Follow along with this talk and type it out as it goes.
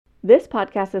This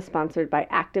podcast is sponsored by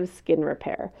Active Skin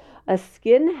Repair, a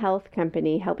skin health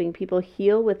company helping people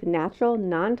heal with natural,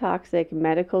 non-toxic,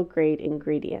 medical-grade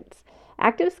ingredients.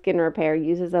 Active Skin Repair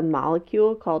uses a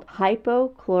molecule called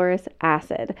hypochlorous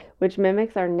acid, which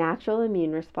mimics our natural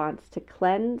immune response to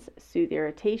cleanse, soothe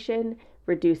irritation,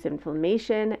 reduce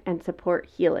inflammation, and support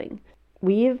healing.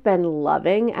 We've been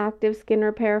loving Active Skin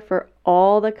Repair for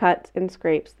all the cuts and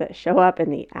scrapes that show up in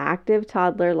the active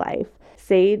toddler life.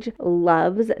 Sage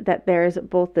loves that there's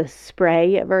both the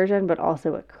spray version but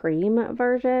also a cream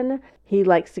version. He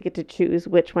likes to get to choose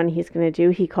which one he's going to do.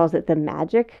 He calls it the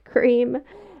magic cream.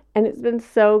 And it's been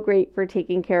so great for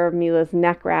taking care of Mila's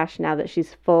neck rash now that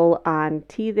she's full on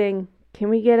teething. Can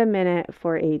we get a minute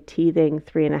for a teething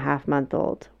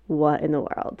 3.5-month-old? What in the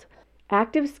world?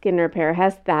 Active Skin Repair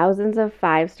has thousands of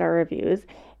 5-star reviews,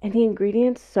 and the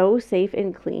ingredients so safe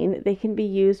and clean they can be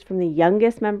used from the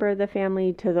youngest member of the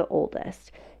family to the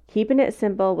oldest, keeping it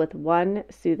simple with one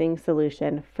soothing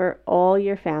solution for all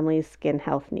your family's skin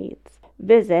health needs.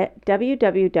 Visit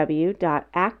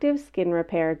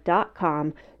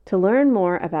www.activeskinrepair.com to learn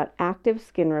more about Active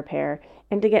Skin Repair,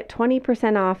 and to get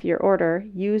 20% off your order,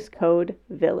 use code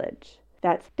VILLAGE.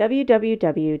 That's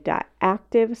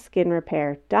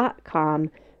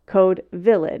www.activeskinrepair.com, code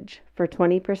VILLAGE for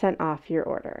 20% off your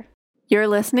order. You're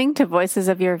listening to Voices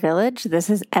of Your Village. This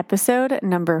is episode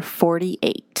number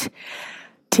 48.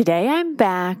 Today I'm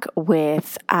back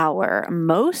with our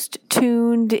most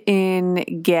tuned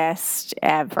in guest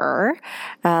ever,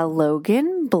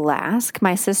 Logan Blask.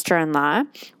 My sister-in-law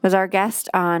was our guest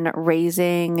on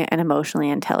raising an emotionally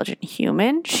intelligent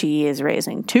human. She is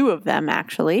raising 2 of them,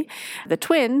 actually, the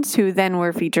twins, who then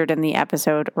were featured in the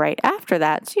episode right after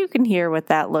that. So you can hear what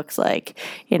that looks like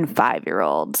in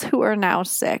 5-year-olds who are now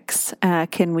 6.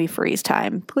 Can we freeze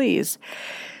time, please?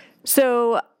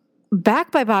 So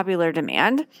back by popular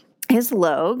demand is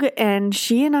Logue, and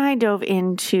she and I dove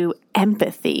into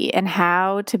empathy and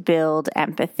how to build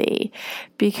empathy,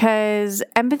 because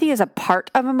empathy is a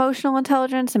part of emotional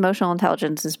intelligence. Emotional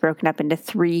intelligence is broken up into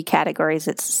 3 categories.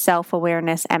 It's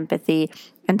self-awareness, empathy,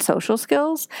 and social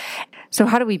skills. So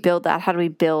how do we build that? How do we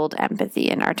build empathy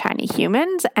in our tiny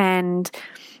humans? And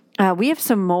we have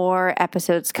some more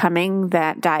episodes coming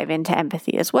that dive into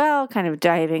empathy as well, kind of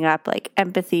diving up like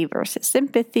empathy versus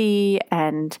sympathy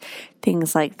and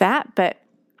things like that. But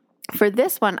for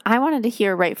this one, I wanted to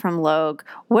hear right from Logue,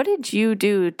 what did you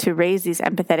do to raise these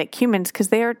empathetic humans? Because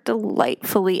they are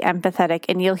delightfully empathetic,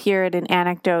 and you'll hear it in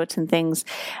anecdotes and things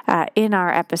in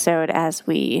our episode as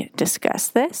we discuss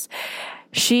this.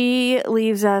 She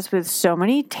leaves us with so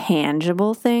many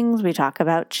tangible things. We talk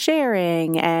about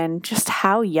sharing and just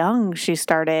how young she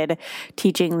started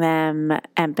teaching them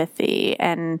empathy.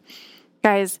 And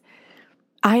guys,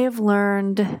 I have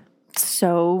learned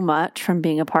so much from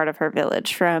being a part of her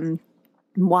village, from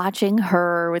watching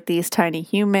her with these tiny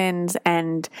humans,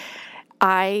 and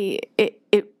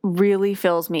it really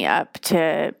fills me up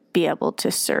to be able to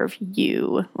serve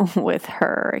you with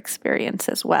her experience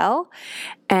as well.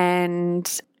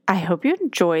 And I hope you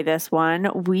enjoy this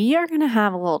one. We are going to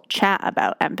have a little chat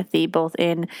about empathy, both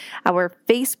in our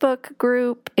Facebook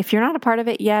group. If you're not a part of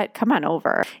it yet, come on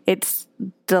over. It's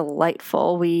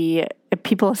delightful.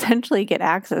 People essentially get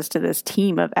access to this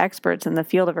team of experts in the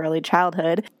field of early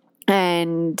childhood,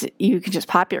 and you can just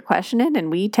pop your question in and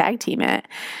we tag team it.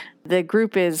 The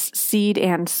group is Seed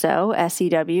and Sow,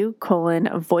 SEW,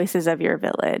 Voices of Your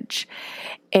Village.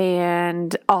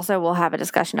 And also we'll have a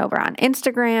discussion over on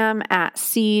Instagram at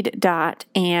seed.and.sow,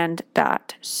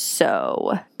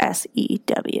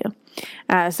 SEW.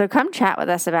 So come chat with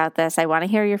us about this. I want to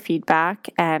hear your feedback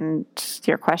and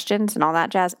your questions and all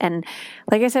that jazz. And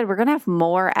like I said, we're going to have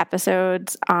more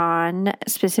episodes on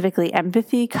specifically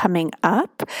empathy coming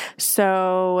up.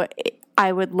 So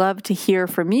I would love to hear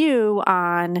from you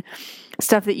on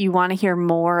stuff that you want to hear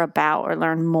more about or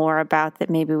learn more about that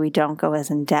maybe we don't go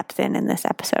as in depth in this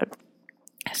episode.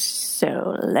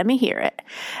 So let me hear it.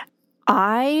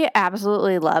 I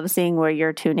absolutely love seeing where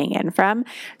you're tuning in from.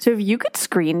 So if you could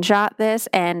screenshot this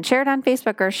and share it on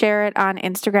Facebook or share it on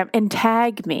Instagram and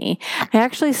tag me. I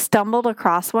actually stumbled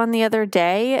across one the other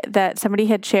day that somebody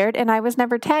had shared and I was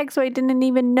never tagged, so I didn't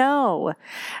even know.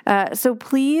 So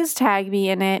please tag me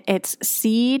in it. It's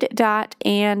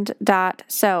seed.and.sow,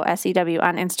 SEW,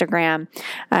 on Instagram.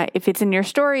 If it's in your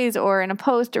stories or in a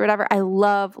post or whatever, I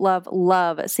love, love,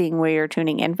 love seeing where you're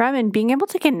tuning in from and being able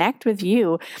to connect with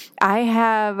you. I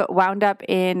have wound up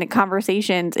in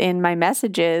conversations in my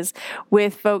messages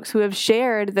with folks who have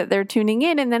shared that they're tuning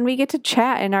in, and then we get to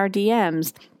chat in our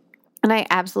DMs. And I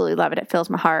absolutely love it. It fills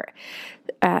my heart.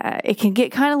 It can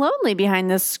get kind of lonely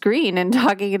behind this screen and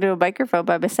talking into a microphone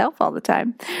by myself all the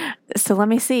time. So let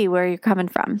me see where you're coming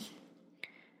from.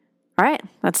 All right,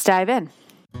 let's dive in.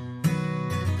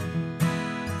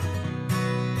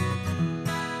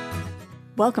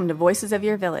 Welcome to Voices of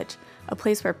Your Village, a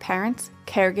place where parents,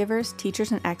 caregivers,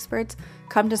 teachers, and experts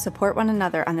come to support one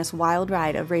another on this wild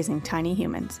ride of raising tiny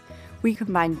humans. We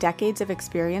combine decades of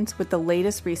experience with the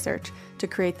latest research to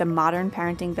create the modern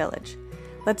parenting village.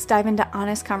 Let's dive into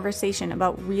honest conversation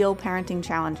about real parenting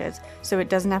challenges so it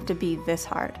doesn't have to be this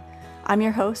hard. I'm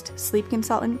your host, sleep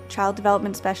consultant, child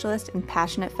development specialist, and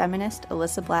passionate feminist,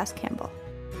 Alyssa Blask Campbell.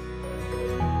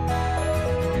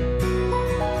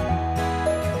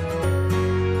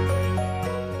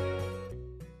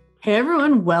 Hey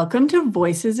everyone, welcome to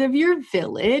Voices of Your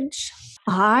Village.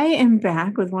 I am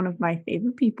back with one of my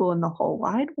favorite people in the whole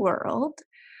wide world.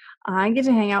 I get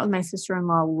to hang out with my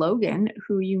sister-in-law, Logan,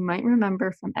 who you might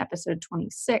remember from episode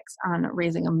 26 on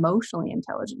raising emotionally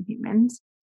intelligent humans.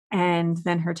 And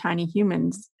then her tiny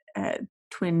humans,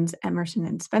 twins Emerson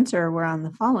and Spencer, were on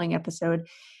the following episode.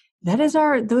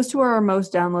 Those two are our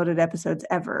most downloaded episodes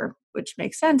ever, which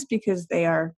makes sense because they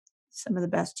are some of the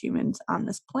best humans on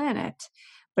this planet.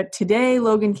 But today,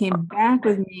 Logan came back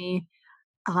with me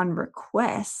on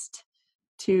request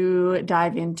to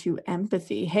dive into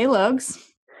empathy. Hey, Logs.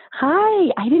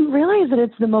 Hi, I didn't realize that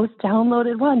it's the most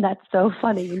downloaded one. That's so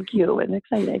funny and cute and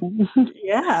exciting.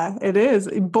 Yeah, it is.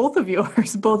 Both of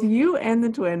yours, both you and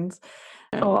the twins.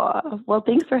 Oh, well,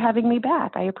 thanks for having me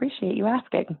back. I appreciate you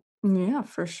asking. Yeah,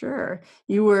 for sure.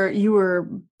 You were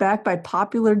back by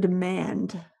popular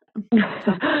demand.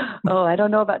 Oh, I don't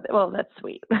know about that. Well, that's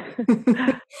sweet.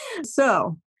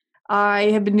 So I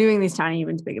have been doing these Tiny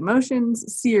Humans Big Emotions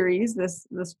series this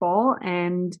fall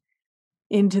and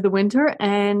into the winter,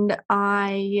 and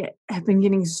I have been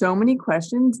getting so many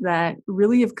questions that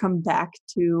really have come back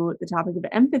to the topic of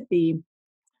empathy.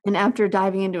 And after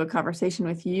diving into a conversation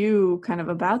with you kind of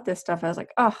about this stuff, I was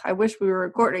like, oh, I wish we were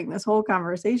recording this whole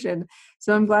conversation.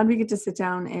 So I'm glad we get to sit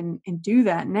down and do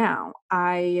that now.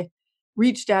 I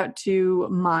reached out to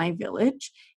my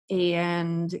village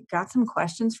and got some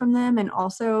questions from them, and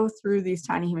also through these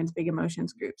Tiny Humans Big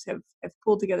Emotions groups have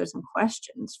pulled together some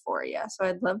questions for you. So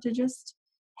I'd love to just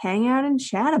hang out and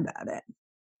chat about it.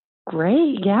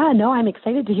 Great. Yeah, no, I'm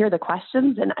excited to hear the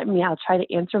questions, and I mean, I'll try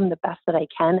to answer them the best that I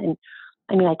can. And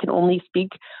I mean, I can only speak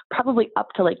probably up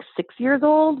to like 6 years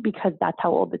old because that's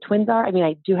how old the twins are. I mean,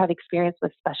 I do have experience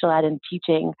with special ed and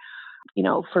teaching,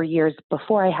 for years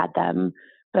before I had them.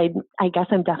 But I guess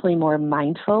I'm definitely more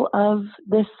mindful of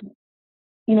this,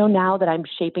 now that I'm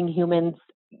shaping humans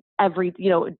every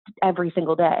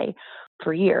single day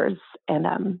for years. And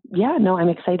I'm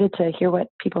excited to hear what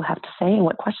people have to say and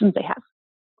what questions they have.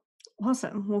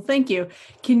 Awesome. Well, thank you.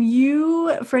 Can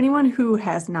you, for anyone who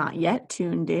has not yet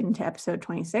tuned in to episode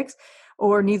 26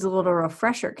 or needs a little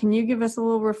refresher, can you give us a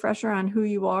little refresher on who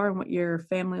you are and what your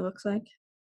family looks like?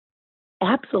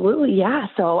 Absolutely. Yeah.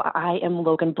 So I am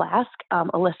Logan Blask.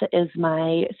 Alyssa is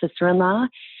my sister-in-law,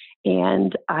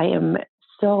 and I am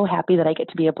so happy that I get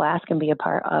to be a Blask and be a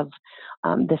part of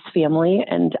this family.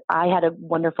 And I had a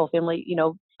wonderful family,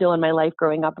 still in my life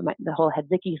growing up, the whole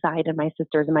Hedzicki side and my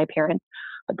sisters and my parents.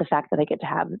 But the fact that I get to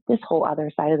have this whole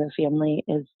other side of the family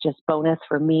is just bonus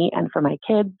for me and for my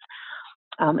kids.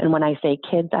 And when I say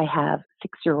kids, I have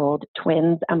 6-year-old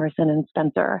twins, Emerson and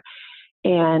Spencer.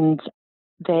 And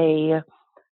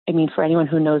for anyone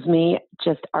who knows me,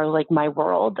 just are like my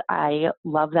world. I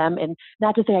love them. And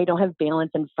not to say I don't have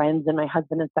balance and friends and my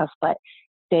husband and stuff, but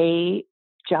they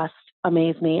just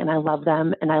amaze me, and I love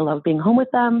them, and I love being home with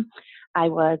them. I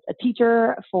was a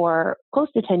teacher for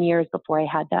close to 10 years before I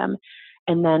had them.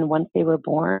 And then once they were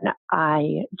born,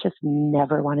 I just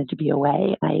never wanted to be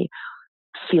away. I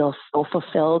feel so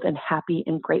fulfilled and happy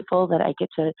and grateful that I get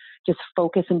to just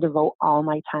focus and devote all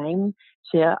my time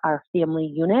to our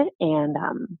family unit. And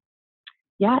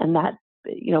and that,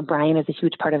 Brian is a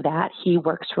huge part of that. He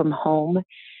works from home.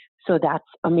 So that's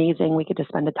amazing. We get to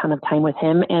spend a ton of time with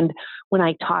him. And when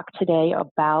I talk today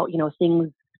about, things,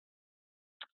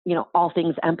 all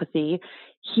things empathy,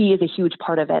 he is a huge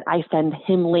part of it. I send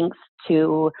him links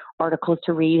to articles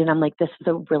to read, and I'm like, this is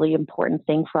a really important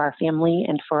thing for our family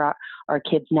and for our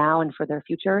kids now and for their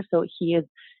future. So he is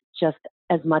just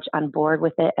as much on board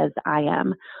with it as I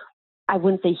am. I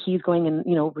wouldn't say he's going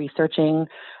and, researching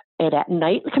it at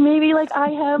night, maybe like I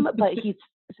am, but he's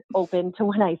open to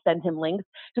when I send him links,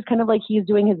 just kind of like he's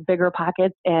doing his bigger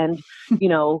pockets and,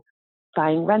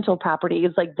 buying rental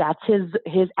properties. Like that's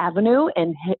his avenue,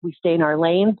 and we stay in our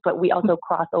lanes, but we also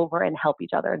cross over and help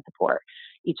each other and support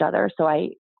each other. So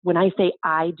I when I say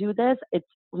I do this, it's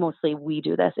mostly we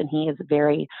do this, and he is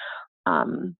very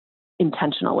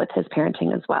intentional with his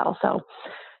parenting as well. So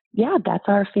yeah, that's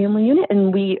our family unit.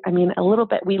 And a little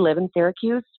bit, we live in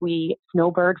Syracuse. We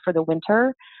snowbird for the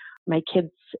winter. My kids,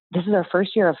 this is our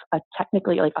first year of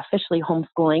technically, like officially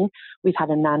homeschooling. We've had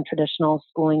a non-traditional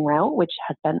schooling route, which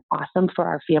has been awesome for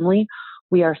our family.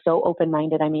 We are so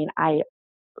open-minded. I mean, I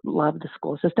love the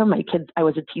school system. My kids, I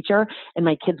was a teacher, and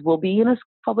my kids will be in a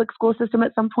public school system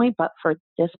at some point. But for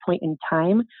this point in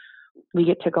time, we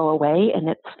get to go away, and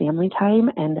it's family time,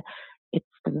 and it's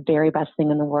the very best thing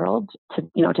in the world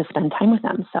to spend time with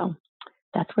them. So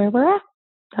that's where we're at.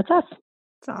 That's us.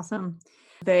 It's awesome.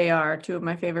 They are two of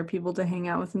my favorite people to hang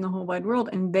out with in the whole wide world.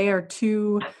 And they are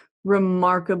two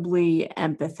remarkably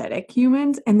empathetic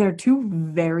humans. And they're two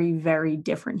very, very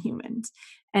different humans.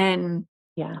 And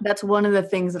that's one of the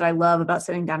things that I love about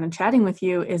sitting down and chatting with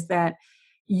you, is that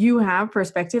you have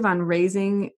perspective on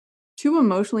raising two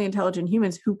emotionally intelligent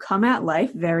humans who come at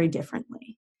life very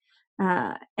differently.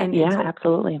 And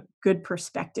absolutely. Good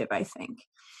perspective, I think.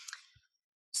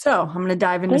 So I'm going to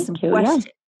dive into some questions.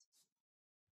 Yeah.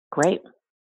 Great.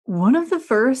 One of the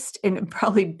first and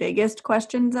probably biggest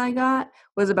questions I got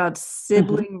was about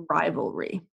sibling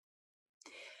rivalry.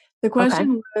 The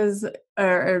question was,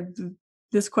 or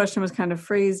this question was kind of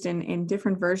phrased in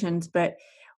different versions, but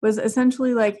was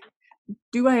essentially like,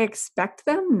 do I expect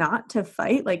them not to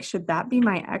fight? Like, should that be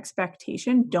my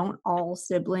expectation? Don't all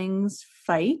siblings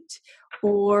fight?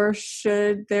 Or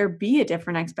should there be a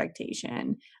different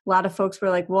expectation? A lot of folks were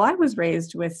like, well, I was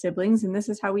raised with siblings and this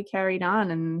is how we carried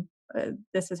on. And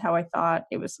this is how I thought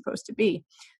it was supposed to be.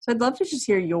 So I'd love to just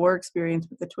hear your experience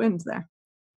with the twins there.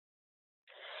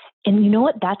 And you know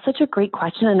what? That's such a great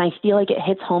question. And I feel like it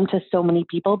hits home to so many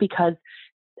people because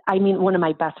one of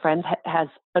my best friends has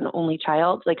an only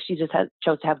child. Like she just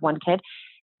chose to have one kid.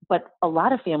 But a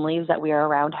lot of families that we are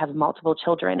around have multiple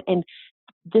children. And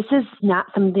this is not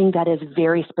something that is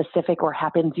very specific or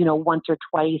happens, once or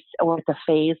twice or it's a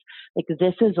phase. Like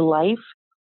this is life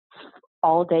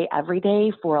all day, every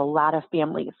day for a lot of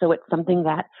families. So it's something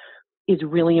that is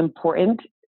really important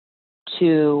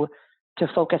to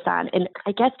focus on. And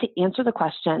I guess to answer the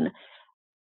question,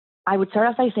 I would start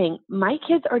off by saying my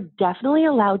kids are definitely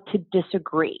allowed to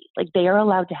disagree. Like they are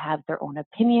allowed to have their own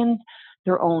opinions,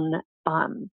 their own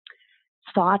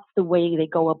thoughts, the way they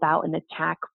go about and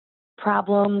attack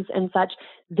problems and such.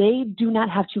 They do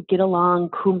not have to get along,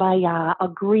 kumbaya,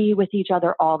 agree with each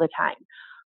other all the time.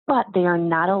 But they are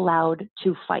not allowed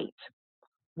to fight.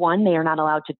 One, they are not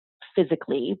allowed to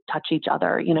physically touch each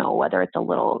other, whether it's a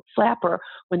little slap or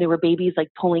when they were babies, like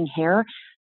pulling hair.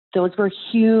 Those were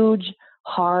huge,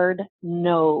 hard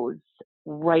no's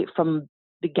right from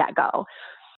the get-go.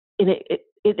 And it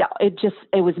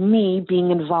was me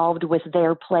being involved with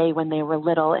their play when they were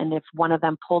little. And if one of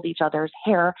them pulled each other's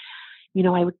hair,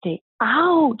 I would say,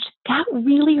 ouch, that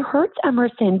really hurts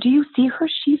Emerson. Do you see her?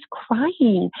 She's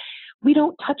crying. We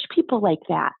don't touch people like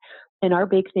that. And our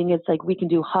big thing is like we can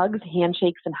do hugs,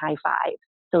 handshakes, and high fives.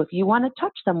 So if you want to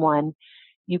touch someone,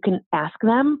 you can ask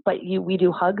them, but we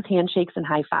do hugs, handshakes, and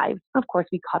high fives. Of course,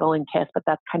 we cuddle and kiss, but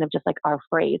that's kind of just like our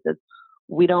phrase is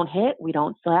we don't hit, we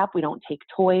don't slap, we don't take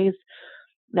toys.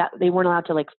 That they weren't allowed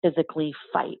to like physically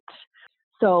fight.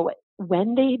 So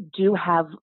when they do have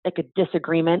like a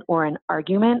disagreement or an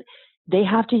argument, they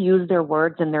have to use their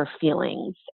words and their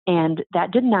feelings. And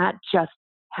that did not just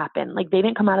happen. Like they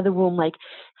didn't come out of the room like,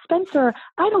 Spencer,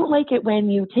 I don't like it when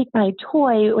you take my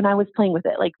toy when I was playing with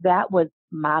it. Like that was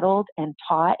modeled and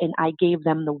taught, and I gave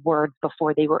them the words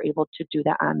before they were able to do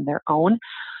that on their own.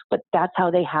 But that's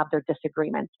how they have their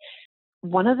disagreements.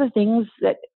 One of the things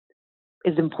that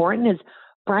is important is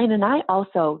Brian and I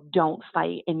also don't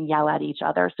fight and yell at each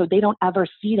other. So they don't ever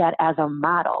see that as a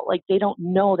model. Like they don't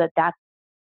know that that's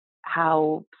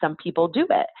how some people do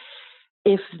it.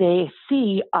 If they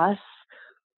see us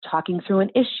talking through an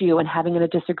issue and having a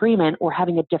disagreement or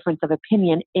having a difference of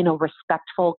opinion in a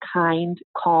respectful, kind,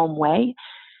 calm way,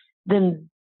 then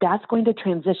that's going to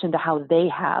transition to how they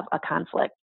have a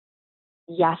conflict.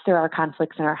 Yes, there are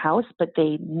conflicts in our house, but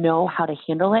they know how to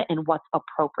handle it and what's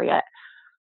appropriate.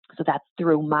 So that's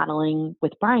through modeling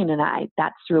with Brian and I.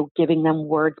 That's through giving them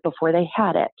words before they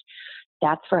had it.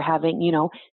 That's for having,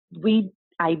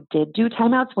 I did do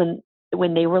timeouts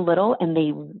when they were little and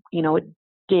they,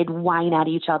 did whine at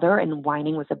each other, and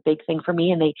whining was a big thing for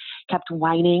me. And they kept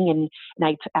whining and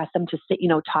I asked them to sit,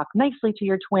 talk nicely to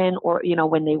your twin, or,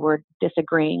 when they were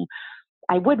disagreeing,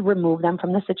 I would remove them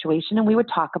from the situation and we would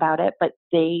talk about it, but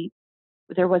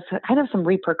there was kind of some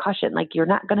repercussion. Like you're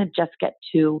not going to just get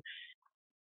to,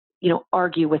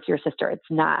 argue with your sister. It's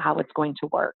not how it's going to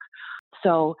work.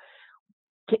 So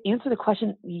to answer the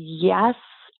question, yes,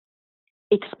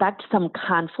 expect some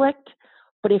conflict.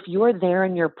 But if you're there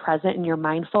and you're present and you're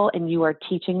mindful and you are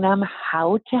teaching them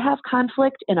how to have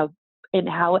conflict and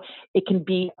how it can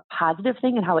be a positive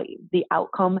thing and how the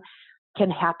outcome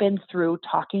can happen through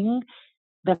talking,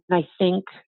 then I think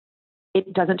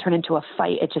it doesn't turn into a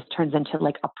fight. It just turns into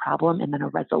like a problem and then a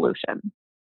resolution.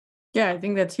 Yeah, I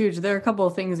think that's huge. There are a couple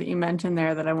of things that you mentioned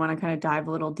there that I want to kind of dive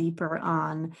a little deeper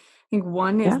on. I think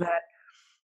one is Yeah. that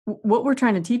what we're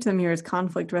trying to teach them here is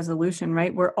conflict resolution,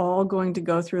 right? We're all going to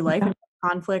go through life Yeah. and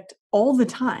have conflict all the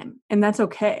time, and that's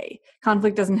okay.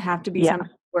 Conflict doesn't have to be Yeah.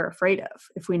 something we're afraid of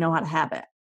if we know how to have it.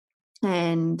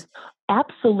 And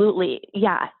Absolutely.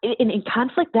 Yeah. In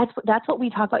conflict, that's what we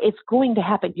talk about. It's going to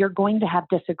happen. You're going to have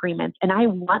disagreements. And I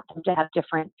want them to have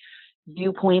different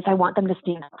viewpoints. I want them to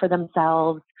stand up for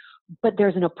themselves, but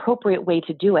there's an appropriate way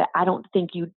to do it. I don't think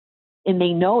and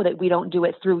they know that we don't do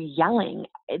it through yelling.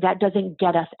 That doesn't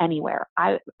get us anywhere.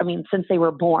 I mean, since they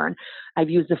were born, I've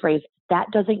used the phrase, that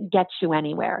doesn't get you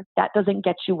anywhere. That doesn't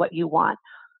get you what you want.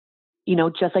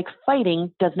 Just like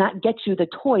fighting does not get you the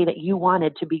toy that you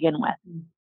wanted to begin with.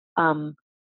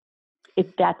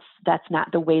 That's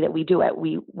not the way that we do it.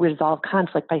 We resolve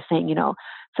conflict by saying,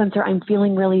 Spencer, I'm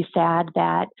feeling really sad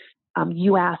that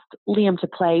you asked Liam to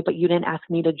play, but you didn't ask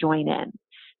me to join in.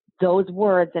 Those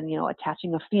words and,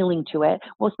 attaching a feeling to it.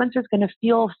 Well, Spencer's going to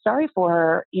feel sorry for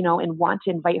her, and want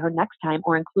to invite her next time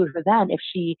or include her then if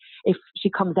she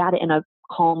comes at it in a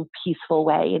calm, peaceful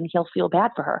way, and he'll feel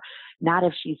bad for her. Not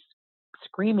if she's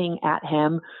screaming at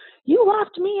him, you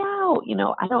left me out.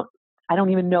 I don't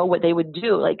even know what they would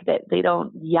do. Like that, they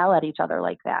don't yell at each other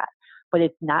like that. But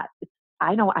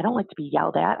I know I don't like to be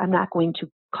yelled at. I'm not going to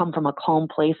come from a calm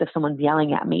place if someone's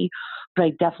yelling at me, but I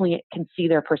definitely can see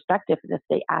their perspective if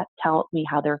they tell me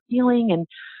how they're feeling and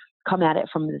come at it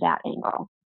from that angle.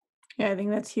 yeah, I think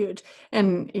that's huge.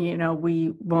 And,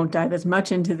 we won't dive as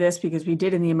much into this because we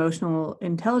did in the emotional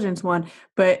intelligence one,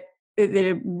 but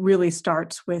it really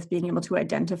starts with being able to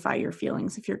identify your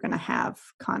feelings if you're going to have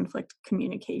conflict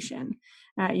communication.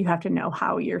 You have to know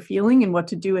how you're feeling and what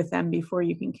to do with them before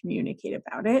you can communicate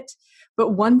about it.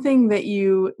 But one thing that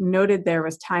you noted there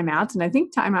was timeouts, and I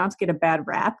think timeouts get a bad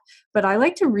rap, but I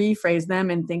like to rephrase them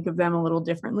and think of them a little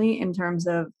differently in terms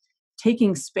of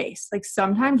taking space. Like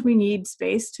sometimes we need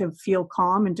space to feel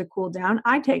calm and to cool down.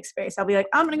 I take space. I'll be like,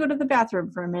 I'm going to go to the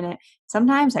bathroom for a minute.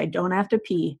 Sometimes I don't have to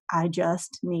pee. I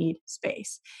just need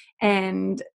space.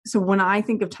 And so when I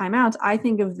think of timeouts, I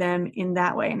think of them in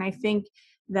that way. And I think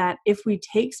that if we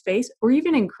take space or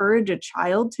even encourage a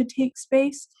child to take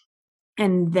space,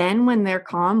 and then when they're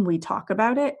calm, we talk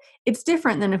about it, it's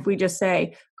different than if we just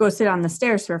say, go sit on the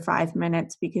stairs for 5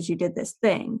 minutes because you did this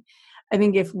thing. I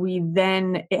think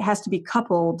it has to be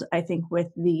coupled, I think, with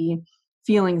the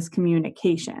feelings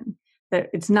communication, that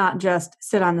it's not just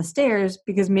sit on the stairs,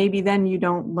 because maybe then you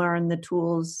don't learn the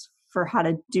tools for how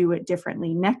to do it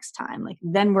differently next time. Like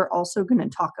then we're also going to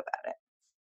talk about it.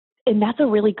 And that's a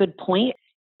really good point.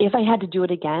 If I had to do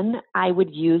it again, I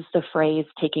would use the phrase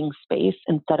taking space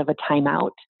instead of a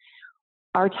timeout.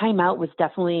 Our timeout was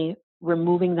definitely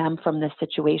removing them from this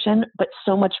situation, but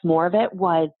so much more of it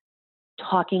was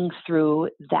talking through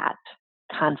that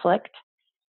conflict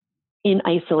in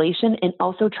isolation and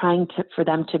also trying for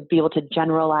them to be able to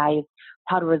generalize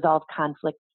how to resolve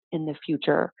conflict in the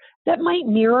future. That might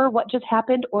mirror what just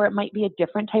happened, or it might be a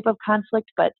different type of conflict,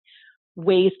 but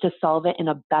ways to solve it in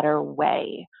a better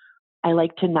way. I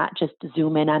like to not just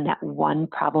zoom in on that one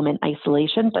problem in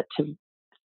isolation, but to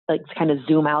like kind of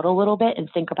zoom out a little bit and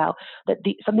think about that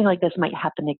something like this might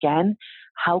happen again.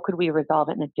 How could we resolve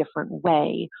it in a different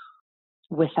way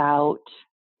without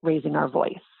raising our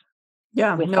voice?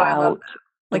 Yeah, no, I love that.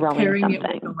 Like throwing pairing something.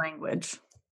 it with the language.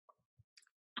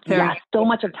 So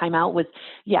much of timeout was,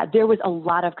 there was a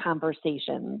lot of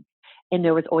conversation and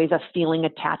there was always a feeling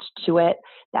attached to it.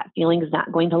 That feeling is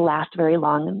not going to last very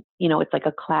long. It's like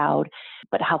a cloud,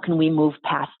 but how can we move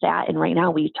past that? And right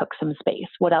now we took some space.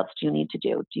 What else do you need to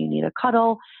do? Do you need a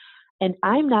cuddle? And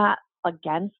I'm not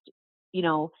against,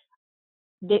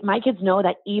 my kids know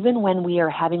that even when we are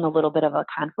having a little bit of a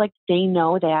conflict, they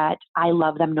know that I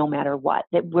love them no matter what,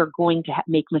 that we're going to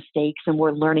make mistakes and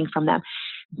we're learning from them.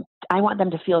 I want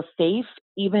them to feel safe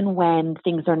even when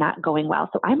things are not going well.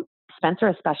 So Spencer,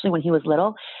 especially when he was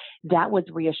little, that was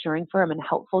reassuring for him and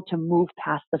helpful to move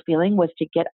past the feeling, was to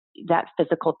get that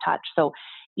physical touch. So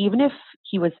even if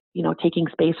he was, taking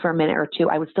space for a minute or two,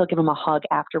 I would still give him a hug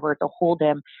afterward to hold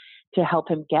him, to help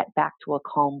him get back to a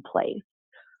calm place.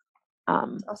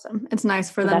 That's awesome. It's nice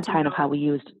for so them that's to kind know of how we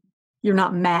used. you're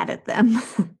not mad at them.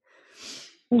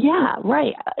 Yeah,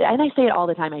 right. And I say it all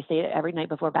the time. I say it every night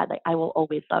before bed. Like, I will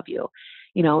always love you.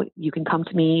 You know, you can come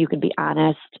to me, you can be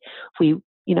honest. We,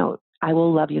 you know, I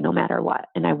will love you no matter what.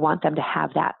 And I want them to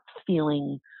have that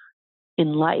feeling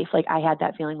in life. Like I had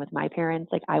that feeling with my parents.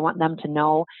 Like I want them to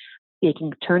know they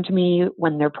can turn to me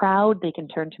when they're proud. They can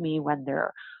turn to me when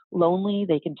they're lonely.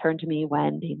 They can turn to me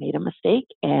when they made a mistake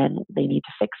and they need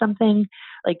to fix something.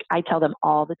 Like I tell them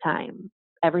all the time,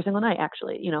 every single night,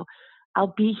 actually, you know,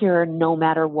 I'll be here no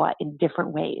matter what in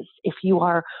different ways. If you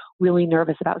are really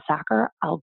nervous about soccer,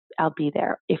 I'll be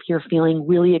there. If you're feeling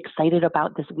really excited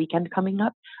about this weekend coming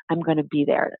up, I'm going to be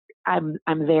there. I'm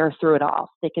there through it all,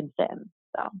 thick and thin.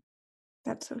 So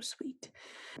That's so sweet.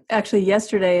 Actually,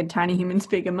 yesterday in Tiny Humans,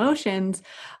 Big Emotions,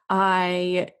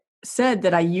 I said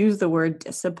that I use the word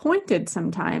disappointed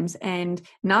sometimes, and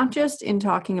not just in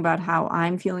talking about how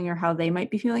I'm feeling or how they might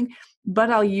be feeling,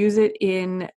 but I'll use it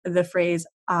in the phrase,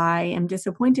 I am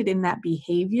disappointed in that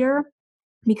behavior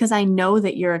because I know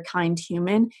that you're a kind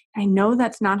human. I know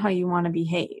that's not how you want to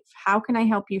behave. How can I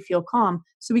help you feel calm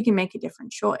so we can make a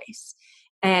different choice?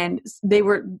 And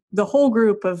the whole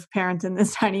group of parents in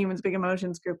this Tiny Humans Big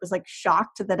Emotions group was like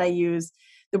shocked that I use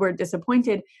the word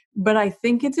disappointed. But I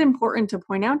think it's important to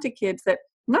point out to kids that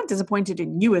I'm not disappointed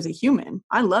in you as a human.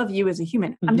 I love you as a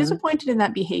human. I'm hmm disappointed in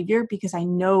that behavior because I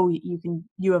know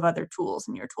you have other tools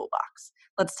in your toolbox.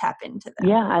 Let's tap into them.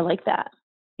 yeah, I like that.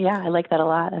 Yeah, I like that a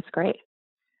lot. That's great.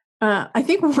 I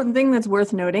think one thing that's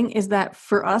worth noting is that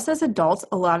for us as adults,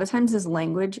 a lot of times this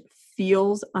language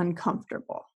feels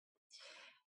uncomfortable.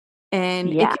 And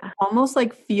it Yeah. can almost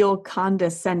like feel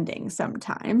condescending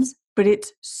sometimes, but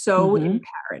it's so hmm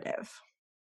imperative.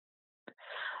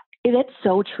 That's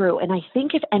so true. And I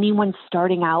think if anyone's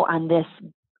starting out on this,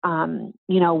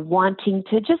 you know, wanting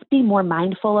to just be more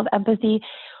mindful of empathy,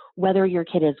 whether your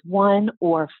kid is 1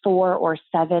 or 4 or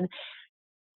 7,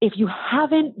 if you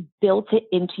haven't built it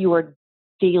into your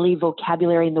daily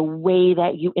vocabulary and the way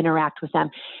that you interact with them,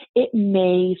 it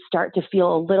may start to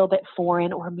feel a little bit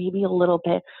foreign or maybe a little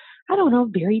bit, I don't know,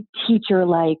 very teacher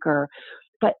like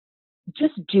but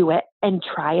just do it and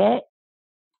try it.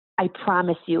 I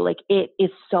promise you, like it is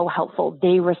so helpful.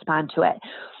 They respond to it.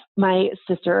 My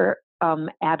sister,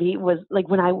 Abby was like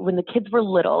when the kids were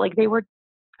little, like they were,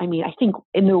 I mean, I think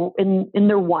in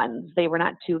their ones, they were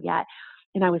not two yet.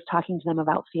 And I was talking to them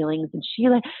about feelings, and she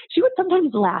would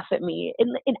sometimes laugh at me,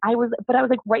 and I was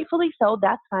like, rightfully so,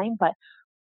 that's fine, but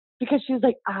because she was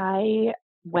like, I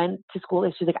went to school,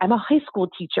 and she's like, I'm a high school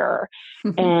teacher,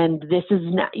 and this is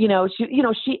not,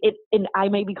 and I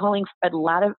may be calling a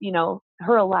lot of,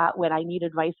 her a lot when I need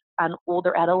advice on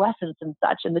older adolescents and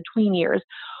such in the tween years,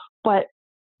 but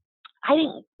I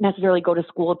didn't necessarily go to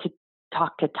school to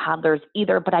talk to toddlers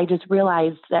either, but I just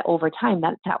realized that over time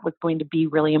that was going to be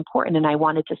really important. And I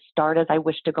wanted to start as I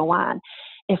wish to go on.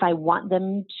 If I want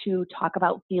them to talk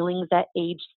about feelings at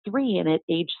age 3 and at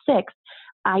age 6,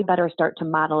 I better start to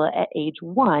model it at age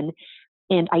 1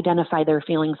 and identify their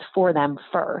feelings for them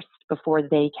first before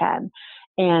they can.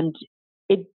 And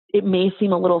it may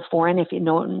seem a little foreign if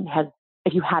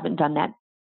you haven't done that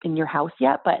in your house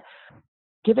yet, but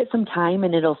give it some time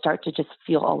and it'll start to just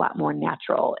feel a lot more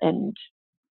natural and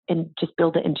just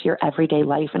build it into your everyday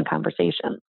life and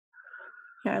conversation.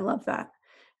 Yeah, I love that.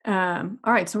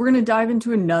 All right, so we're going to dive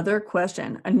into another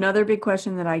question. Another big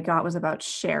question that I got was about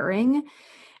sharing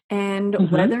and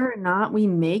hmm whether or not we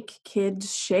make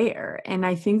kids share. And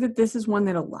I think that this is one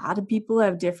that a lot of people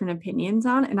have different opinions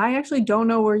on. And I actually don't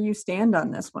know where you stand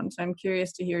on this one. So I'm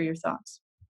curious to hear your thoughts.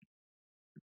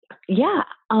 Yeah.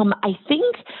 I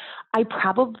think I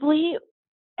probably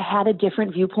had a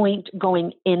different viewpoint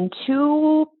going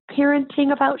into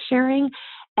parenting about sharing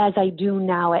as I do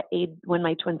now at age when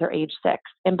my twins are age 6.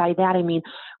 And by that, I mean,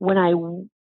 when I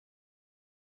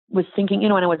was thinking,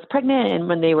 when I was pregnant and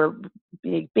when they were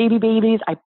babies,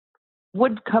 I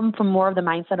would come from more of the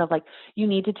mindset of like, you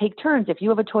need to take turns. If you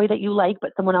have a toy that you like,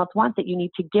 but someone else wants it, you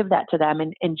need to give that to them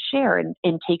and share and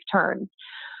take turns.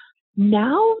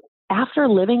 Now, after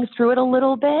living through it a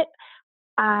little bit,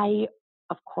 I,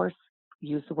 of course,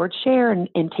 use the word share and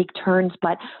take turns,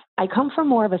 but I come from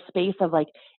more of a space of like,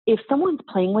 if someone's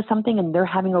playing with something and they're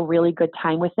having a really good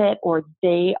time with it, or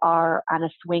they are on a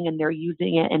swing and they're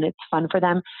using it and it's fun for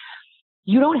them,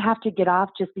 you don't have to get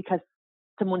off just because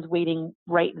someone's waiting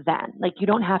right then. Like you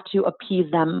don't have to appease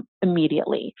them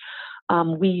immediately.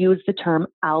 We use the term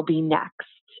I'll be next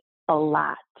a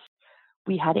lot.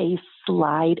 We had a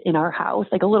slide in our house,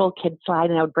 like a little kid slide,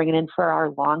 and I would bring it in for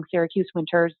our long Syracuse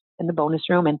winters in the bonus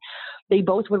room. And they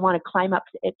both would want to climb up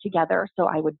it together. So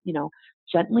I would,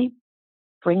 gently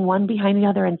bring one behind the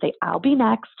other and say, I'll be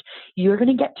next. You're going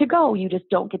to get to go. You just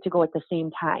don't get to go at the same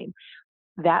time.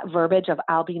 that verbiage of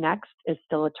I'll be next is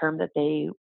still a term that they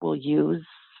will use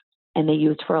and they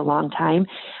used for a long time.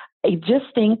 I just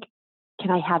think,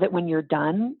 can I have it when you're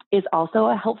done is also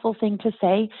a helpful thing to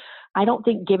say. I don't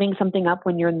think giving something up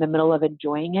when you're in the middle of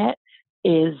enjoying it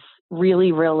is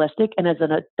really realistic. And as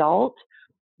an adult,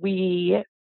 we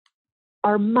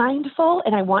are mindful,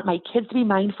 and I want my kids to be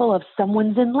mindful of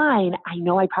someone's in line. I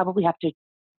know I probably have to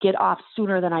get off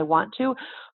sooner than I want to,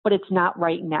 but it's not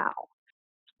right now.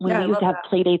 When we used to have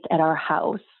play dates at our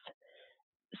house,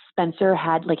 Spencer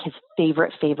had like his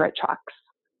favorite trucks,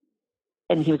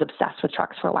 and he was obsessed with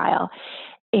trucks for a while.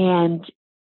 And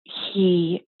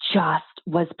he just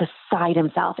was beside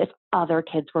himself if other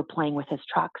kids were playing with his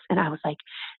trucks. And I was like,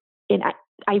 and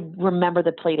I remember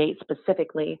the play date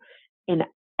specifically. And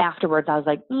afterwards I was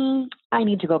like, I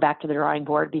need to go back to the drawing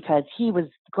board because he was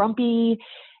grumpy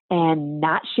and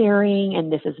not sharing,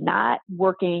 and this is not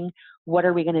working. What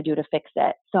are we going to do to fix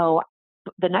it? So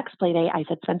the next play day, I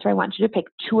said, Spencer, I want you to pick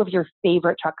 2 of your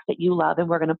favorite trucks that you love, and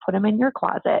we're going to put them in your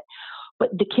closet. But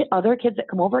the other kids that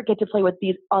come over get to play with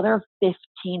these other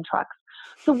 15 trucks.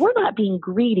 So we're not being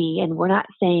greedy, and we're not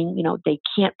saying, they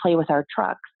can't play with our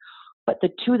trucks. But the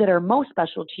 2 that are most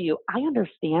special to you, I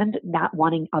understand not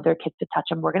wanting other kids to touch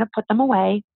them. We're going to put them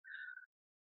away.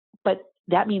 But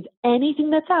that means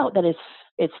anything that's out that is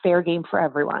fair game for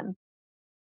everyone.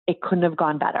 It couldn't have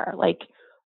gone better. Like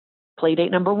play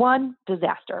date number 1,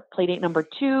 disaster. Play date number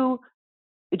 2,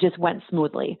 it just went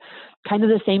smoothly. Kind of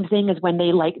the same thing as when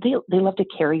they love to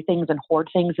carry things and hoard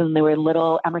things. And they were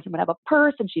little, Emerson would have a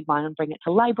purse and she'd want to bring it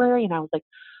to library. And I was like,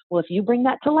 well, if you bring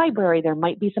that to library, there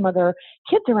might be some other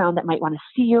kids around that might want to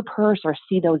see your purse or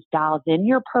see those dolls in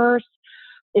your purse.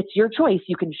 It's your choice.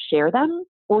 You can share them,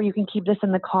 or you can keep this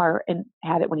in the car and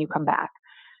have it when you come back.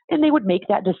 And they would make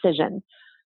that decision.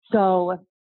 So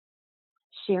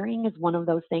sharing is one of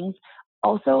those things.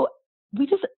 Also, we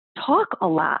just talk a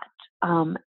lot.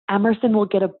 Emerson will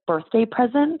get a birthday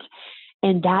present,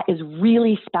 and that is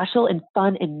really special and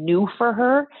fun and new for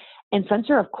her. And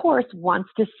Spencer, of course,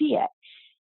 wants to see it.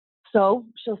 So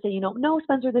she'll say, no,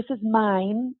 Spencer, this is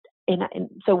mine. And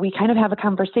so we kind of have a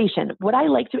conversation. I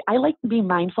like to be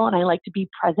mindful, and I like to be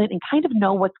present and kind of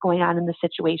know what's going on in the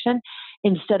situation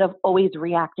instead of always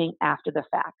reacting after the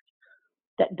fact.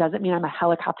 That doesn't mean I'm a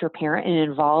helicopter parent and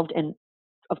involved. And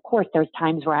of course, there's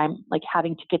times where I'm like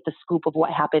having to get the scoop of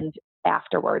what happened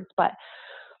afterwards. But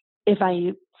if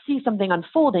I see something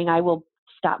unfolding, I will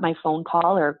stop my phone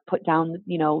call or put down,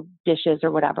 dishes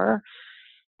or whatever.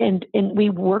 And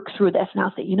we work through this, and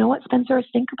I'll say, you know what, Spencer,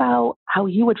 think about how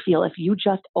you would feel if you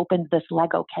just opened this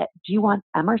Lego kit. Do you want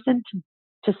Emerson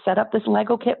to set up this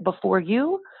Lego kit before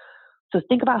you? So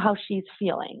think about how she's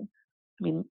feeling. I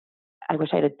mean, I wish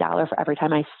I had $1 for every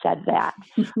time I said that.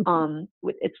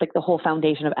 It's like the whole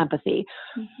foundation of empathy.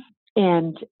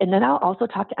 And then I'll also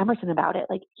talk to Emerson about it.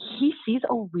 Like, he sees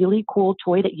a really cool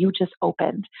toy that you just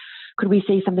opened. Could we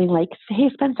say something like,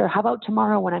 hey, Spencer, how about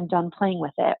tomorrow when I'm done playing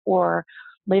with it? Or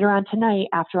later on tonight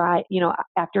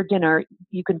after dinner,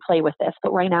 you can play with this.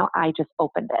 But right now I just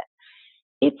opened it.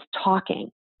 It's talking.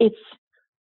 It's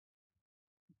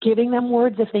giving them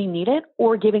words if they need it,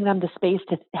 or giving them the space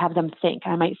to have them think.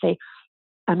 I might say,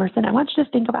 Emerson, I want you to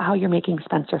think about how you're making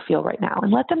Spencer feel right now,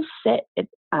 and let them sit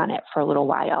on it for a little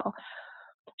while.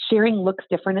 Sharing looks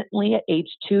differently at age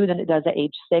 2 than it does at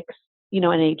age 6,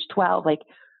 and age 12.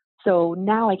 So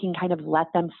now I can kind of let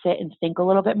them sit and think a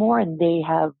little bit more, and they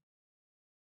have,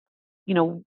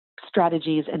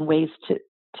 strategies and ways to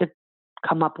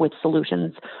come up with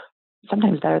solutions,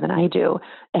 sometimes better than I do,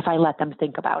 if I let them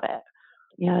think about it.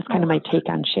 Yeah, that's kind of my take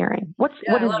on sharing. What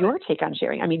is your take on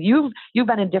sharing? I mean, you've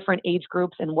been in different age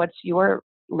groups, and what's your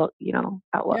outlook?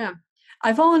 Yeah,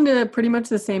 I fall into pretty much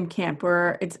the same camp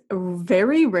where it's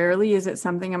very rarely is it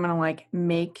something I'm going to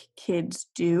make kids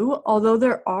do. Although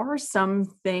there are some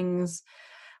things,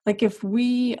 like if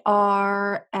we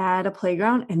are at a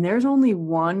playground and there's only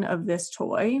one of this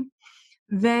toy,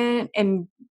 and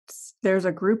there's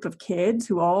a group of kids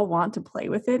who all want to play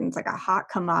with it, and it's like a hot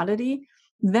commodity,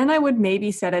 then I would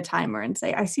maybe set a timer and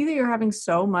say, I see that you're having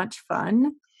so much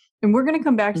fun, and we're going to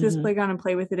come back to this playground and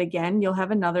play with it again. You'll have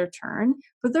another turn,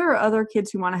 but there are other kids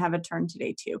who want to have a turn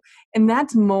today too. And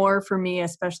that's more for me,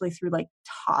 especially through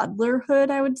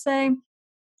toddlerhood, I would say,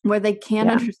 where they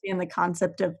can't understand the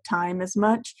concept of time as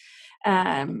much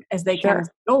as they can as they get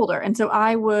older. And so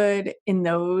I would, in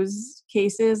those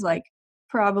cases,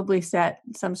 probably set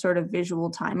some sort of visual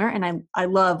timer. And I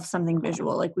love something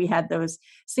visual. We had those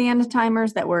sand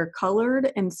timers that were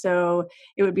colored. And so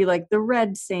it would be the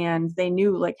red sand, they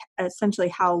knew essentially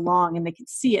how long, and they could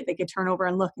see it. They could turn over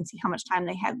and look and see how much time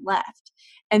they had left.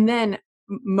 And then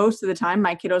most of the time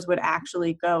my kiddos would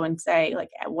actually go and say, like,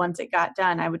 once it got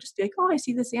done, I would just be like, oh, I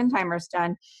see the sand timer's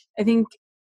done. I think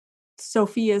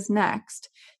Sophia's next.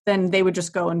 Then they would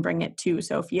just go and bring it to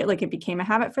Sophia. Like, it became a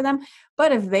habit for them.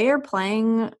 But if they are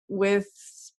playing with,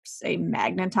 say,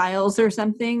 magnetiles or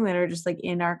something that are just like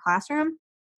in our classroom,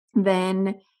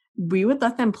 then we would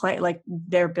let them play. Like,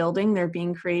 they're building, they're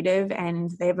being creative,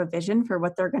 and they have a vision for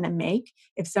what they're going to make.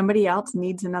 If somebody else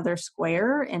needs another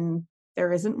square and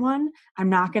there isn't one, I'm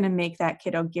not going to make that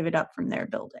kiddo give it up from their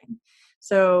building.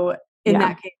 So in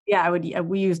that case,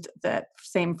 we used that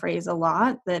same phrase a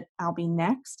lot, that I'll be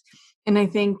next. And I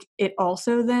think it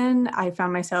also, then I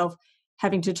found myself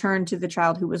having to turn to the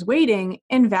child who was waiting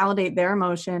and validate their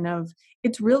emotion of,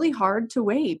 it's really hard to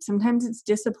wait. Sometimes it's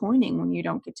disappointing when you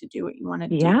don't get to do what you want to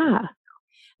do. Yeah.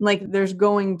 Like, there's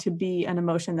going to be an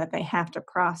emotion that they have to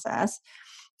process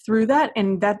through that.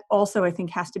 And that also, I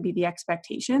think, has to be the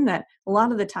expectation that a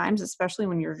lot of the times, especially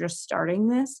when you're just starting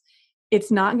this, it's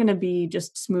not going to be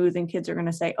just smooth and kids are going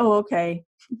to say, oh, okay,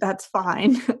 that's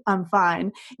fine. I'm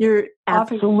fine. You're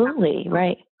absolutely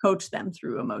right. Coach them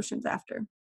through emotions after.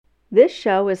 This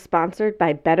show is sponsored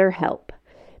by BetterHelp.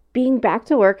 Being back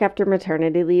to work after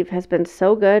maternity leave has been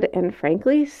so good and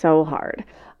frankly so hard.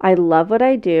 I love what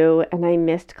I do and I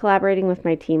missed collaborating with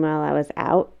my team while I was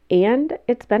out, and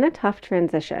it's been a tough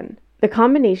transition. The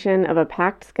combination of a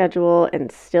packed schedule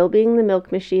and still being the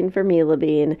milk machine for Mila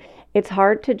Bean, it's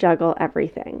hard to juggle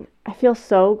everything. I feel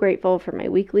so grateful for my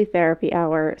weekly therapy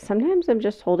hour. Sometimes I'm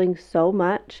just holding so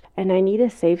much and I need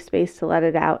a safe space to let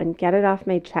it out and get it off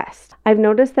my chest. I've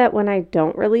noticed that when I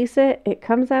don't release it, it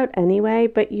comes out anyway,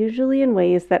 but usually in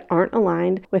ways that aren't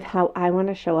aligned with how I want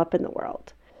to show up in the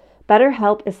world.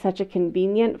 BetterHelp is such a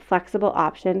convenient, flexible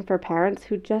option for parents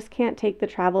who just can't take the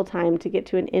travel time to get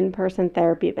to an in-person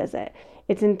therapy visit.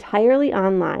 It's entirely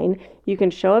online. You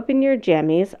can show up in your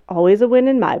jammies, always a win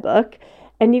in my book,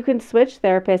 and you can switch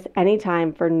therapists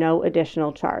anytime for no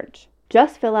additional charge.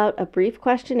 Just fill out a brief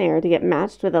questionnaire to get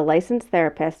matched with a licensed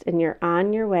therapist, and you're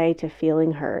on your way to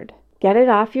feeling heard. Get it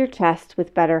off your chest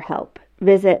with BetterHelp.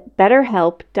 Visit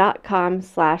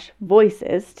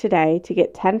betterhelp.com/voices today to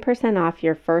get 10% off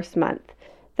your first month.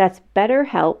 That's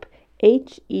BetterHelp,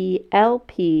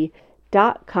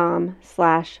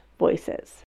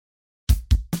 HELP.com/voices.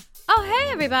 Oh,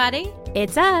 hey, everybody.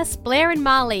 It's us, Blair and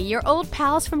Molly, your old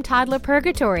pals from Toddler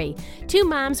Purgatory. Two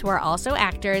moms who are also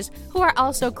actors, who are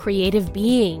also creative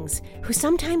beings, who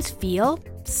sometimes feel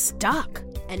stuck.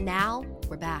 And now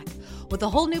we're back with a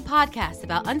whole new podcast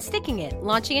about unsticking it,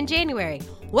 launching in January.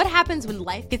 What happens when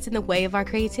life gets in the way of our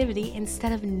creativity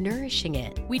instead of nourishing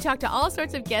it? We talk to all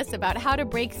sorts of guests about how to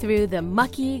break through the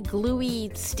mucky,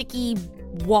 gluey, sticky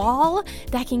wall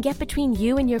that can get between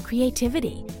you and your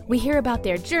creativity. We hear about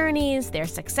their journeys, their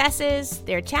successes,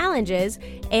 their challenges,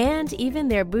 and even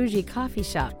their bougie coffee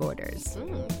shop orders.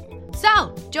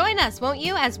 So, join us, won't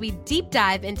you, as we deep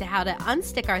dive into how to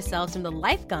unstick ourselves from the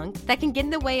life gunk that can get in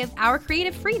the way of our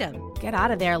creative freedom. Get out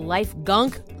of there, life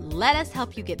gunk. Let us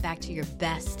help you get back to your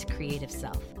best creative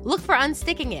self. Look for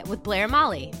Unsticking It with Blair and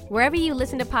Molly, wherever you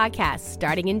listen to podcasts,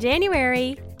 starting in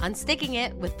January. Unsticking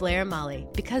It with Blair and Molly,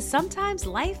 because sometimes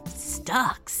life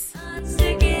sucks.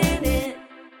 Unsticking it.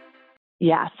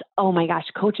 Yes. Oh my gosh.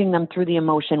 Coaching them through the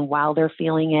emotion while they're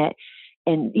feeling it.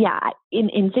 And yeah,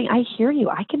 in saying, I hear you.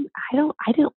 I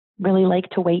don't really like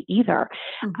to wait either.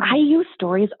 Mm-hmm. I use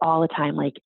stories all the time.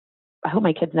 Like, I hope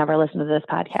my kids never listen to this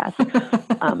podcast.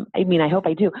 I hope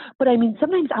I do. But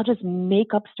sometimes I'll just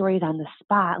make up stories on the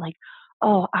spot. Like,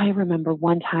 oh, I remember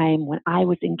one time when I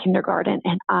was in kindergarten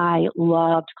and I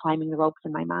loved climbing the ropes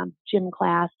in my mom's gym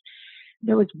class.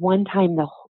 There was one time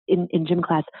in gym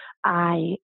class,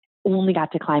 I only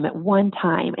got to climb it one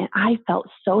time and I felt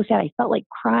so sad. I felt like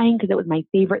crying because it was my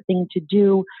favorite thing to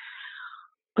do.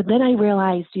 But then I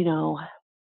realized,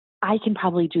 I can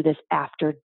probably do this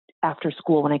after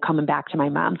school when I come back to my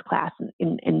mom's class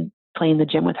and play in the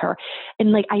gym with her.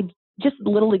 And I just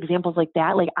little examples like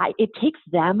that, it takes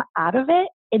them out of it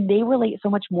and they relate so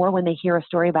much more when they hear a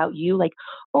story about you. Like,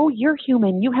 oh, you're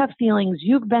human. You have feelings.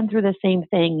 You've been through the same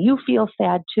thing. You feel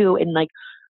sad too. And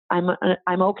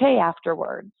I'm okay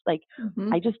afterwards.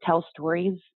 I just tell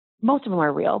stories. Most of them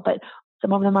are real, but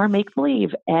some of them are make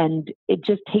believe, and it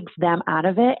just takes them out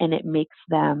of it and it makes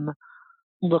them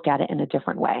look at it in a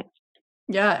different way.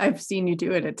 Yeah, I've seen you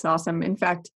do it. It's awesome. In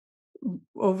fact,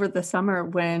 over the summer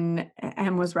when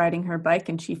Em was riding her bike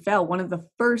and she fell, one of the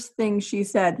first things she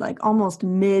said, almost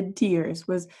mid-tears,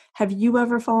 was, have you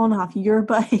ever fallen off your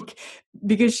bike?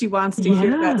 Because she wants to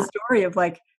hear that story of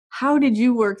how did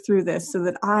you work through this so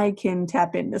that I can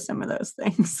tap into some of those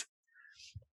things?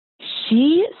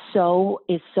 She is so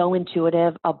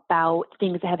intuitive about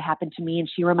things that have happened to me, and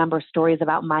she remembers stories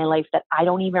about my life that I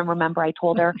don't even remember I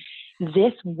told her.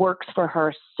 This works for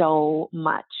her so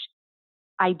much.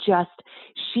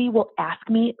 She will ask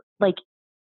me, like,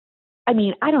 I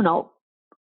mean, I don't know,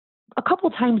 a couple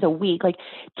times a week, like,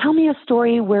 tell me a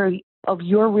story of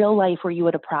your real life where you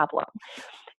had a problem.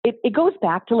 It goes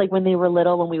back to like when they were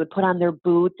little, when we would put on their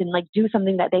boots and like do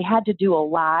something that they had to do a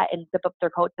lot and zip up their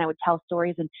coats, and I would tell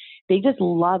stories, and they just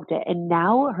loved it. And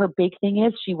now her big thing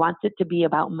is she wants it to be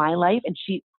about my life, and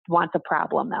she wants a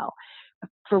problem though,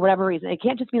 for whatever reason. It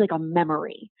can't just be like a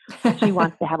memory. She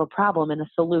wants to have a problem and a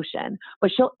solution,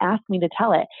 but she'll ask me to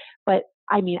tell it. But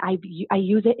I mean, I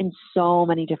use it in so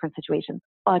many different situations,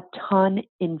 a ton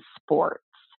in sports,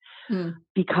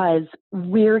 because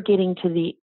we're getting to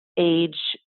the age,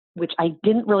 which I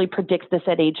didn't really predict this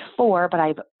at age 4, but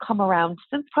I've come around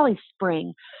since probably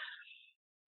spring.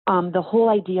 The whole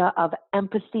idea of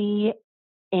empathy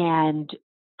and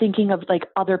thinking of like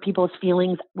other people's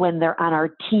feelings when they're on our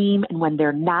team and when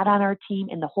they're not on our team,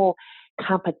 and the whole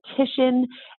competition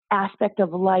aspect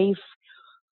of life,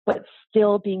 but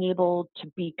still being able to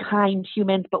be kind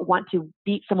humans, but want to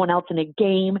beat someone else in a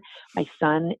game. My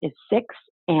son is 6,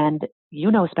 and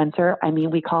Spencer, I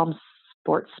mean, we call him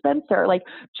Sports Spencer, like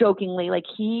jokingly, like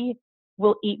he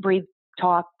will eat, breathe,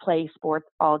 talk, play sports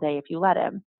all day if you let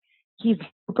him. He's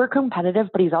super competitive,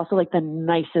 but he's also like the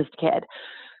nicest kid.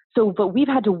 So, but we've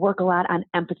had to work a lot on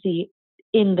empathy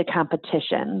in the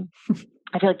competition.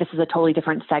 I feel like this is a totally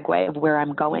different segue of where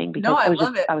I'm going, because I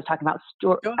was talking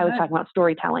about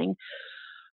storytelling,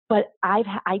 but I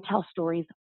tell stories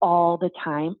all the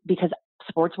time because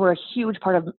sports were a huge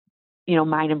part of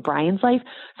mine and Brian's life.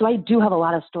 So I do have a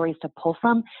lot of stories to pull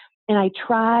from, and I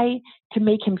try to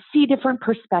make him see different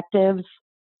perspectives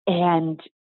and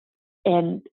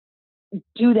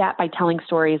do that by telling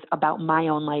stories about my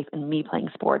own life and me playing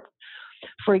sports.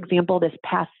 For example, this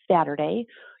past Saturday,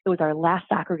 it was our last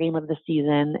soccer game of the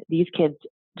season. These kids,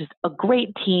 just a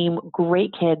great team,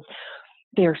 great kids.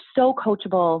 They're so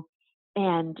coachable,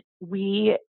 and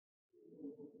we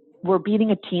were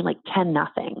beating a team like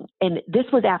 10-0. And this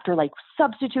was after like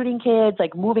substituting kids,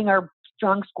 like moving our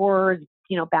strong scorers,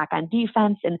 back on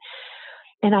defense.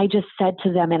 And I just said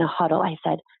to them in a huddle, I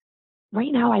said,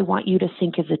 right now, I want you to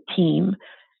think as a team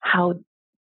how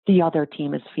the other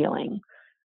team is feeling.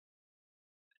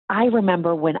 I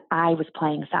remember when I was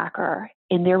playing soccer,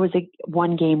 and there was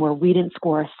one game where we didn't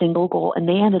score a single goal, and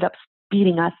they ended up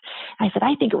beating us. And I said,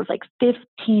 I think it was like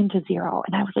 15-0.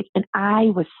 And I was like, and I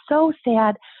was so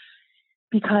sad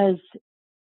because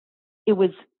it was,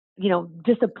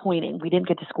 disappointing. We didn't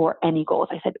get to score any goals.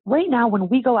 I said, right now, when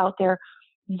we go out there,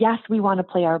 yes, we want to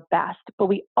play our best, but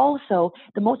we also,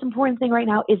 the most important thing right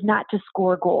now is not to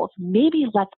score goals. Maybe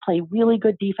let's play really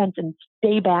good defense and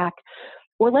stay back,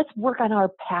 or let's work on our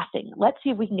passing. Let's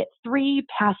see if we can get 3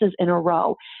 passes in a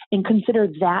row and consider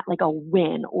that like a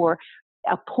win or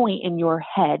a point in your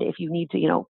head if you need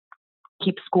to,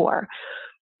 keep score.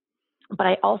 But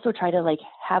I also try to like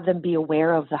have them be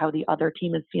aware of how the other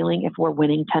team is feeling if we're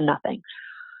winning 10-0.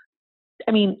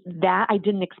 I mean, that I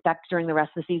didn't expect during the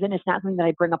rest of the season. It's not something that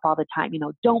I bring up all the time,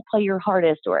 don't play your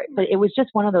hardest, but it was just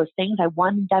one of those things. I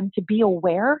wanted them to be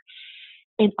aware.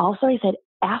 And also I said,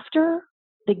 after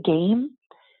the game,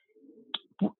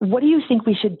 what do you think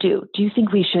we should do? Do you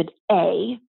think we should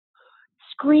A,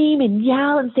 scream and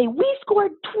yell and say, we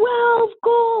scored 12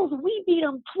 goals, we beat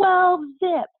them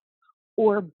 12-0,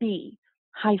 or B,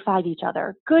 high five each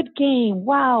other, good game,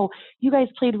 wow, you guys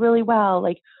played really well,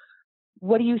 like,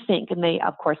 what do you think? And they,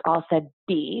 of course, all said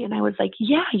B. And I was like,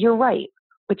 yeah, you're right.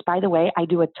 Which, by the way, I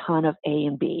do a ton of A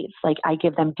and Bs. Like, I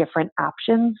give them different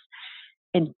options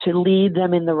and to lead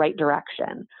them in the right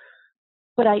direction.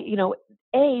 But A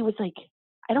was like,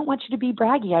 I don't want you to be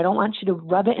braggy. I don't want you to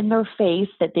rub it in their face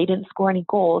that they didn't score any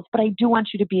goals, but I do want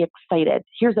you to be excited.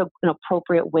 Here's an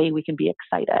appropriate way we can be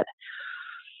excited.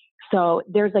 So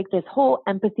there's like this whole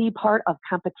empathy part of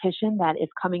competition that is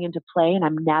coming into play, and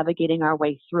I'm navigating our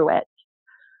way through it.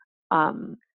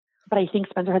 But I think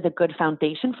Spencer has a good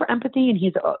foundation for empathy, and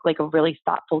he's like a really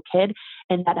thoughtful kid,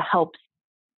 and that helps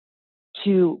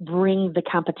to bring the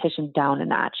competition down a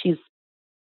notch. He's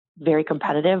very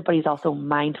competitive, but he's also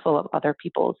mindful of other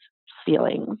people's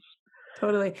feelings.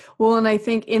 Totally. Well, and I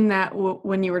think in that,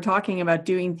 when you were talking about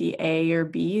doing the A or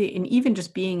B, and even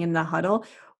just being in the huddle,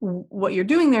 what you're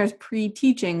doing there is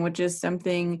pre-teaching, which is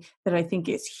something that I think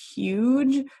is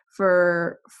huge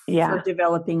for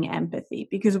developing empathy,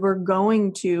 because we're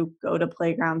going to go to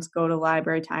playgrounds, go to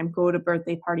library time, go to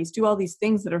birthday parties, do all these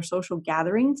things that are social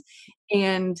gatherings.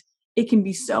 And it can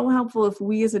be so helpful if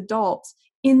we as adults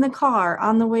in the car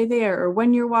on the way there, or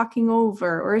when you're walking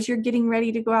over, or as you're getting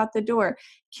ready to go out the door,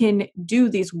 can do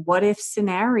these what if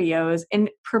scenarios and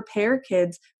prepare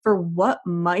kids for what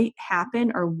might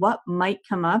happen or what might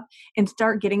come up, and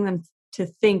start getting them to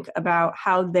think about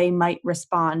how they might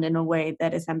respond in a way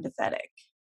that is empathetic.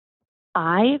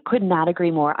 I could not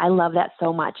agree more. I love that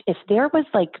so much. If there was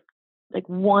like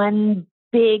one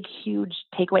big, huge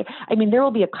takeaway, I mean, there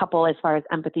will be a couple as far as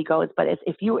empathy goes, but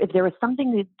if there was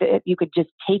something that you could just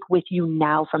take with you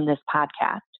now from this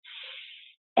podcast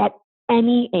at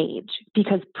any age,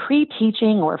 because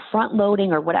pre-teaching or front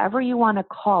loading or whatever you want to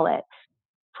call it,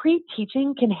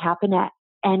 pre-teaching can happen at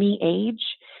any age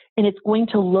and it's going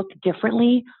to look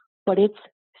differently, but it's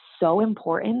so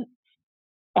important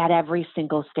at every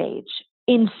single stage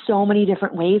in so many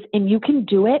different ways. And you can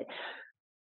do it,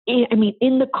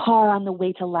 in the car on the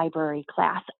way to library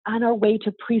class, on our way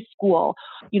to preschool,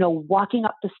 walking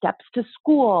up the steps to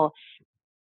school,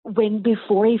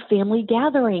 before a family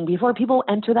gathering, before people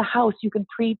enter the house, you can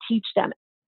pre-teach them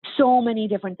so many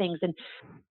different things. And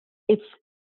it's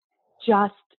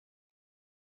just,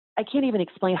 I can't even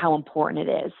explain how important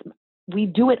it is. We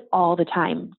do it all the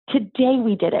time. Today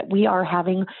we did it. We are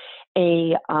having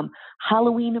a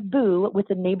Halloween boo with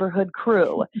the neighborhood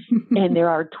crew. And there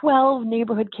are 12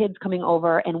 neighborhood kids coming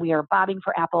over, and we are bobbing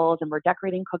for apples, and we're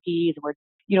decorating cookies, and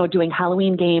we're, doing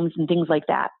Halloween games and things like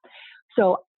that.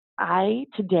 So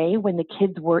today, when the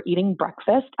kids were eating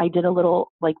breakfast, I did a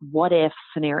little what if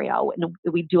scenario, and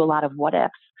we do a lot of what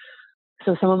ifs.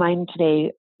 So some of mine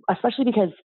today, especially because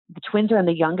the twins are in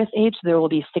the youngest age, there will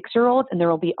be 6-year-olds and there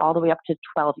will be all the way up to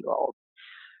 12-year-olds.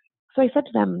 So I said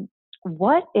to them,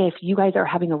 what if you guys are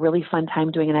having a really fun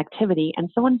time doing an activity and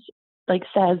someone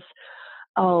says,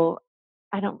 oh,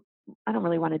 I don't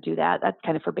really want to do that. That's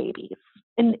kind of for babies.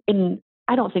 And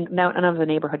I don't think none of the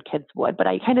neighborhood kids would, but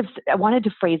I wanted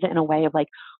to phrase it in a way of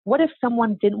what if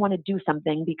someone didn't want to do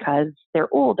something because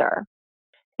they're older?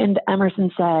 And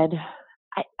Emerson said,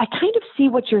 I kind of see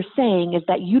what you're saying is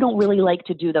that you don't really like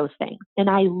to do those things. And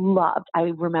I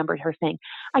remembered her saying,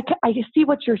 I see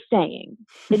what you're saying.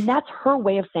 And that's her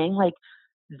way of saying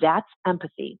that's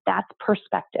empathy. That's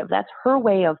perspective. That's her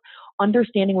way of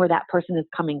understanding where that person is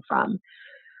coming from.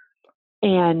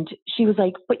 And she was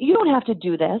like, but you don't have to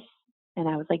do this. And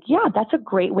I was like, yeah, that's a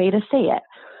great way to say it.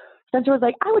 Spencer was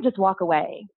like, I would just walk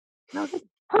away. And I was like,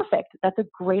 perfect. That's a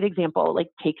great example.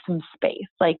 Take some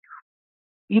space.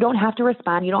 You don't have to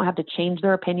respond. You don't have to change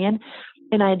their opinion.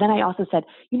 And then I also said,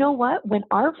 you know what? When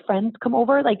our friends come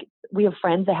over, we have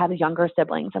friends that have younger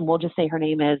siblings, and we'll just say her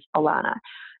name is Alana.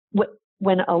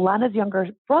 When Alana's younger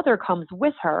brother comes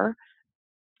with her,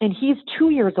 and he's 2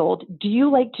 years old, do you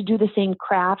like to do the same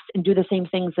crafts and do the same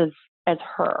things as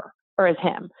her or as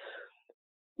him?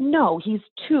 No, he's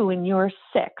 2 and you're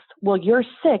 6. Well, you're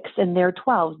 6 and they're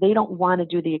 12. They don't want to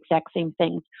do the exact same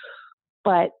things,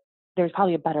 but there's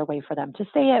probably a better way for them to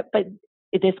say it, but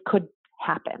this could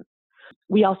happen.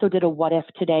 We also did a what if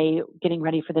today, getting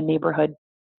ready for the neighborhood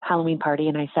Halloween party.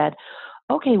 And I said,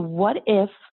 okay, what if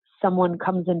someone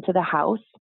comes into the house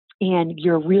and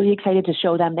you're really excited to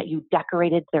show them that you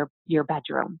decorated your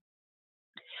bedroom?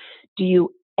 Do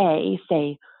you A,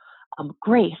 say,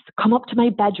 Grace, come up to my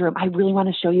bedroom. I really want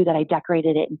to show you that I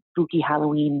decorated it in spooky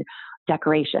Halloween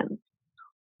decorations.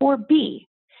 Or B,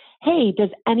 hey, does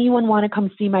anyone want to come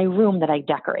see my room that I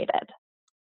decorated?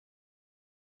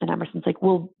 And Emerson's like,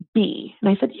 well, B. And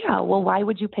I said, yeah, well, why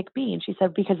would you pick B? And she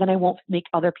said, because then I won't make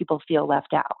other people feel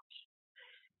left out.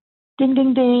 Ding,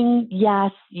 ding, ding.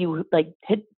 Yes, you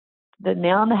hit the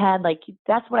nail on the head.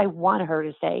 That's what I want her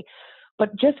to say.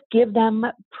 But just give them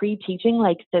pre-teaching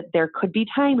that there could be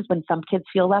times when some kids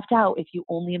feel left out if you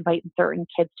only invite certain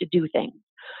kids to do things.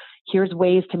 Here's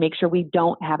ways to make sure we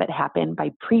don't have it happen by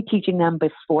pre-teaching them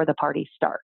before the party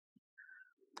starts.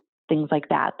 Things like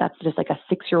that. That's just a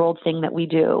 6-year-old thing that we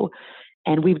do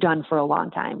and we've done for a long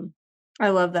time. I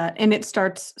love that. And it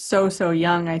starts so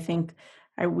young. I think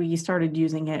we started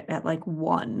using it at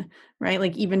 1,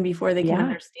 right? Even before they can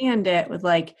understand it, with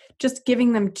just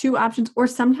giving them 2 options, or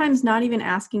sometimes not even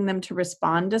asking them to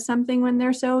respond to something when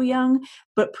they're so young,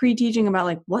 but pre-teaching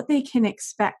about what they can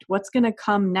expect, what's going to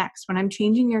come next. When I'm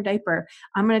changing your diaper,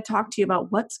 I'm going to talk to you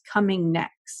about what's coming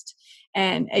next.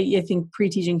 And I think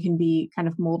pre-teaching can be kind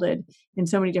of molded in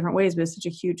so many different ways, but it's such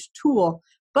a huge tool.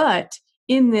 But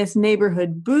in this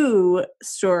neighborhood boo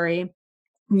story,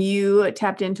 you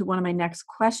tapped into one of my next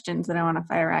questions that I want to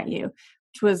fire at you,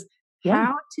 which was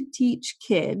how to teach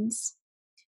kids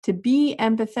to be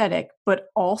empathetic, but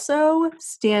also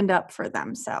stand up for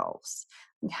themselves.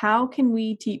 How can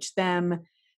we teach them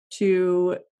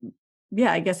to,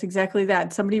 I guess exactly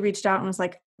that. Somebody reached out and was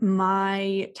like,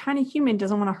 my tiny human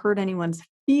doesn't want to hurt anyone's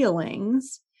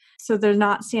feelings, so they're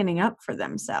not standing up for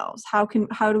themselves. How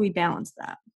do we balance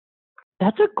that?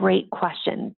 That's a great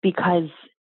question, because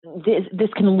this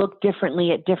can look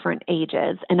differently at different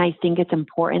ages. And I think it's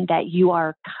important that you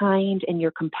are kind and you're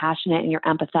compassionate and you're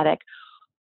empathetic.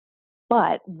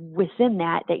 But within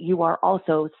that you are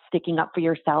also sticking up for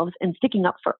yourselves and sticking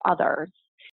up for others.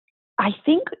 I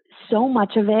think so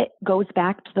much of it goes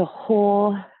back to the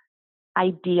whole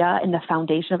idea and the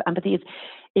foundation of empathy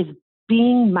is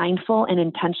being mindful and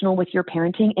intentional with your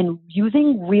parenting and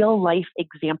using real life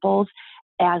examples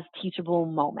as teachable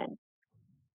moments.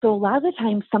 So a lot of the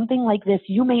time, something like this,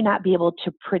 you may not be able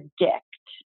to predict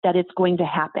that it's going to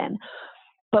happen.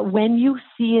 But when you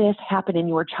see this happen in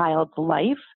your child's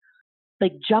life,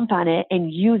 like jump on it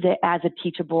and use it as a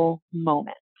teachable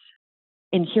moment.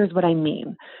 And here's what I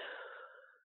mean.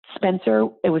 Spencer,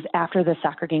 it was after the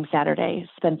soccer game Saturday.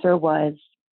 Spencer was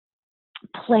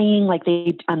playing like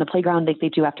on the playground like they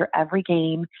do after every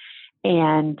game.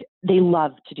 And they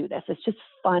love to do this. It's just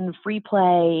fun, free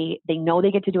play. They know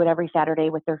they get to do it every Saturday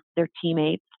with their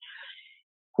teammates.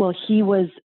 Well, he was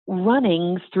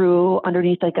running through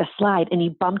underneath like a slide and he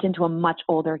bumped into a much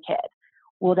older kid.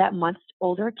 Well, that much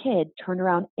older kid turned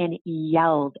around and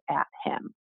yelled at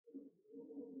him.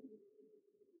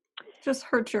 Just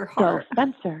hurt your heart. So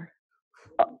Spencer,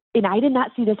 and I did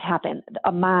not see this happen.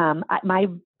 A mom,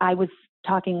 I was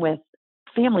talking with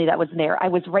family that was there. I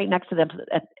was right next to them.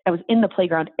 I was in the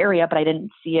playground area, but I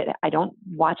didn't see it. I don't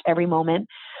watch every moment.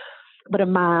 But a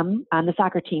mom on the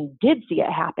soccer team did see it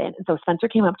happen. And so Spencer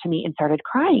came up to me and started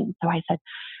crying. So I said,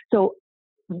 so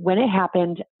when it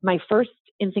happened, my first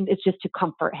instinct is just to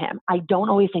comfort him. I don't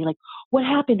always say like, what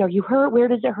happened? Are you hurt? Where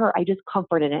does it hurt? I just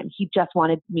comforted him. He just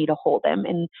wanted me to hold him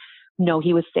and know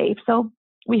he was safe. So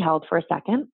we held for a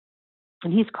second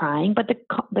and he's crying, but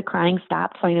the crying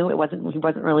stopped. So I knew he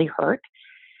wasn't really hurt.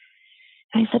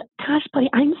 And I said, gosh, buddy,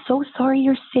 I'm so sorry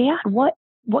you're sad. What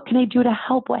can I do to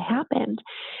help? What happened?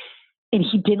 And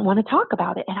he didn't want to talk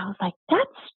about it. And I was like,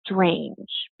 that's strange,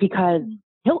 because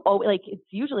it's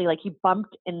usually like he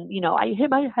bumped and, I hit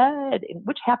my head,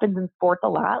 which happens in sports a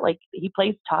lot. Like he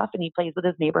plays tough and he plays with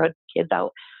his neighborhood kids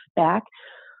out back.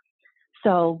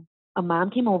 So a mom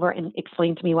came over and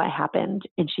explained to me what happened.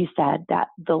 And she said that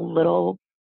the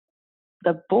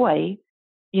boy,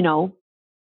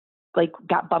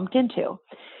 got bumped into.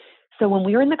 So when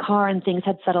we were in the car and things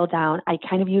had settled down, I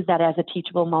kind of used that as a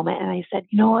teachable moment. And I said,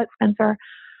 you know what, Spencer,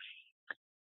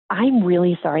 I'm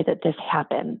really sorry that this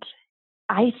happened.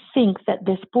 I think that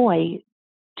this boy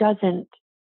doesn't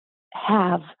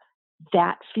have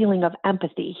that feeling of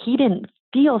empathy. He didn't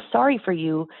feel sorry for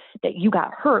you that you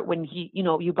got hurt when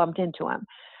you bumped into him.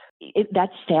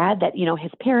 That's sad that,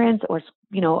 his parents or,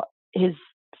 his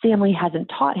family hasn't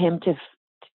taught him because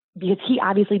he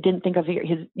obviously didn't think of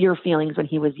your feelings when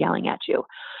he was yelling at you.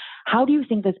 How do you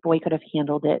think this boy could have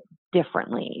handled it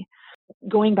differently?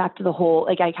 Going back to the whole,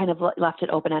 I kind of left it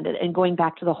open-ended, and going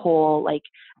back to the whole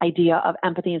idea of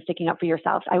empathy and sticking up for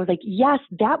yourself. I was like, yes,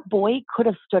 that boy could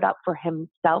have stood up for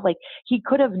himself. He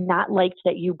could have not liked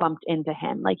that you bumped into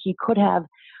him. He could have,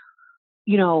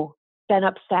 been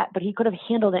upset, but he could have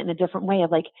handled it in a different way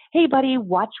of hey buddy,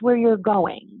 watch where you're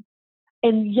going.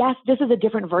 And yes, this is a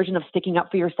different version of sticking up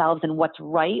for yourselves and what's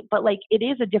right, but it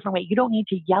is a different way. You don't need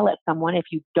to yell at someone if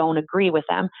you don't agree with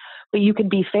them, but you can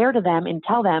be fair to them and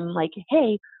tell them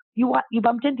hey, you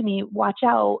bumped into me, watch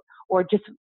out, or just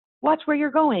watch where you're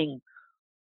going.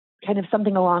 Kind of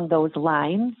something along those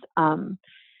lines.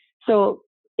 So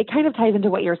it kind of ties into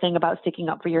what you're saying about sticking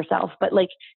up for yourself, but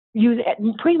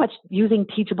pretty much using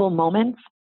teachable moments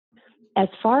as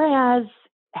far as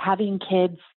having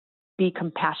kids be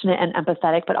compassionate and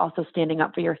empathetic, but also standing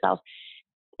up for yourself.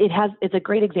 It's a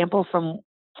great example from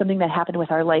something that happened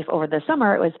with our life over the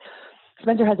summer. It was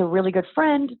Spencer has a really good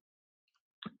friend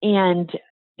and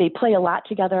they play a lot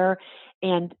together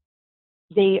and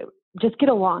they just get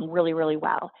along really, really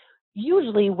well.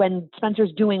 Usually when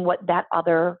Spencer's doing what that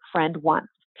other friend wants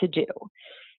to do.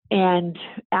 And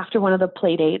after one of the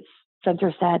play dates,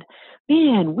 Spencer said,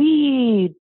 man,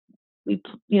 we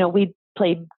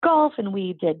played golf and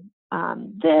we did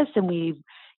this and we,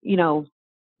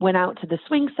 went out to the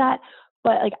swing set,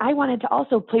 but I wanted to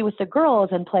also play with the girls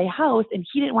and play house, and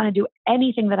he didn't want to do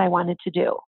anything that I wanted to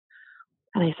do.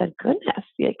 And I said, goodness,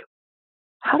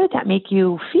 how did that make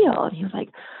you feel? And he was like,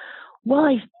 well,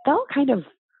 I felt kind of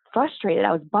frustrated.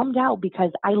 I was bummed out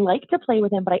because I like to play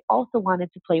with him, but I also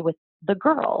wanted to play with the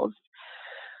girls.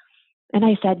 And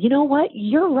I said, you know what?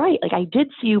 You're right. I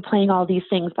did see you playing all these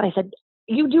things, but I said,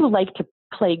 you do like to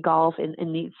play golf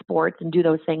in these sports and do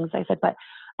those things. I said, but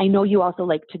I know you also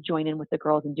like to join in with the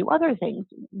girls and do other things.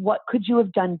 What could you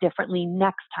have done differently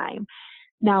next time?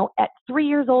 Now, at 3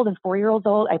 years old and 4 years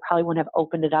old, I probably wouldn't have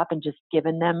opened it up and just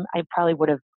given them, I probably would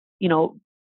have,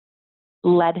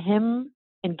 led him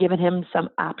and given him some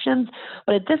options.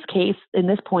 But at this case, in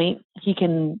this point, he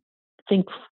can think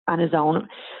on his own. And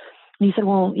he said,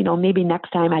 well, maybe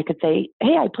next time I could say,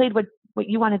 hey, I played what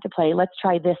you wanted to play. Let's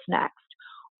try this next.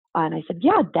 And I said,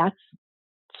 yeah,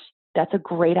 that's a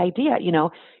great idea.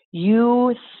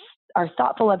 You are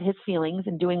thoughtful of his feelings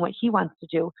and doing what he wants to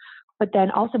do, but then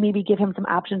also maybe give him some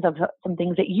options of some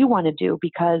things that you want to do,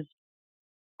 because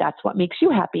that's what makes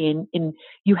you happy. And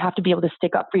you have to be able to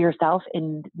stick up for yourself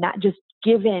and not just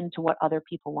give in to what other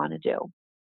people want to do.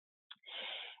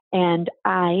 And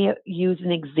I use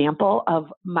an example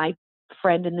of my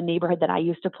friend in the neighborhood that I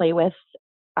used to play with,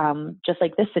 just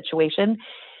like this situation.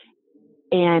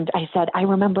 And I said, I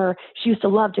remember she used to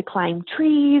love to climb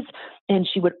trees, and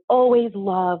she would always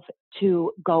love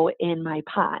to go in my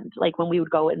pond. Like when we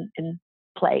would go and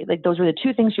play, like those were the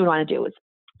two things she would want to do, was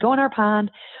go in our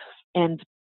pond and,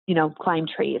 climb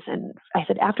trees. And I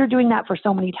said, after doing that for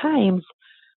so many times,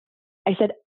 I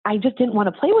said, I just didn't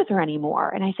want to play with her anymore.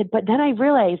 And I said, but then I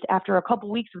realized after a couple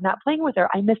of weeks of not playing with her,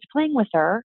 I missed playing with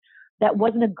her. That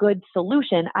wasn't a good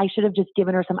solution. I should have just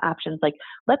given her some options, like,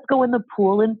 let's go in the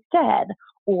pool instead,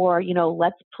 or,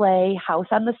 let's play house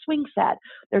on the swing set.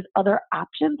 There's other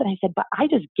options. And I said, but I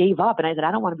just gave up. And I said,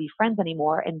 I don't want to be friends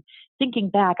anymore. And thinking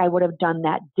back, I would have done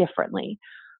that differently.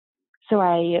 So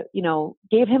I,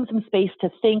 gave him some space to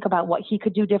think about what he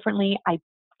could do differently. I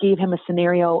gave him a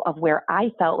scenario of where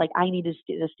I felt like I needed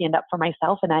to stand up for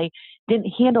myself, and I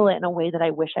didn't handle it in a way that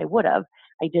I wish I would have.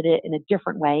 I did it in a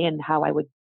different way, and how I would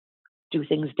do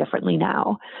things differently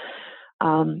now.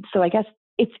 So I guess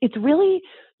it's really,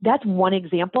 that's one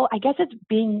example. I guess it's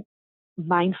being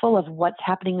mindful of what's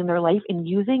happening in their life and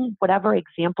using whatever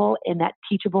example in that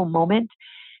teachable moment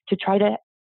to try to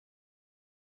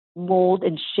mold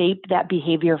and shape that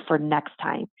behavior for next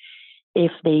time.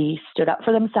 If they stood up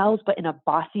for themselves, but in a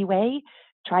bossy way,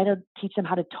 try to teach them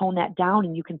how to tone that down,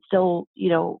 and you can still,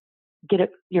 get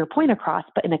your point across,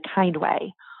 but in a kind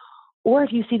way. Or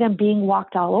if you see them being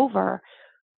walked all over,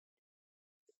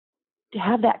 to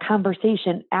have that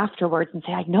conversation afterwards and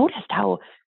say, I noticed how,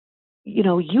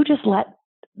 you just let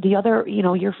the other,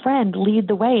 your friend lead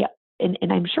the way. And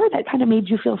I'm sure that kind of made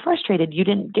you feel frustrated. You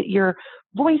didn't get your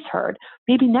voice heard.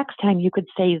 Maybe next time you could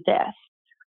say this.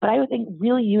 But I would think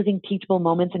really using teachable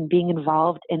moments and being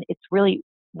involved, and it's really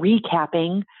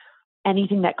recapping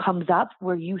anything that comes up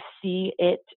where you see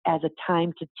it as a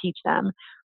time to teach them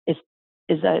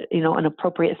is an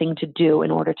appropriate thing to do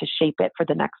in order to shape it for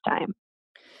the next time.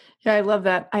 Yeah, I love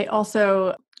that.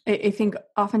 I think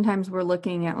oftentimes we're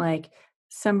looking at like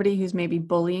somebody who's maybe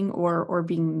bullying or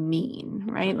being mean,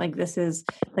 right? Like this is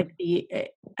like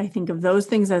I think of those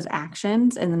things as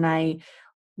actions, and then I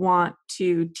want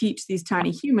to teach these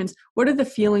tiny humans, what are the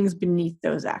feelings beneath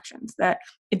those actions? That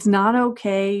it's not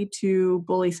okay to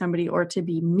bully somebody or to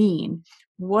be mean.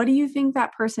 What do you think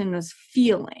that person is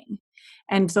feeling?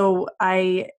 And so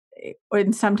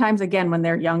and sometimes again, when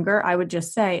they're younger, I would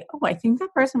just say, oh, I think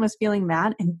that person was feeling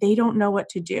mad and they don't know what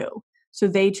to do. So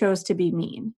they chose to be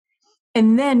mean.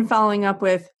 And then following up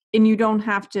with, and you don't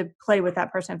have to play with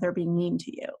that person if they're being mean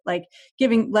to you, like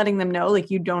letting them know, like,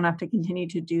 you don't have to continue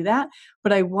to do that.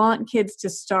 But I want kids to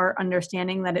start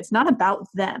understanding that it's not about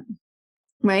them,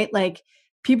 right? Like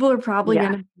people are probably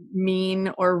going to be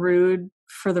mean or rude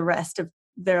for the rest of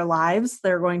their lives.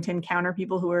 They're going to encounter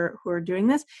people who are doing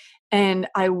this. And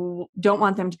I don't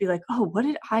want them to be like, oh, what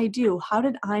did I do? How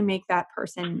did I make that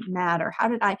person mad? Or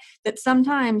that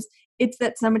sometimes it's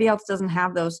that somebody else doesn't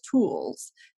have those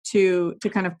tools to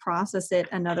kind of process it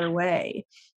another way.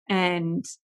 And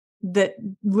that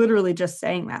literally just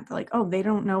saying that, they're like, oh, they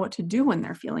don't know what to do when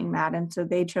they're feeling mad. And so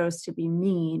they chose to be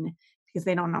mean because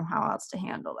they don't know how else to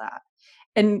handle that.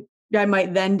 And I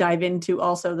might then dive into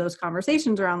also those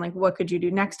conversations around like, what could you do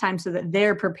next time so that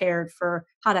they're prepared for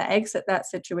how to exit that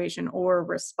situation or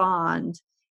respond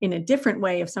in a different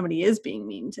way if somebody is being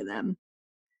mean to them.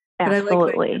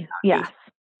 Absolutely. Yes.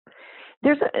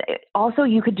 Also,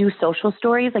 you could do social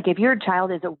stories. Like if your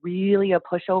child is really a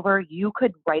pushover, you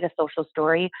could write a social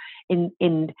story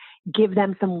and give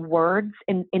them some words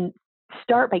and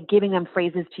start by giving them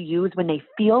phrases to use when they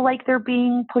feel like they're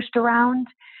being pushed around,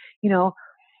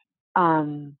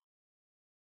 and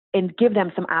give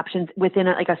them some options within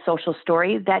a social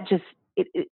story that just,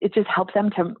 it just helps them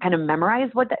to kind of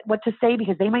memorize what to say,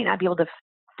 because they might not be able to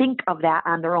think of that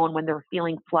on their own when they're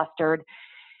feeling flustered.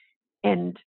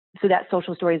 And so that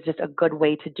social story is just a good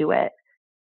way to do it.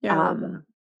 Yeah.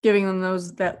 Giving them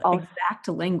that Also, exact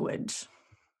language.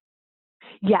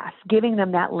 yes, giving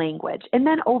them that language. And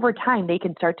then over time, they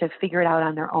can start to figure it out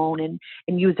on their own and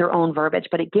use their own verbiage,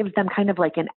 but it gives them kind of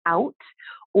like an out,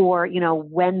 or,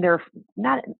 when they're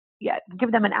not yet,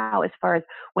 give them an out as far as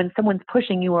when someone's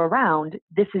pushing you around,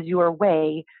 this is your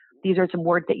way. These are some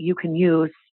words that you can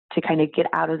use to kind of get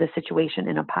out of the situation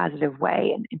in a positive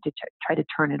way and to try to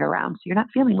turn it around. So you're not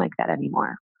feeling like that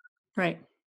anymore. Right.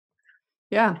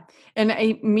 Yeah. And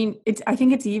I mean, I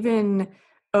think it's even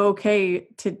okay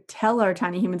to tell our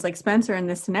tiny humans like Spencer in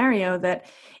this scenario that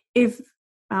if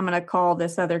I'm going to call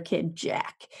this other kid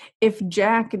Jack, if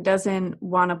Jack doesn't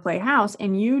want to play house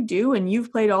and you do, and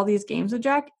you've played all these games with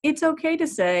Jack, it's okay to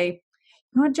say,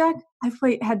 you know what, Jack, I've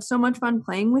had so much fun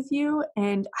playing with you,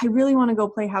 and I really want to go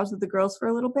play house with the girls for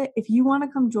a little bit. If you want to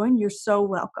come join, you're so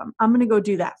welcome. I'm going to go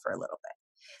do that for a little bit.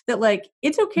 That like,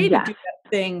 it's okay to Yes. do that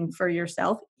thing for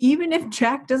yourself, even if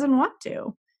Jack doesn't want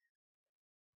to.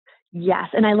 Yes.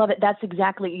 And I love it. That's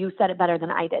exactly, you said it better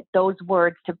than I did. Those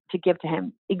words to give to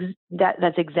him,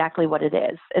 that's exactly what it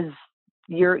is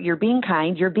you're being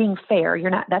kind, you're being fair.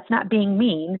 That's not being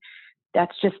mean.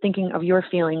 That's just thinking of your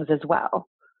feelings as well.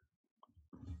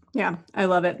 Yeah, I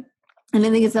love it. And I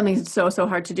think it's something that's so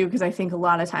hard to do, because I think a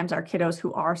lot of times our kiddos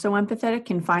who are so empathetic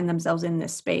can find themselves in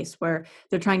this space where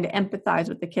they're trying to empathize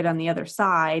with the kid on the other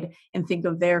side and think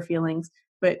of their feelings,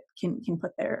 but can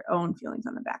put their own feelings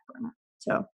on the back burner.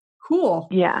 So cool.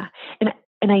 Yeah.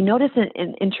 And I noticed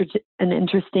an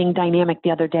interesting dynamic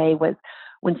the other day was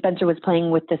when Spencer was playing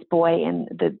with this boy, and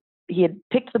he had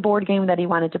picked the board game that he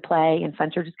wanted to play, and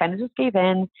Spencer just kind of gave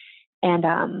in.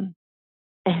 And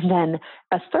then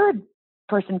a third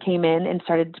person came in and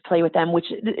started to play with them, which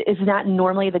is not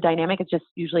normally the dynamic. It's just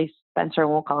usually Spencer, and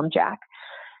we'll call him Jack.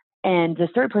 And the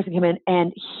third person came in,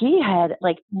 and he had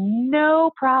like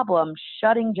no problem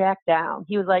shutting Jack down.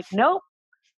 He was like, nope,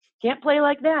 can't play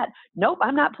like that. Nope,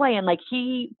 I'm not playing. Like,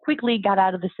 he quickly got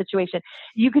out of the situation.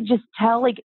 You could just tell,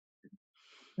 like,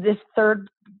 this third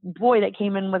boy that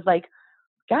came in was like,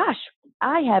 gosh,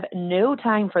 I have no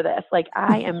time for this. Like,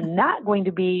 I am not going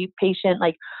to be patient.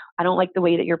 Like, I don't like the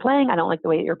way that you're playing. I don't like the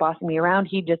way that you're bossing me around.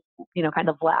 He just, kind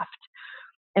of left.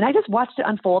 And I just watched it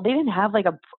unfold. They didn't have like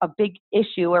a big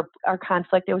issue or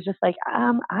conflict. It was just like,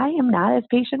 I am not as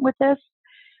patient with this.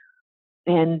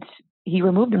 And he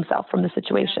removed himself from the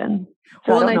situation.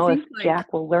 So I don't know if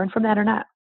Jack will learn from that or not.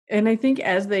 And I think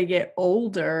as they get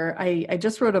older, I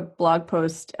just wrote a blog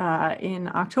post in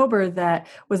October that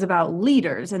was about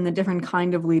leaders and the different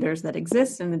kind of leaders that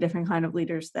exist and the different kind of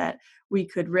leaders that we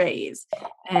could raise,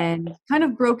 and kind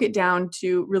of broke it down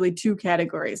to really two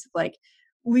categories, like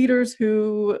leaders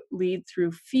who lead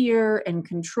through fear and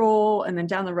control, and then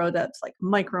down the road that's like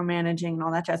micromanaging and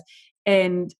all that jazz.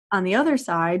 And on the other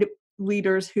side,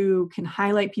 leaders who can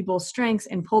highlight people's strengths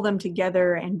and pull them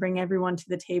together and bring everyone to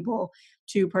the table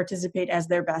to participate as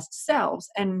their best selves.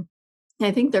 And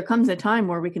I think there comes a time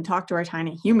where we can talk to our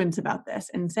tiny humans about this,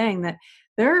 and saying that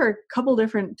there are a couple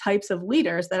different types of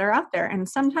leaders that are out there. And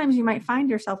sometimes you might find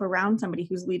yourself around somebody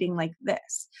who's leading like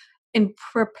this, and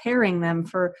preparing them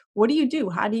for, what do you do?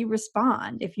 How do you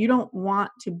respond? If you don't want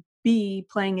to be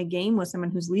playing a game with someone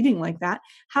who's leading like that,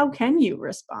 how can you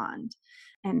respond?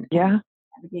 And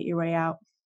navigate your way out.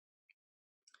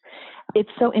 It's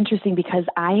so interesting because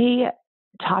I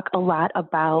talk a lot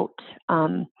about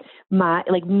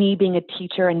me being a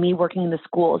teacher and me working in the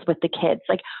schools with the kids.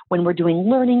 Like, when we're doing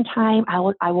learning time,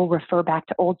 I will refer back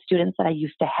to old students that I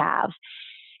used to have,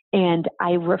 and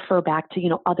I refer back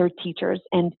to other teachers.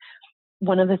 And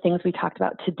one of the things we talked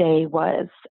about today was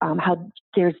how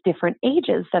there's different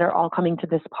ages that are all coming to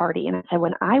this party. And I said,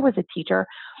 when I was a teacher,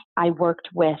 I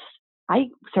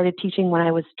started teaching when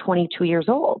I was 22 years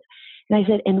old. And I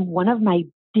said, and one of my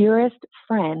dearest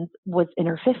friends was in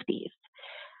her 50s.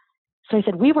 So I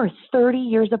said, we were 30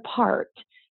 years apart,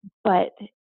 but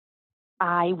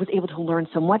I was able to learn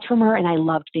so much from her, and I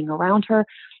loved being around her.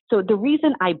 So the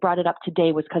reason I brought it up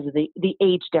today was because of the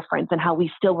age difference and how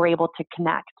we still were able to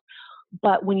connect.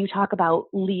 But when you talk about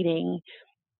leading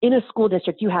in a school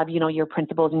district, you have, your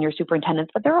principals and your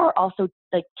superintendents, but there are also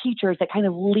like teachers that kind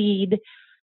of lead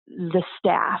the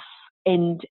staff,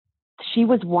 and she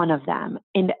was one of them.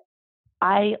 And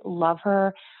I love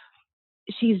her.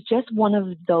 She's just one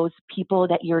of those people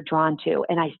that you're drawn to.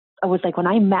 And I was like, when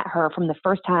I met her from the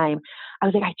first time, I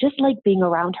was like, I just like being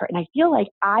around her. And I feel like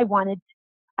I wanted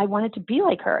to be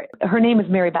like her. Her name is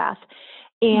Mary Beth.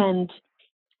 And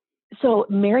so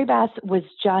Mary Beth was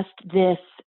just this,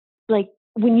 like,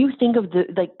 when you think of the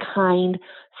like kind,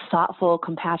 thoughtful,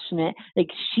 compassionate, like,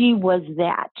 she was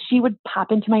that. She would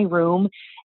pop into my room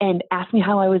and ask me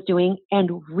how I was doing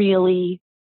and really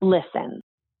listen.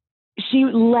 she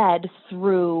led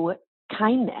through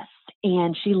kindness,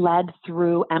 and she led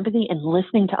through empathy and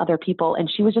listening to other people. And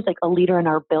she was just like a leader in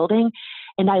our building.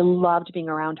 And I loved being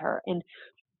around her. And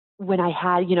when I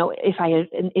had, if I had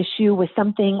an issue with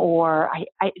something, or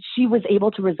she was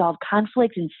able to resolve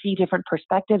conflict and see different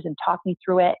perspectives and talk me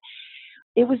through it.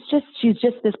 It was just, she's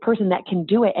just this person that can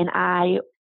do it. And I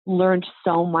learned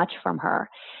so much from her.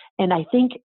 And I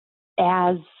think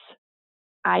as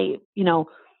I,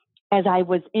 as I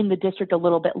was in the district a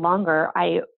little bit longer,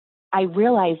 I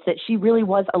realized that she really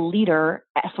was a leader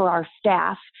for our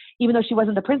staff. Even though she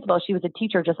wasn't the principal, she was a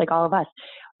teacher just like all of us.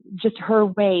 Just her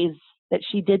ways that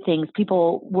she did things,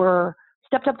 people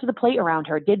stepped up to the plate around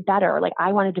her, did better. Like,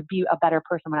 I wanted to be a better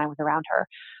person when I was around her.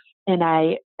 And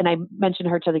I mentioned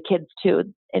her to the kids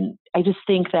too. And I just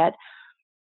think that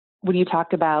when you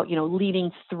talked about,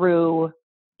 leading through,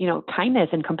 kindness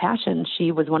and compassion,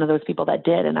 she was one of those people that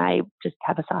did. And I just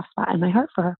have a soft spot in my heart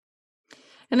for her.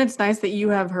 And it's nice that you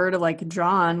have her to like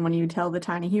draw on when you tell the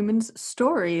Tiny Humans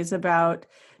stories about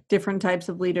different types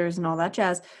of leaders and all that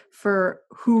jazz for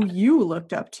who you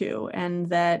looked up to, and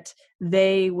that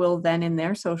they will then in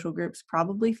their social groups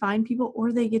probably find people,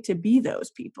 or they get to be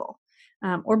those people,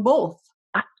 or both.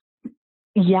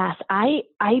 Yes. I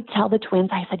tell the twins,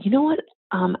 I said, you know what?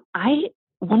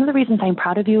 One of the reasons I'm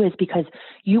proud of you is because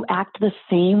you act the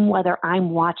same whether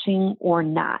I'm watching or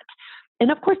not.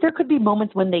 And of course, there could be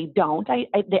moments when they don't.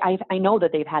 I know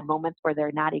that they've had moments where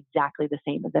they're not exactly the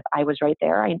same as if I was right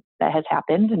there. That has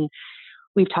happened, and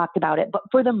we've talked about it. But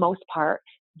for the most part,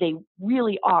 they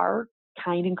really are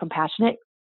kind and compassionate.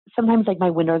 Sometimes, like, my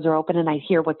windows are open and I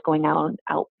hear what's going on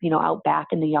out back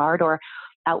in the yard or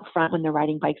out front when they're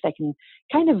riding bikes. I can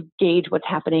kind of gauge what's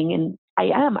happening, and I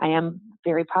am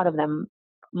very proud of them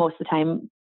most of the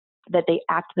time that they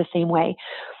act the same way.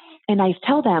 And I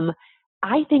tell them,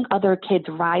 I think other kids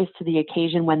rise to the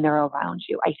occasion when they're around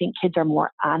you. I think kids are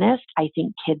more honest. I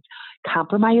think kids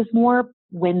compromise more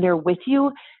when they're with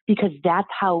you, because that's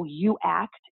how you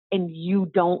act and you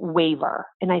don't waver.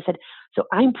 And I said, so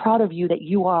I'm proud of you that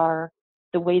you are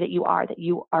the way that you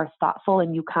are thoughtful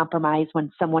and you compromise when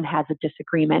someone has a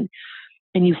disagreement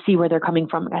and you see where they're coming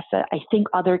from. And I said, I think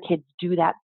other kids do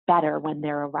that better when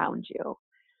they're around you.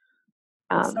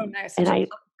 So nice. Such a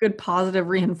good positive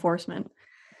reinforcement.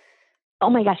 Oh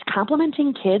my gosh,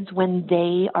 complimenting kids when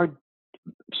they are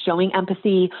showing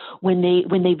empathy, when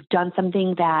they've done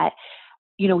something that,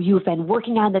 you've been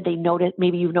working on, that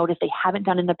maybe you've noticed they haven't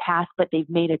done in the past, but they've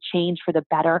made a change for the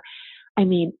better. I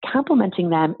mean, complimenting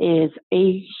them is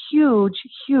a huge,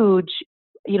 huge,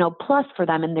 plus for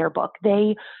them in their book.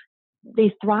 They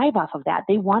thrive off of that.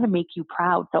 They want to make you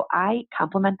proud. So I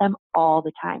compliment them all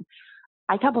the time.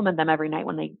 I compliment them every night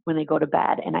when they go to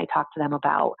bed, and I talk to them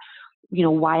about,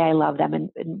 why I love them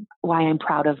and why I'm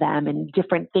proud of them, and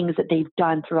different things that they've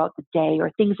done throughout the day or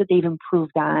things that they've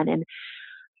improved on.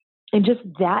 And just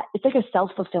that, it's like a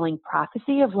self-fulfilling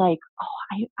prophecy of like,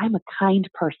 oh, I'm a kind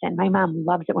person. My mom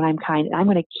loves it when I'm kind, and I'm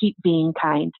going to keep being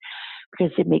kind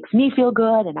because it makes me feel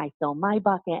good, and I fill my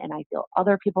bucket and I fill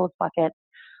other people's buckets.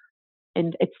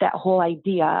 And it's that whole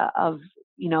idea of,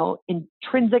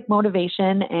 intrinsic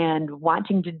motivation and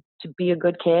wanting to be a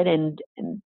good kid and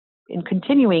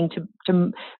continuing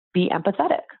to be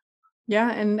empathetic.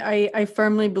 Yeah. And I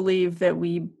firmly believe that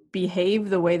we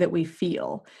behave the way that we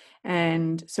feel.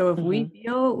 And so if we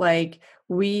feel like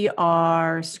we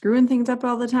are screwing things up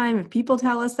all the time, if people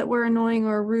tell us that we're annoying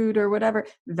or rude or whatever,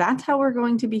 that's how we're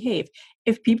going to behave.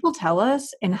 If people tell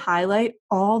us and highlight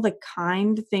all the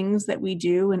kind things that we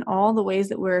do and all the ways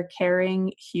that we're a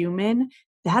caring human,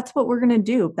 that's what we're going to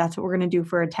do. That's what we're going to do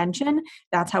for attention.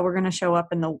 That's how we're going to show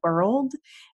up in the world.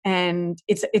 And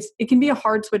it can be a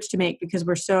hard switch to make because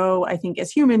we're so, I think,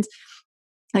 as humans,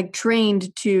 like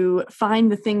trained to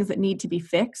find the things that need to be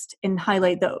fixed and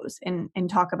highlight those and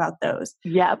talk about those.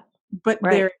 Yeah. But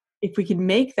right. If we could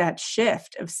make that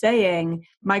shift of saying,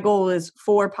 my goal is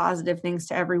 4 positive things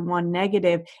to every 1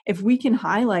 negative, if we can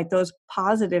highlight those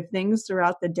positive things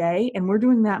throughout the day, and we're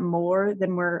doing that more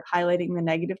than we're highlighting the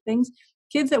negative things,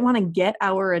 kids that want to get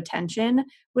our attention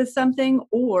with something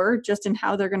or just in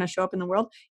how they're going to show up in the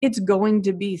world, it's going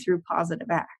to be through positive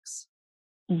acts.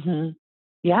 Mm-hmm.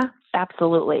 Yeah,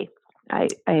 absolutely. I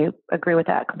agree with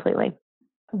that completely.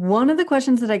 One of the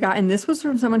questions that I got, and this was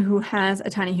from someone who has a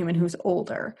tiny human who's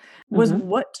older, was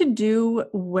what to do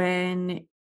when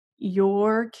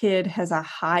your kid has a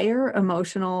higher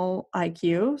emotional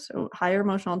IQ, so higher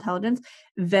emotional intelligence,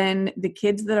 than the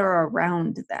kids that are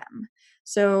around them.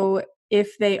 So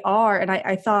if they are, and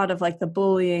I thought of like the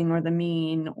bullying or the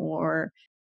mean or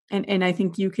and I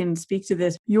think you can speak to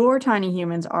this. Your tiny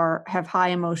humans have high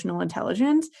emotional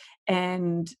intelligence,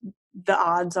 and the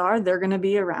odds are they're going to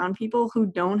be around people who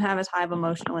don't have as high of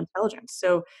emotional intelligence.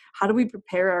 So how do we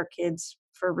prepare our kids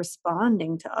for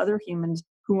responding to other humans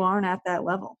who aren't at that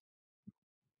level?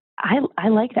 I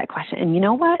like that question. And you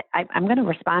know what? I'm going to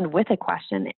respond with a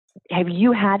question. Have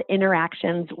you had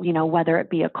interactions, whether it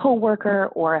be a coworker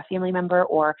or a family member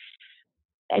or,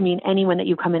 anyone that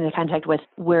you come into contact with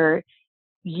where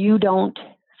you don't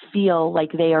feel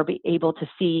like they are able to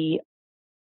see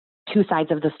two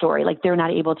sides of the story, like they're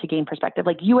not able to gain perspective?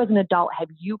 Like you as an adult, have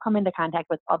you come into contact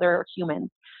with other humans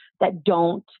that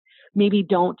don't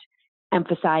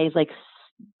emphasize like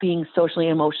being socially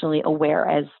and emotionally aware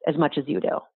as much as you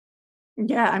do?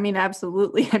 Yeah,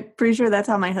 absolutely. I'm pretty sure that's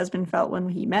how my husband felt when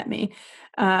he met me.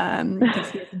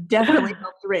 Because he definitely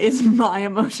helped raise my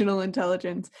emotional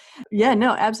intelligence. Yeah,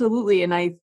 no, absolutely. And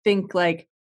I think like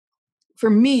for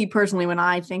me personally, when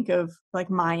I think of like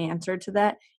my answer to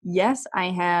that, yes, I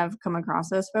have come across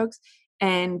those folks.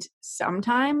 And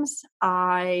sometimes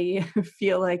I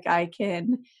feel like I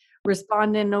can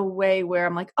respond in a way where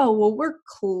I'm like, oh, well, we're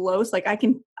close. Like I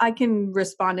can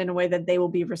respond in a way that they will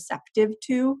be receptive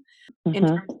to in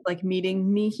terms of like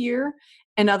meeting me here.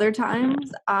 And other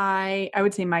times I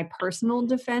would say my personal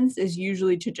defense is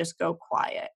usually to just go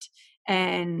quiet.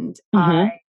 And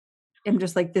I'm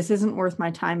just like, this isn't worth my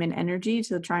time and energy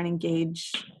to try and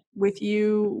engage with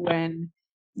you when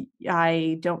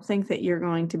I don't think that you're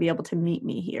going to be able to meet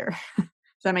me here. Does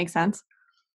that make sense?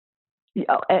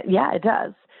 Yeah, it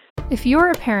does. If you're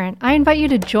a parent, I invite you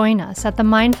to join us at the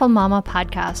Mindful Mama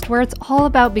podcast, where it's all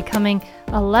about becoming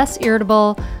a less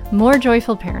irritable, more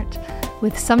joyful parent.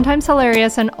 With sometimes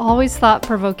hilarious and always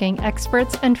thought-provoking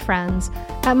experts and friends,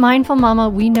 at Mindful Mama,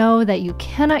 we know that you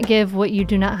cannot give what you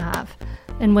do not have.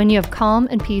 And when you have calm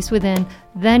and peace within,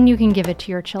 then you can give it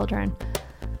to your children.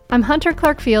 I'm Hunter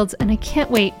Clark Fields, and I can't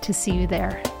wait to see you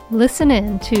there. Listen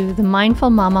in to the Mindful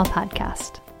Mama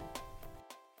podcast.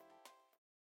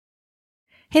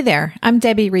 Hey there, I'm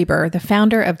Debbie Reber, the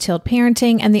founder of Tilt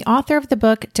Parenting and the author of the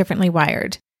book Differently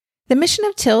Wired. The mission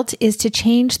of Tilt is to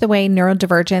change the way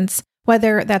neurodivergence,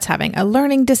 whether that's having a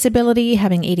learning disability,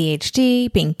 having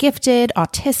ADHD, being gifted,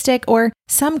 autistic, or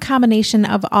some combination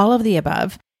of all of the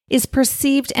above, is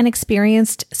perceived and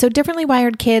experienced so differently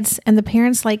wired kids and the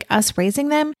parents like us raising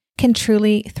them can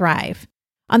truly thrive.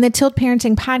 On the Tilt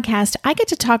Parenting podcast, I get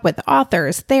to talk with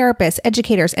authors, therapists,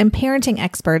 educators, and parenting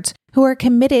experts who are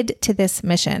committed to this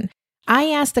mission. I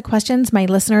ask the questions my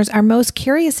listeners are most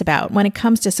curious about when it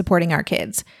comes to supporting our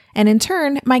kids. And in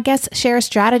turn, my guests share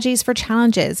strategies for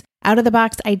challenges,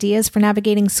 out-of-the-box ideas for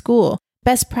navigating school,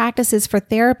 best practices for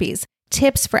therapies,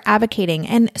 tips for advocating,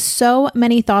 and so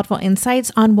many thoughtful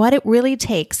insights on what it really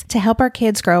takes to help our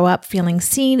kids grow up feeling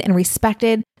seen and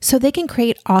respected so they can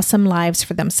create awesome lives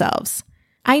for themselves.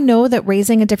 I know that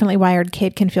raising a differently wired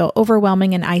kid can feel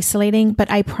overwhelming and isolating,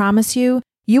 but I promise you,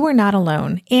 you are not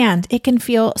alone, and it can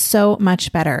feel so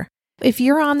much better. If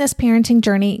you're on this parenting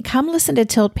journey, come listen to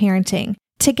Tilt Parenting.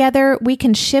 Together, we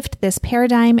can shift this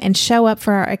paradigm and show up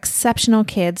for our exceptional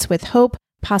kids with hope,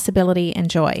 possibility, and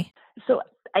joy. So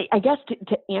I guess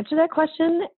to answer that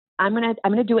question, I'm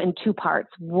gonna do it in two parts.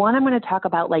 One, I'm gonna talk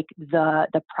about like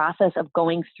the process of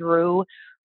going through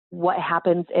what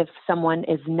happens if someone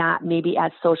is not maybe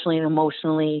as socially and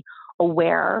emotionally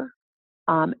aware.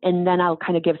 And then I'll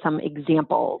kind of give some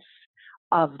examples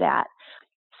of that.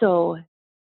 So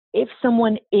if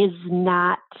someone is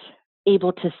not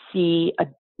able to see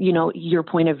your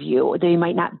point of view, they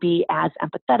might not be as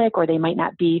empathetic, or they might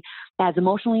not be as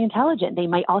emotionally intelligent. They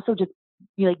might also just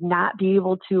not be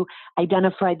able to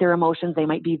identify their emotions. They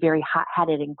might be very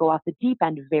hot-headed and go off the deep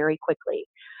end very quickly.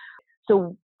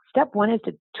 So step one is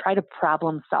to try to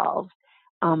problem solve.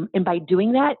 And by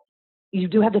doing that, you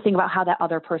do have to think about how that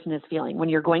other person is feeling. When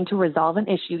you're going to resolve an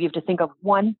issue, you have to think of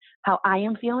one, how I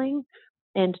am feeling,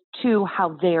 and two,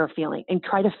 how they're feeling, and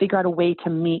try to figure out a way to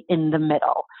meet in the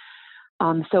middle.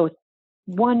 So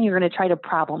one, you're going to try to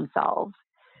problem solve.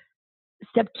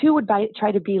 Step two would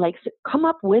try to be like, come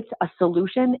up with a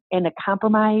solution and a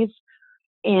compromise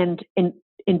and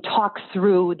talk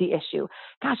through the issue.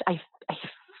 Gosh, I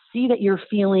see that you're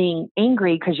feeling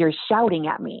angry because you're shouting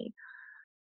at me.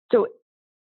 So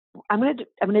I'm going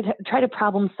to try to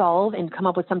problem solve and come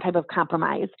up with some type of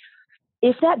compromise.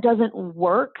 If that doesn't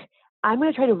work, I'm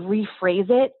going to try to rephrase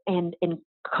it and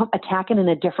attack it in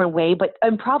a different way, but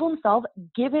problem solve,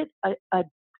 give it a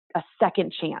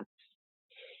second chance.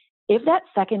 If that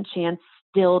second chance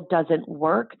still doesn't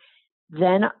work,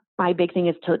 then my big thing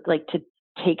is to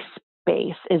take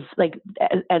space. Is like,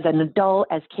 as an adult,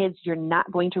 as kids, you're not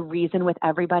going to reason with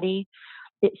everybody.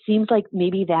 It seems like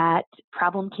maybe that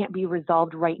problem can't be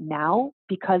resolved right now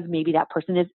because maybe that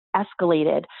person is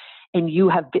escalated and you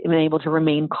have been able to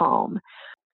remain calm.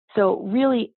 So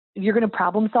really, you're going to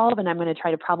problem solve, and I'm going to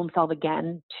try to problem solve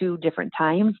again 2 different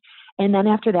times. And then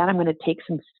after that, I'm going to take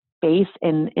some space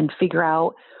and figure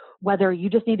out whether you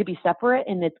just need to be separate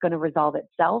and it's going to resolve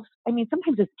itself. I mean,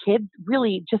 sometimes as kids,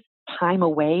 really just time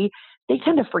away, they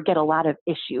tend to forget a lot of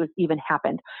issues even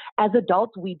happened. As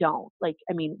adults, we don't. Like,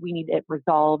 I mean, we need it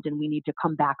resolved and we need to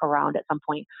come back around at some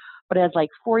point. But as like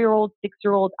 4-year-olds,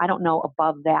 6-year-olds, I don't know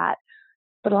above that.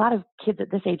 But a lot of kids at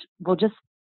this age will just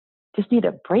need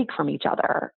a break from each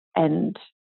other and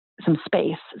some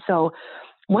space. So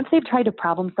once they've tried to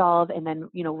problem solve and then,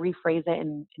 rephrase it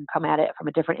and come at it from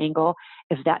a different angle,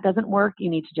 if that doesn't work, you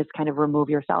need to just kind of remove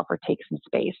yourself or take some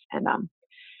space. And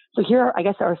so here, I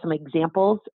guess, are some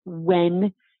examples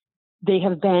when they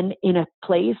have been in a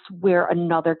place where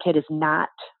another kid is not,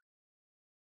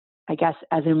 I guess,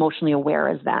 as emotionally aware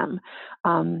as them.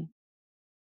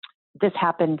 This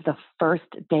happened the first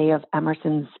day of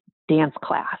Emerson's dance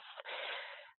class.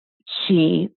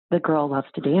 The girl loves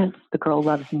to dance. The girl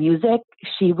loves music.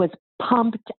 She was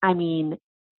pumped. I mean,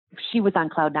 she was on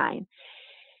cloud 9.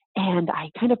 And I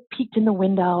kind of peeked in the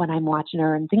window and I'm watching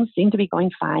her and things seem to be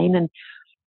going fine. And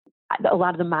a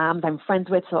lot of the moms I'm friends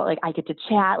with, so like I get to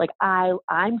chat. Like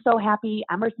I'm so happy.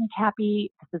 Emerson's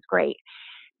happy. This is great.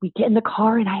 We get in the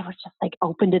car and I was just like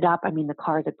opened it up. I mean, the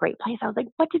car is a great place. I was like,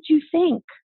 what did you think?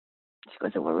 She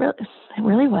goes, it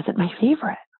really wasn't my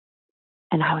favorite.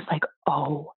 And I was like,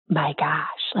 oh my gosh,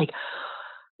 like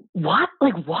what?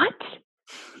 Like what?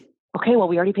 Okay, well,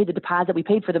 we already paid the deposit. We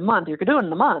paid for the month. You're doing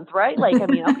the month, right? Like, I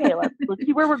mean, okay, let's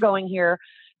see where we're going here.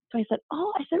 So I said,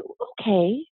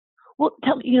 okay. Well,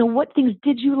 tell me, what things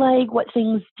did you like? What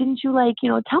things didn't you like?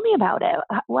 Tell me about it.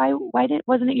 Why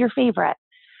wasn't it your favorite?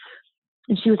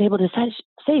 And she was able to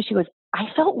say, she goes, I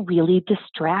felt really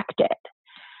distracted.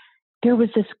 There was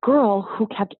this girl who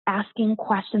kept asking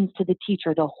questions to the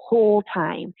teacher the whole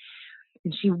time.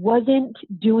 And she wasn't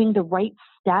doing the right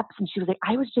steps. And she was like,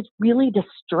 I was just really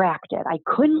distracted. I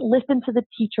couldn't listen to the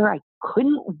teacher. I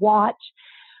couldn't watch.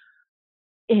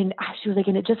 And she was like,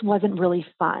 and it just wasn't really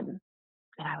fun.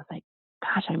 And I was like,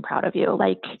 gosh, I'm proud of you.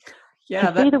 Like,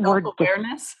 yeah, to say the word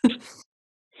awareness.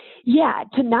 Yeah,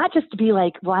 to not just be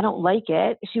like, well, I don't like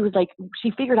it. She was like,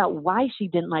 she figured out why she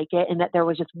didn't like it and that there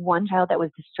was just one child that was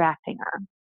distracting her.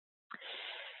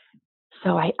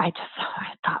 So I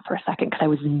thought for a second because I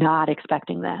was not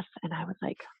expecting this. And I was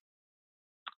like,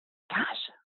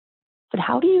 gosh, but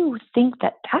how do you think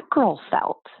that girl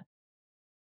felt?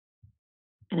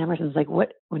 And Emerson's like,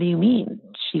 what do you mean?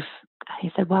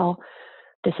 I said, well,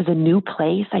 this is a new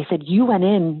place. I said, you went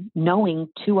in knowing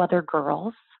 2 other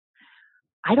girls.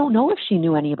 I don't know if she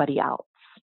knew anybody else.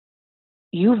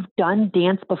 You've done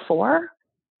dance before?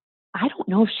 I don't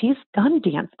know if she's done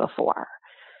dance before.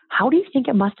 How do you think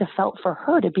it must have felt for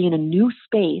her to be in a new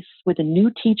space with a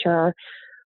new teacher,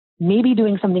 maybe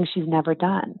doing something she's never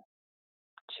done?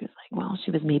 She was like, well, she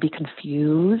was maybe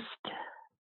confused.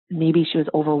 Maybe she was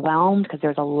overwhelmed because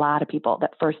there's a lot of people.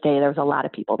 That first day, there was a lot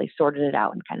of people. They sorted it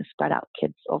out and kind of spread out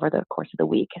kids over the course of the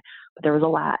week, but there was a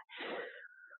lot.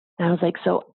 And I was like,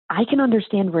 so I can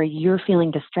understand where you're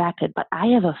feeling distracted, but I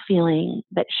have a feeling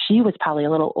that she was probably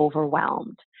a little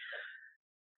overwhelmed.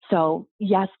 So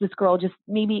yes, this girl just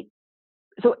maybe,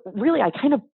 so really I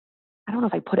don't know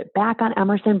if I put it back on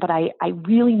Emerson, but I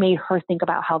really made her think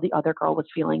about how the other girl was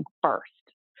feeling first.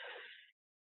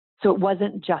 So it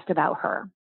wasn't just about her.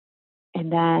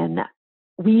 And then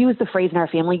we use the phrase in our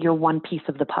family, you're one piece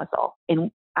of the puzzle.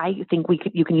 And I think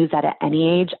you can use that at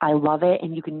any age. I love it.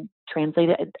 And you can translate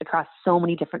it across so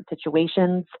many different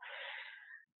situations.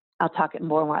 I'll talk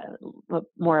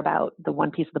more about the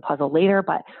one piece of the puzzle later,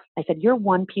 but I said, you're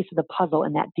one piece of the puzzle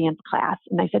in that dance class.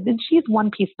 And I said, then she's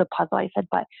one piece of the puzzle. I said,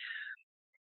 but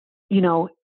you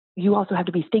also have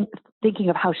to be thinking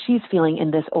of how she's feeling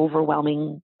in this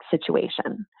overwhelming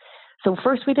situation. So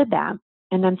first we did that.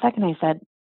 And then second, I said,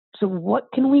 so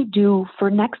what can we do for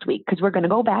next week? Because we're going to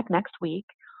go back next week.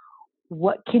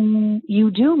 What can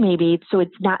you do maybe so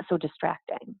it's not so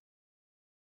distracting?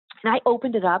 And I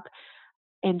opened it up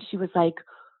and she was like,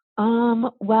 I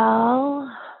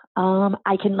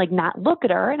can like not look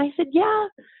at her. And I said, yeah,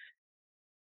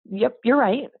 yep, you're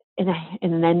right.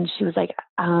 And then she was like,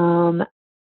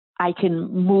 I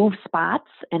can move spots.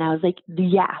 And I was like,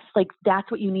 yes, like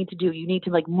that's what you need to do. You need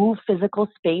to like move physical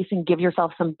space and give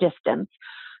yourself some distance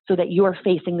so that you're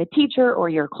facing the teacher or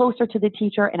you're closer to the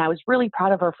teacher. And I was really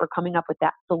proud of her for coming up with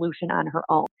that solution on her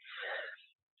own.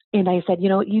 And I said,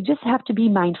 you just have to be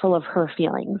mindful of her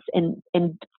feelings and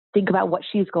think about what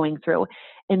she's going through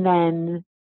and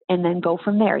then go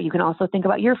from there. You can also think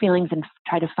about your feelings and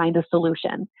try to find a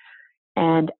solution.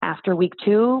 And after week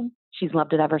 2, she's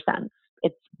loved it ever since.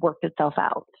 It's worked itself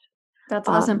out. That's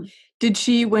awesome. Did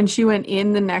she, when she went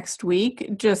in the next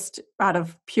week, just out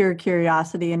of pure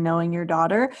curiosity and knowing your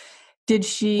daughter, did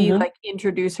she like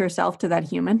introduce herself to that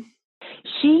human?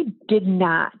 She did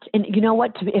not. And you know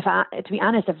what, to be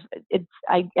honest,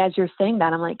 as you're saying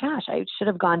that, I'm like, gosh, I should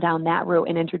have gone down that route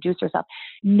and introduced herself.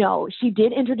 No, she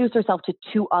did introduce herself to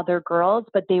 2 other girls,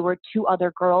 but they were 2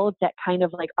 other girls that kind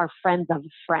of like are friends of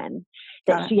friends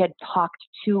that she had talked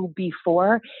to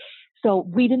before. So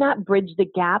we did not bridge the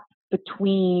gap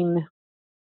between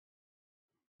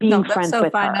being friends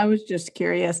with fine. her. I was just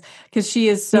curious because she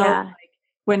is so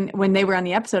like, when they were on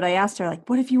the episode, I asked her like,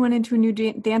 what if you went into a new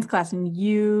dance class and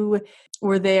you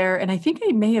were there? And I think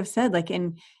I may have said like,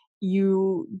 and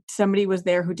somebody was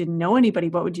there who didn't know anybody,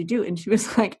 what would you do? And she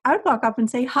was like, I would walk up and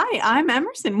say, hi, I'm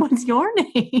Emerson. What's your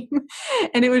name?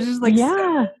 And it was just like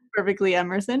so perfectly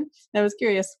Emerson. I was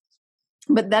curious,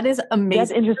 but that is amazing.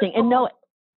 That's interesting. And no,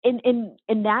 and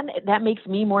that makes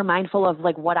me more mindful of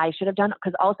like what I should have done.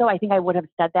 Cause also I think I would have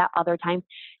said that other times.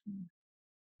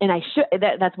 And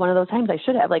that's one of those times I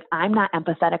should have, like, I'm not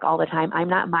empathetic all the time. I'm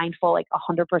not mindful like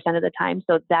 100% of the time.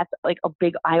 So that's like a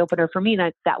big eye opener for me.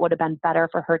 And that would have been better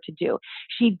for her to do.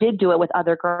 She did do it with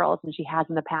other girls and she has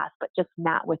in the past, but just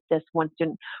not with this one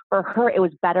student. For her, it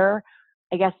was better,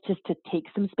 I guess, just to take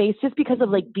some space just because of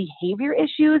like behavior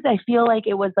issues. I feel like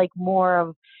it was like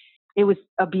it was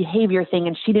a behavior thing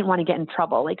and she didn't want to get in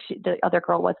trouble. Like the other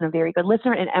girl wasn't a very good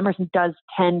listener, and Emerson does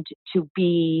tend to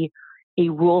be a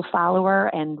rule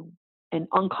follower and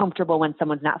uncomfortable when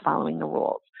someone's not following the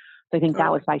rules. So I think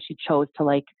that was why she chose to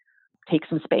like take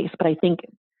some space. But I think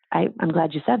I'm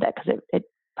glad you said that because it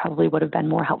probably would have been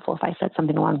more helpful if I said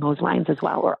something along those lines as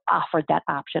well, or offered that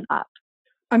option up.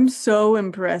 I'm so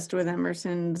impressed with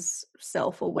Emerson's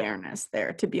self-awareness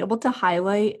there to be able to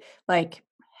highlight like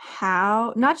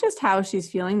how, not just how she's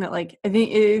feeling, that like, I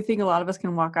think a lot of us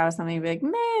can walk out of something and be like,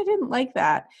 meh, I didn't like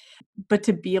that. But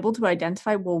to be able to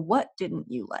identify, well, what didn't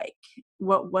you like?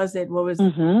 What was it?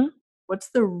 What's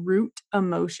the root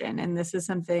emotion? And this is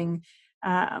something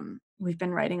we've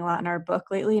been writing a lot in our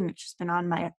book lately, and it's just been on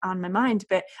my mind.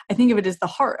 But I think of it as the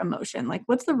heart emotion. Like,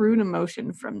 what's the root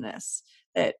emotion from this?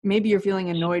 That maybe you're feeling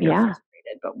annoyed or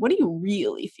frustrated, but what are you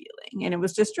really feeling? And it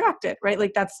was distracted, right?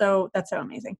 Like that's so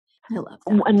amazing. I love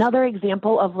that. Another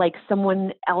example of like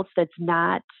someone else that's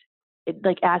not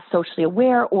like as socially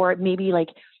aware, or maybe like,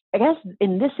 I guess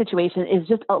in this situation is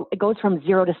just, it goes from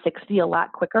 0 to 60 a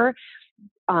lot quicker.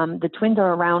 The twins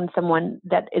are around someone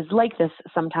that is like this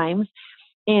sometimes.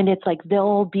 And it's like,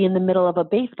 they'll be in the middle of a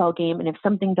baseball game. And if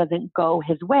something doesn't go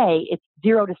his way, it's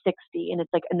 0 to 60. And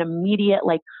it's like an immediate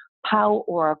like pout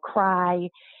or a cry.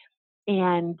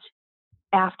 And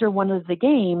after one of the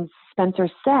games, Spencer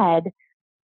said,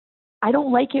 I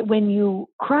don't like it when you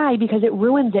cry because it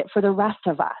ruins it for the rest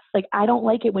of us. Like, I don't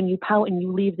like it when you pout and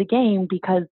you leave the game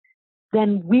because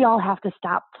then we all have to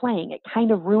stop playing. It kind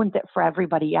of ruins it for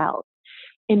everybody else.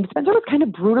 And Spencer was kind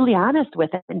of brutally honest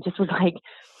with it and just was like,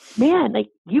 man, like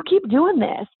you keep doing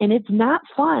this and it's not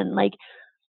fun. Like,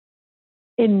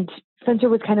 and Spencer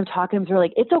was kind of talking him through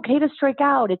like, it's okay to strike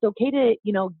out. It's okay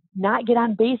to, not get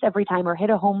on base every time or hit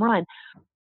a home run.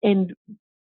 And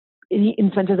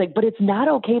Spencer's like, but it's not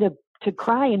okay to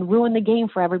cry and ruin the game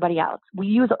for everybody else. We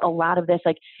use a lot of this,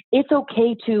 like, it's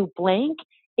okay to blank.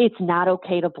 It's not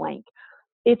okay to blank.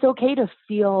 It's okay to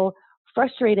feel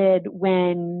frustrated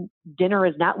when dinner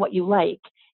is not what you like.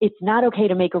 It's not okay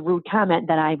to make a rude comment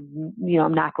that I'm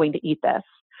not going to eat this,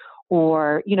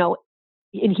 or,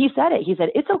 and he said it, he said,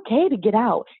 it's okay to get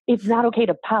out. It's not okay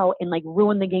to pout and like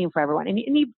ruin the game for everyone. And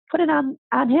he put it on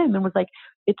him and was like,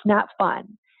 it's not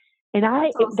fun. And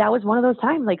that was one of those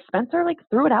times, like Spencer, like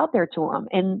threw it out there to him.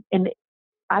 And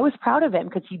I was proud of him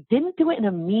because he didn't do it in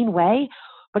a mean way,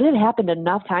 but it happened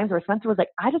enough times where Spencer was like,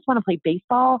 I just want to play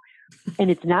baseball and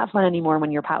it's not fun anymore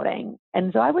when you're pouting.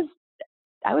 And so I was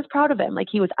proud of him. Like,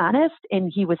 he was honest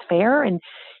and he was fair. And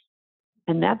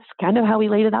that's kind of how he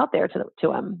laid it out there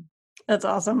to him. That's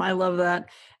awesome. I love that.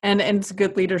 And it's a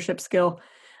good leadership skill.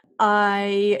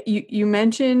 You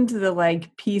mentioned the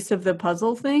like piece of the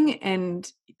puzzle thing. And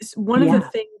one of the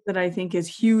things that I think is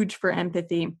huge for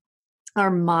empathy are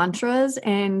mantras.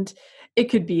 And it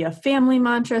could be a family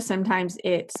mantra. Sometimes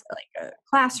it's like a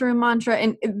classroom mantra.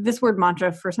 And this word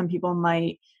mantra for some people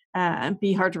might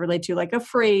be hard to relate to, like a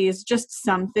phrase, just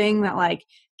something that like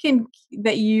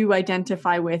that you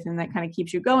identify with and that kind of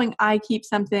keeps you going. I keep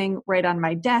something right on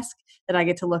my desk that I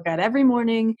get to look at every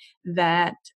morning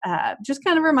that just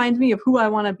kind of reminds me of who I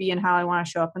want to be and how I want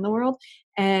to show up in the world.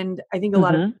 And I think a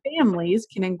lot of families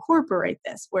can incorporate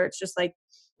this, where it's just like,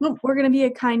 look, we're going to be a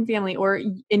kind family, or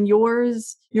in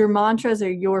yours, your mantras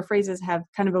or your phrases have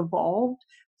kind of evolved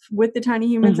with the tiny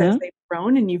humans as they've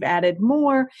grown, and you've added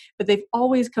more, but they've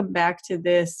always come back to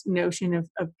this notion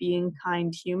of being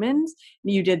kind humans.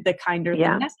 You did the kinder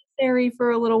than necessary for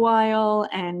a little while,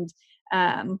 and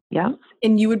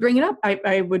and you would bring it up.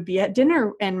 I would be at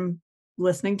dinner and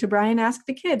listening to Brian ask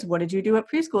the kids, what did you do at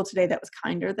preschool today that was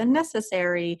kinder than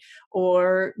necessary?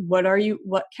 Or what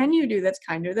can you do that's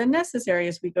kinder than necessary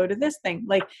as we go to this thing?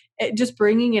 Like just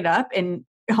bringing it up and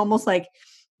almost like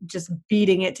just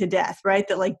beating it to death, right?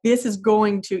 That like, this is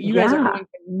going to, you guys are going to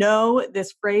know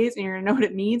this phrase and you're going to know what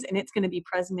it means, and it's going to be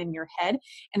present in your head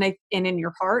and in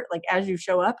your heart, like as you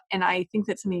show up. And I think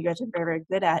that's something you guys are very, very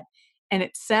good at. And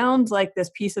it sounds like this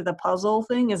piece of the puzzle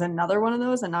thing is another one of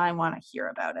those, and I want to hear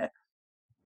about it.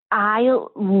 I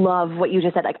love what you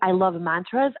just said. Like, I love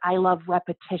mantras. I love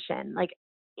repetition. Like,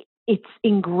 it's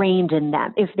ingrained in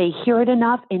them. If they hear it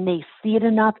enough and they see it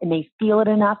enough and they feel it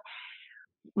enough,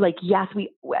 like, yes,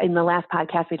 in the last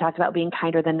podcast, we talked about being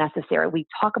kinder than necessary. We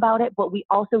talk about it, but we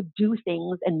also do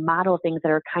things and model things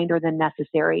that are kinder than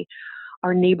necessary.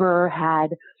 Our neighbor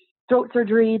had throat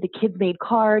surgery. The kids made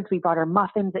cards. We brought her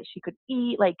muffins that she could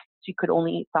eat. Like, she could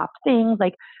only eat soft things.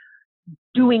 Like,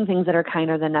 doing things that are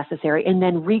kinder than necessary, and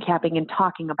then recapping and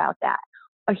talking about that.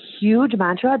 A huge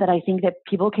mantra that I think that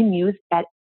people can use at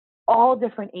all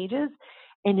different ages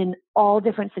and in all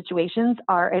different situations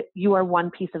you are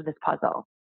one piece of this puzzle.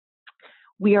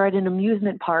 We are at an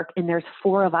amusement park and there's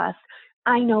 4 of us.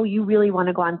 I know you really want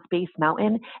to go on Space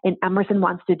Mountain, and Emerson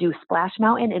wants to do Splash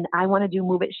Mountain, and I want to do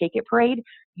Move It, Shake It Parade.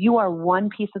 You are one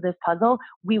piece of this puzzle.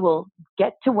 We will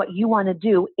get to what you want to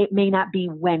do. It may not be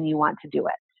when you want to do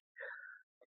it.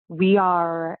 We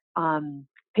are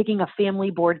picking a family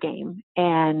board game,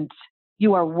 and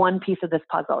you are one piece of this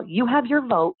puzzle. You have your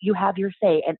vote, you have your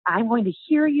say, and I'm going to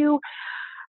hear you,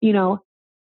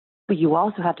 but you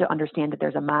also have to understand that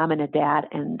there's a mom and a dad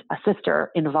and a sister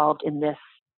involved in this.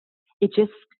 It's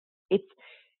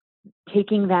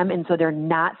taking them, and so they're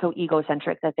not so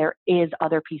egocentric, that there is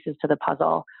other pieces to the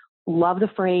puzzle. Love the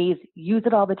phrase, use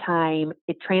it all the time.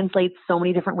 It translates so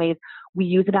many different ways. We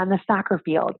use it on the soccer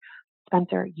field.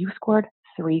 Spencer, you scored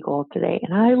 3 goals today,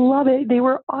 and I love it. They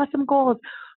were awesome goals,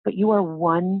 but you are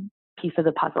one piece of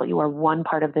the puzzle. You are one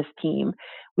part of this team.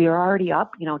 We are already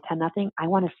up, 10-0. I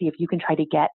want to see if you can try to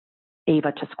get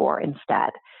Ava to score instead.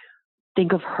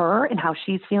 Think of her and how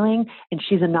she's feeling, and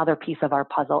she's another piece of our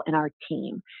puzzle in our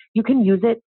team. You can use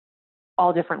it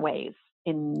all different ways.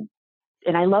 And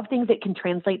I love things that can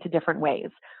translate to different ways,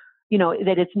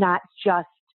 that it's not just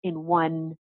in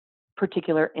one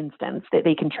particular instance, that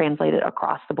they can translate it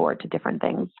across the board to different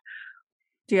things.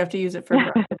 Do you have to use it for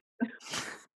yes,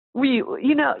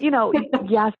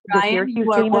 Ryan,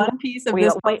 you are one piece of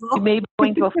this puzzle. We may be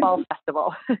going to a fall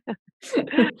festival.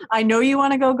 I know you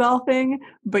want to go golfing,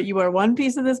 but you are one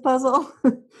piece of this puzzle.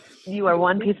 You are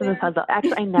one piece of this puzzle.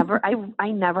 Actually,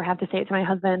 I never have to say it to my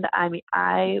husband. I mean,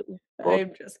 I'm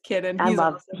just kidding.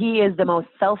 He is the most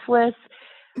selfless.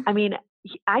 I mean,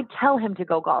 I tell him to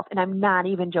go golf, and I'm not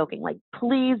even joking. Like,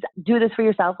 please do this for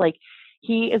yourself. Like,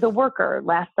 he is a worker.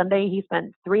 Last Sunday, he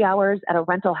spent 3 hours at a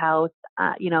rental house,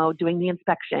 doing the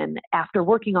inspection after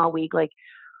working all week. Like,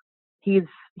 he's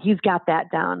got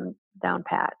that down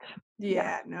pat.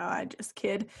 Yeah, no, I just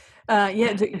kid.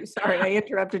 Sorry, I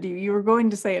interrupted you. You were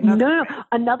going to say another. No.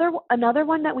 Another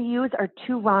one that we use are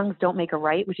 2 wrongs don't make a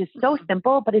right, which is so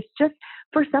simple, but it's just,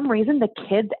 for some reason, the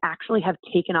kids actually have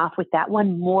taken off with that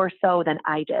one more so than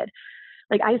I did.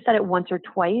 Like, I said it once or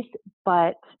twice,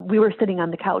 but we were sitting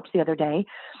on the couch the other day,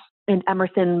 and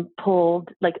Emerson pulled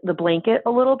like the blanket a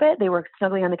little bit. They were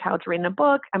snuggling on the couch reading a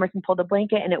book. Emerson pulled the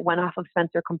blanket and it went off of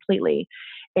Spencer completely.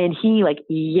 And he like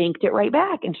yanked it right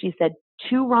back. And she said,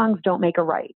 2 wrongs don't make a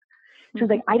right. She was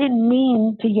like, I didn't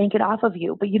mean to yank it off of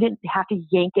you, but you didn't have to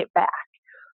yank it back.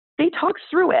 They talked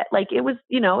through it. Like, it was,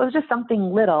 it was just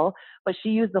something little, but she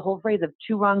used the whole phrase of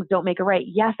 2 wrongs don't make a right.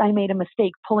 Yes, I made a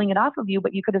mistake pulling it off of you,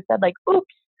 but you could have said like,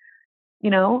 oops,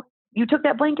 you took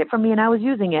that blanket from me and I was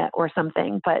using it or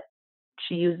something. But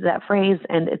she uses that phrase,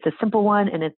 and it's a simple one,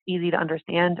 and it's easy to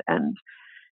understand, and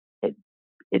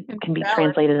it can be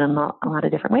translated in a lot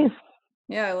of different ways.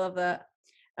 Yeah, I love that.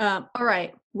 All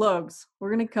right, Logs,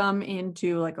 we're going to come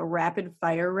into like a rapid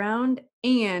fire round,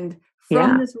 and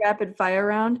from this rapid fire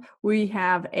round, we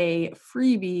have a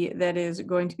freebie that is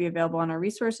going to be available on our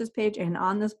resources page and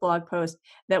on this blog post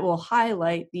that will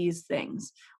highlight these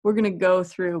things. We're going to go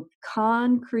through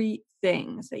concrete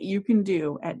things that you can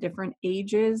do at different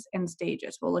ages and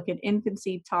stages. We'll look at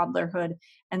infancy, toddlerhood,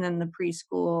 and then the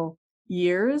preschool,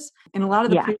 years. And a lot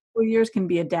of the Yeah. preschool years can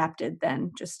be adapted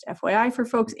then, just FYI for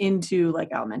folks, into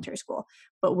like elementary school.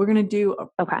 But we're going to do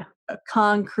Okay. a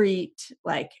concrete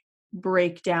like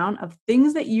breakdown of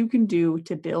things that you can do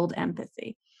to build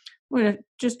empathy. We're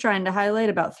just trying to highlight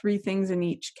about 3 things in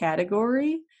each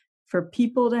category for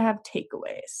people to have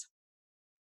takeaways.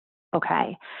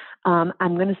 Okay.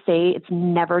 I'm going to say it's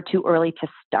never too early to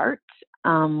start.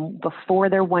 Before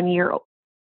they're 1 year,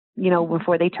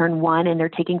 before they turn 1 and they're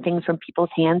taking things from people's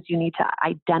hands, you need to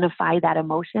identify that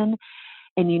emotion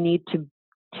and you need to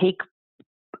take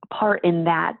part in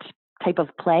that type of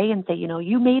play and say,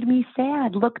 you made me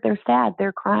sad. Look, they're sad.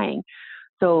 They're crying.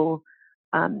 So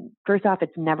first off,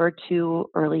 it's never too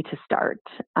early to start.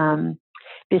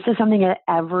 This is something at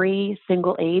every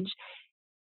single age.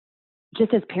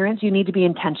 Just as parents, you need to be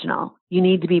intentional. You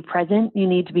need to be present. You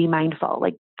need to be mindful.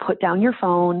 Like put down your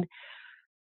phone,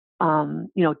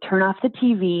 turn off the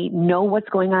TV, know what's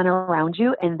going on around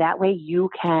you. And that way you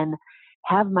can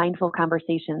have mindful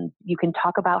conversations. You can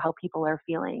talk about how people are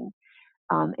feeling.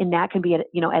 And that can be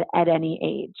at any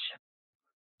age.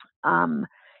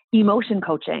 Emotion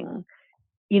coaching,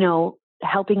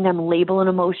 helping them label an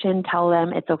emotion, tell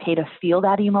them it's okay to feel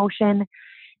that emotion,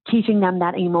 teaching them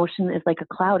that emotion is like a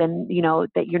cloud and,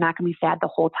 that you're not going to be sad the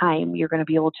whole time. You're going to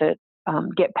be able to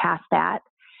get past that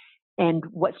and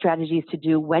what strategies to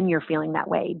do when you're feeling that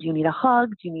way. Do you need a hug?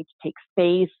 Do you need to take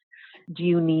space? Do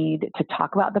you need to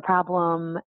talk about the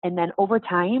problem? And then over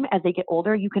time, as they get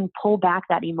older, you can pull back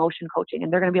that emotion coaching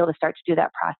and they're going to be able to start to do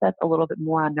that process a little bit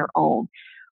more on their own.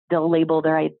 They'll label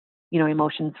their,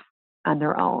 emotions on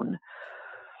their own.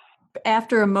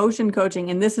 After emotion coaching,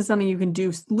 and this is something you can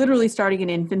do literally starting in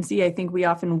infancy. I think we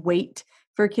often wait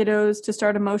for kiddos to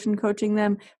start emotion coaching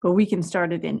them, but we can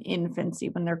start it in infancy.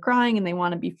 When they're crying and they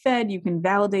want to be fed, you can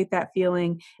validate that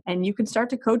feeling and you can start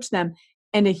to coach them.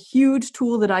 And a huge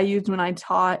tool that I used when I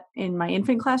taught in my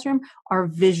infant classroom are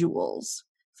visuals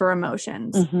for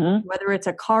emotions. Mm-hmm. Whether it's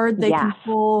a card they can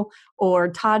pull or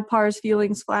Todd Parr's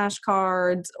feelings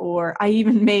flashcards, or I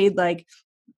even made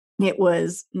it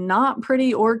was not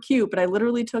pretty or cute, but I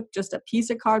literally took just a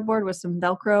piece of cardboard with some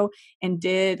Velcro and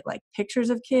did like pictures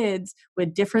of kids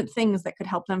with different things that could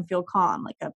help them feel calm.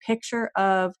 Like a picture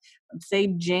of,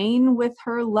 say, Jane with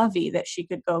her lovey that she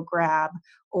could go grab,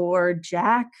 or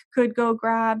Jack could go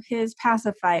grab his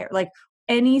pacifier, like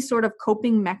any sort of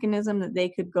coping mechanism that they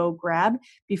could go grab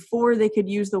before they could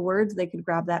use the words, they could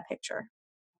grab that picture.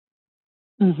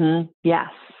 Mm-hmm. Yes.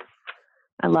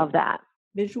 I love that.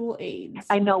 Visual aids.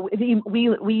 I know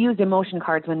we used emotion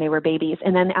cards when they were babies.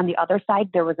 And then on the other side,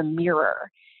 there was a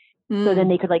mirror. So then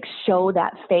they could show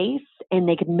that face and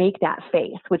they could make that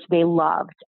face, which they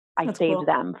loved. I saved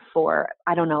them for,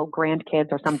 I don't know,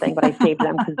 grandkids or something, but I saved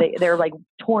them because they're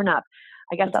torn up.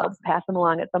 I guess I'll pass them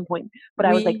along at some point. But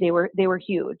I was they were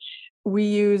huge. We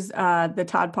use the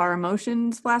Todd Parr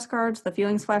emotions flashcards, the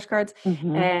feelings flashcards.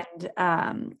 Mm-hmm.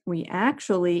 And we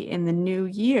actually, in the new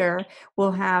year,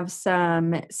 will have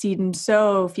some seed and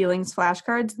sow feelings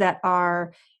flashcards that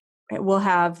will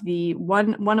have the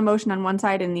one emotion on one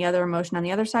side and the other emotion on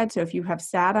the other side. So if you have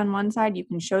sad on one side, you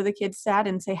can show the kids sad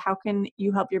and say, how can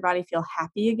you help your body feel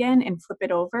happy again, and flip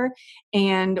it over.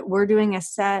 And we're doing a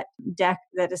set deck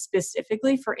that is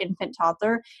specifically for infant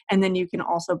toddler. And then you can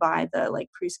also buy the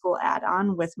preschool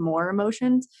add-on with more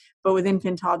emotions. But with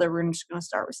infant toddler, we're just going to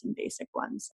start with some basic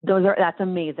ones. That's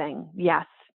amazing. Yes.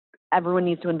 Everyone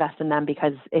needs to invest in them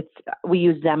because we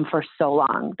use them for so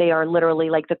long. They are literally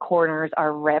the corners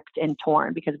are ripped and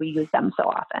torn because we use them so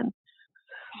often.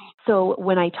 So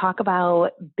when I talk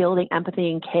about building empathy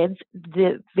in kids,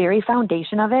 the very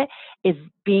foundation of it is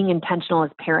being intentional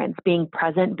as parents, being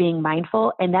present, being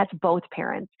mindful, and that's both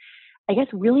parents. I guess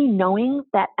really knowing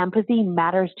that empathy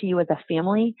matters to you as a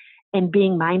family and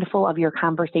being mindful of your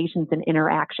conversations and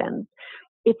interactions.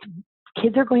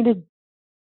 Kids are going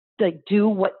to do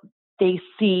what they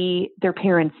see their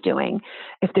parents doing.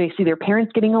 If they see their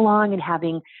parents getting along and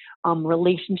having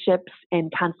relationships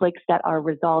and conflicts that are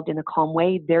resolved in a calm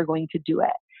way, they're going to do it.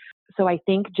 So I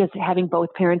think just having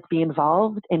both parents be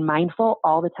involved and mindful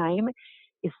all the time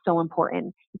is so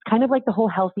important. It's kind of like the whole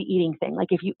healthy eating thing.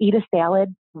 If you eat a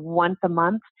salad once a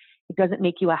month, it doesn't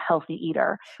make you a healthy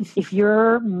eater. If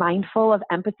you're mindful of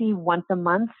empathy once a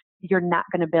month, you're not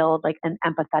going to build an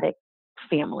empathetic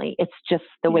family. It's just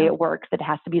the way it works. It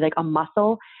has to be a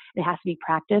muscle. It has to be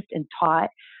practiced and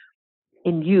taught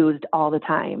and used all the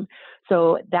time.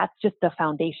 So that's just the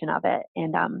foundation of it.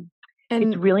 And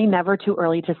it's really never too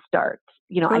early to start,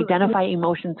 identify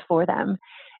emotions for them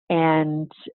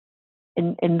and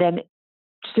then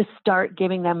just start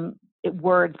giving them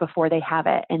words before they have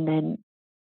it and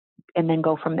then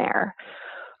go from there.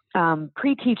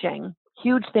 Pre-teaching,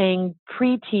 huge thing,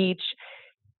 pre-teach,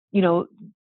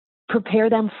 prepare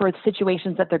them for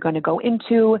situations that they're going to go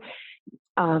into.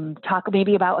 Talk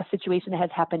maybe about a situation that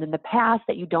has happened in the past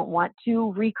that you don't want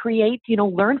to recreate,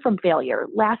 learn from failure.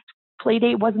 Last play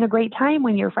date wasn't a great time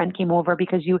when your friend came over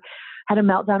because you had a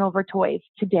meltdown over toys.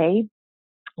 Today,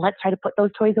 let's try to put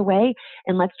those toys away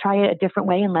and let's try it a different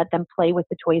way and let them play with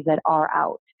the toys that are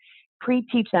out.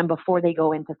 Pre-teach them before they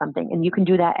go into something. And you can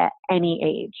do that at any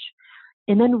age.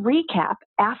 And then recap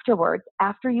afterwards,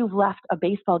 after you've left a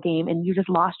baseball game and you just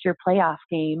lost your playoff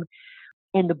game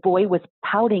and the boy was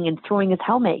pouting and throwing his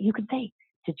helmet. You could say,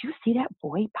 did you see that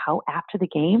boy pout after the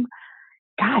game?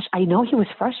 Gosh, I know he was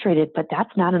frustrated, but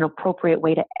that's not an appropriate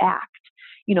way to act.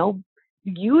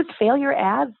 Use failure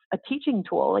as a teaching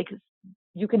tool. Like,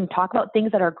 you can talk about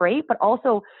things that are great, but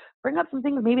also bring up some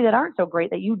things maybe that aren't so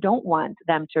great that you don't want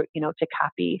them to, to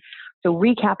copy. So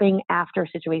recapping after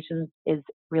situations is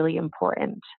really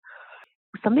important.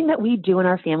 Something that we do in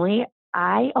our family,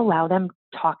 I allow them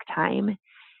talk time,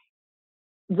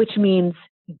 which means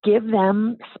give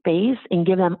them space and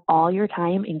give them all your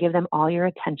time and give them all your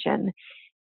attention.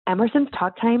 Emerson's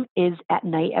talk time is at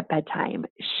night at bedtime.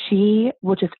 She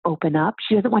will just open up.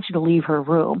 She doesn't want you to leave her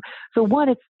room. So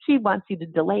she wants you to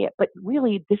delay it, but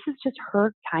really this is just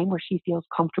her time where she feels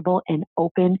comfortable and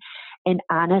open and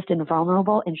honest and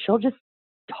vulnerable. And she'll just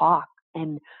talk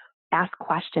and ask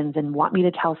questions and want me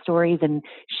to tell stories. And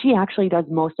she actually does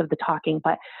most of the talking,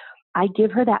 but I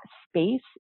give her that space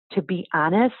to be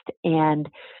honest and,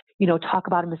 talk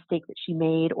about a mistake that she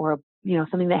made or,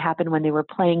 something that happened when they were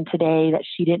playing today that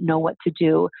she didn't know what to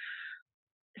do.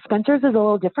 Spencer's is a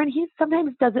little different. He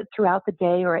sometimes does it throughout the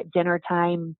day or at dinner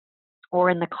time or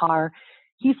in the car.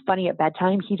 He's funny at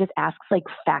bedtime. He just asks like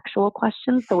factual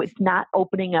questions. So it's not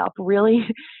opening up really.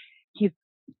 He's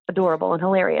adorable and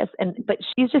hilarious. But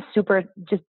she's just super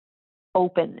just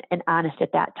open and honest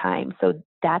at that time. So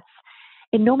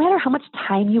and no matter how much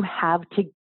time you have to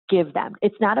give them,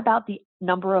 it's not about the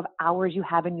number of hours you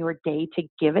have in your day to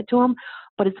give it to them,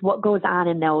 but it's what goes on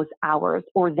in those hours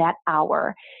or that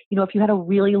hour. If you had a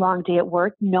really long day at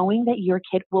work, knowing that your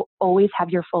kid will always have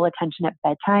your full attention at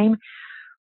bedtime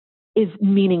is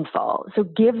meaningful. So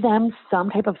give them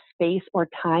some type of space or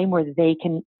time where they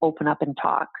can open up and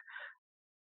talk.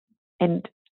 And,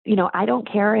 I don't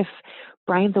care if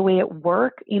Brian's away at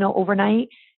work, overnight.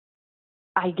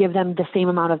 I give them the same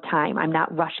amount of time. I'm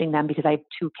not rushing them because I have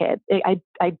two kids.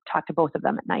 I talk to both of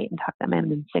them at night and talk them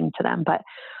in and sing to them. But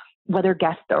whether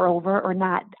guests are over or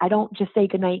not, I don't just say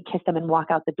goodnight, kiss them, and walk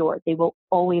out the door. They will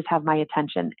always have my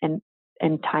attention and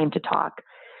time to talk.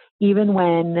 Even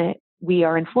when we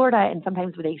are in Florida and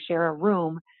sometimes they share a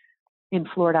room in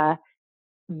Florida,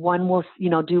 one will,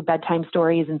 do bedtime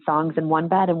stories and songs in one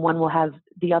bed and one will have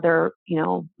the other,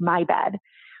 my bed.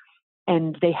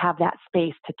 And they have that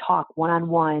space to talk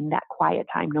one-on-one, that quiet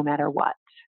time, no matter what.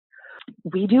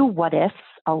 We do what ifs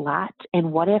a lot,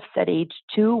 and what ifs at age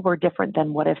 2 were different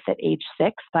than what ifs at age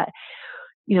 6. But,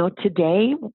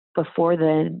 today, before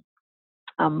the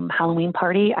Halloween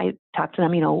party, I talked to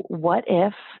them, what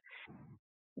if,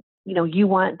 you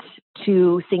want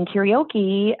to sing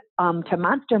karaoke to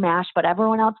Monster Mash, but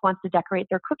everyone else wants to decorate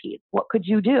their cookies. What could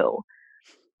you do?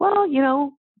 Well,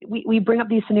 we bring up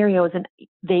these scenarios and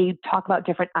they talk about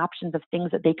different options of things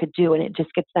that they could do, and it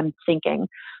just gets them thinking.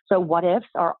 So what ifs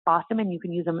are awesome, and you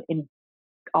can use them in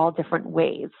all different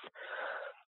ways.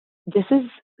 This is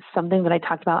something that I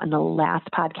talked about in the last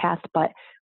podcast, but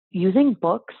using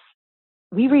books,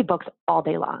 we read books all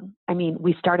day long. I mean,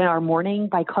 we started our morning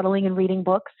by cuddling and reading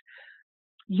books.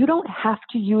 You don't have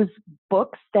to use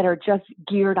books that are just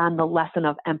geared on the lesson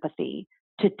of empathy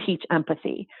to teach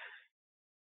empathy.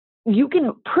 You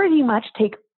can pretty much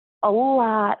take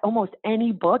almost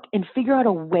any book and figure out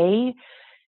a way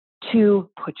to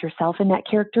put yourself in that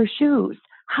character's shoes.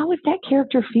 How is that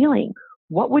character feeling?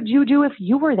 What would you do if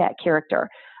you were that character?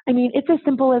 I mean, it's as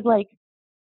simple as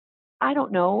I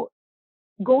don't know,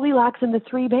 Goldilocks and the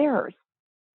Three Bears.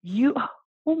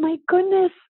 Oh my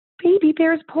goodness, baby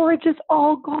bear's porridge is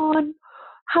all gone.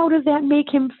 How does that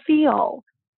make him feel?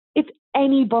 It's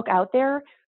any book out there.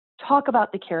 Talk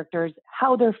about the characters,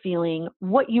 how they're feeling,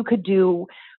 what you could do.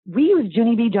 We use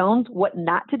Junie B. Jones, what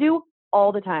not to do,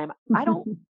 all the time. I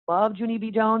don't love Junie B.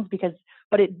 Jones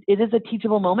but it is a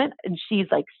teachable moment, and she's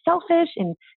selfish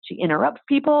and she interrupts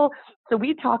people. So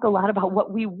we talk a lot about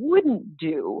what we wouldn't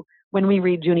do when we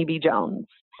read Junie B. Jones.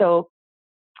 So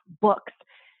books,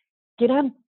 get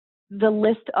on the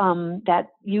list that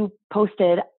you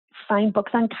posted, find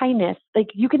books on kindness.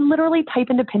 You can literally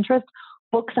type into Pinterest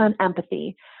books on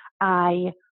empathy.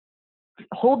 I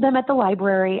hold them at the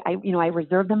library. I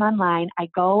reserve them online. I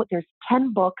go, there's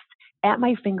 10 books at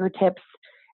my fingertips.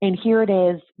 And here it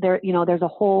is. There's a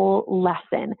whole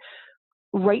lesson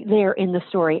right there in the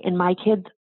story. And my kids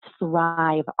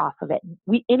thrive off of it.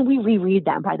 We reread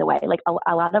them, by the way. Like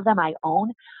a lot of them I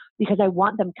own because I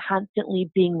want them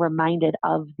constantly being reminded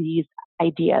of these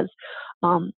ideas.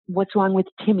 What's Wrong with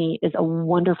Timmy is a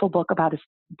wonderful book about a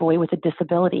boy with a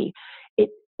disability.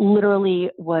 It literally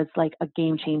was like a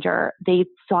game changer. They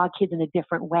saw kids in a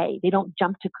different way. They don't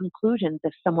jump to conclusions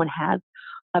if someone has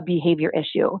a behavior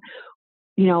issue.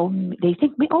 They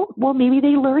think, oh, well, maybe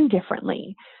they learn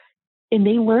differently. And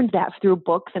they learned that through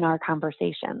books and our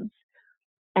conversations.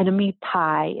 Enemy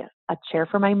Pie, A Chair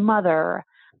for My Mother,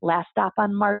 Last Stop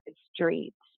on Market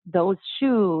Street, Those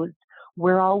Shoes,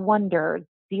 We're All Wonders.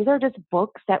 These are just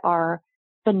books that are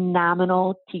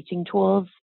phenomenal teaching tools,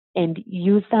 and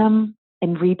use them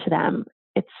and read to them.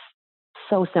 It's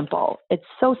so simple. It's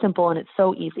so simple and it's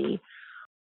so easy.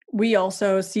 We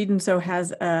also, Seed and Sow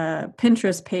has a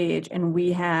Pinterest page, and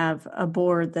we have a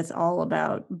board that's all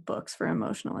about books for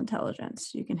emotional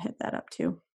intelligence. You can hit that up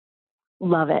too.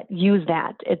 Love it. Use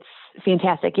that. It's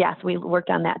fantastic. Yes, we worked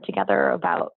on that together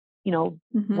about,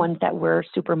 ones that were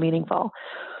super meaningful.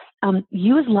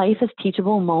 Use life as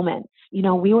teachable moments.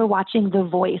 We were watching The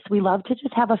Voice. We love to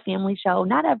just have a family show,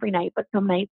 not every night, but some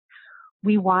nights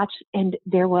we watch, and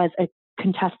there was a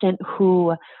contestant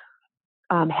who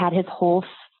had his whole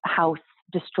house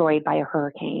destroyed by a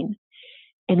hurricane.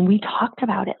 And we talked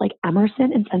about it. Like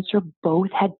Emerson and Spencer both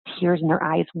had tears in their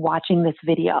eyes watching this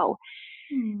video.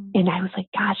 And I was like,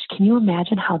 gosh, can you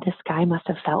imagine how this guy must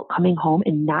have felt coming home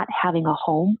and not having a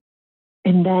home?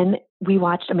 And then we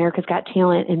watched America's Got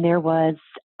Talent, and there was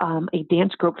a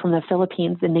dance group from the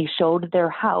Philippines, and they showed their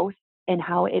house and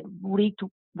how it leaked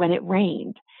when it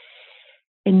rained.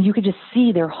 And you could just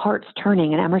see their hearts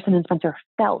turning. And Emerson and Spencer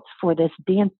felt for this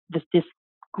dance, this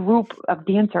group of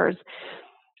dancers.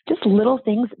 Just little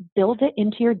things, build it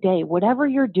into your day, whatever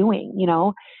you're doing,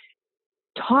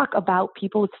 talk about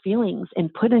people's feelings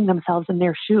and putting themselves in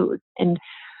their shoes. And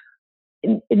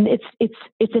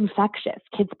it's infectious.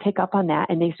 Kids pick up on that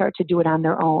and they start to do it on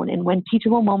their own. And when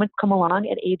teachable moments come along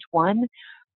at age 1,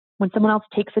 when someone else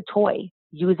takes a toy,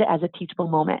 use it as a teachable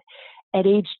moment. At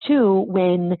age 2,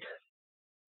 when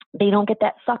they don't get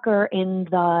that sucker in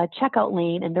the checkout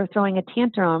lane and they're throwing a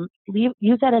tantrum,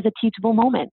 use that as a teachable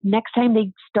moment. Next time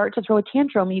they start to throw a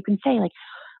tantrum, you can say, like,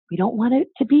 we don't want it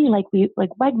to be like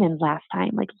Wegmans last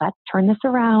time. Like, let's turn this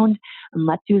around and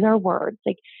let's use our words.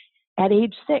 Like at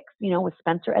age 6, with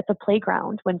Spencer at the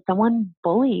playground, when someone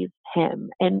bullies him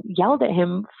and yelled at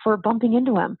him for bumping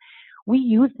into him, we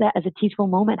used that as a teachable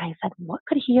moment. I said, what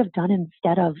could he have done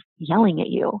instead of yelling at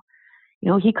you?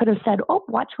 He could have said, oh,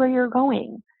 watch where you're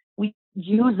going. We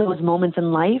use those moments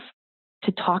in life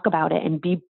to talk about it and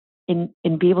be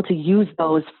able to use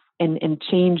those and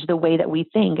change the way that we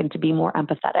think and to be more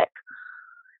empathetic.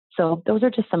 So those are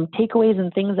just some takeaways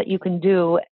and things that you can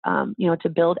do, to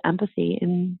build empathy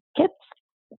in kids.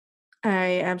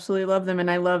 I absolutely love them.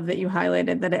 And I love that you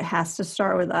highlighted that it has to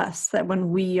start with us, that when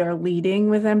we are leading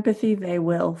with empathy, they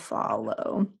will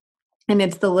follow. And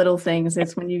it's the little things.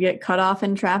 It's when you get cut off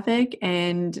in traffic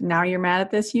and now you're mad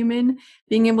at this human,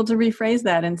 being able to rephrase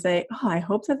that and say, oh, I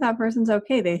hope that person's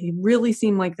okay. They really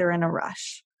seem like they're in a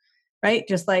rush, right?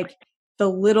 Just like the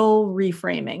little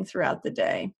reframing throughout the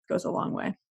day goes a long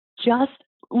way. Just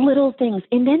little things.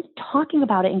 And then talking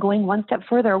about it and going one step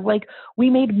further. Like we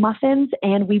made muffins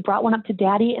and we brought one up to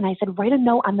Daddy. And I said, write a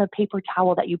note on the paper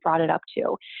towel that you brought it up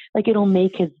to. Like it'll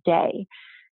make his day.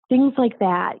 Things like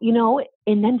that,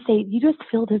 and then say, you just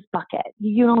filled his bucket.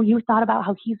 You thought about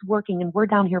how he's working and we're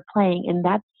down here playing. And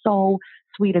that's so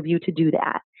sweet of you to do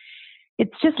that.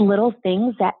 It's just little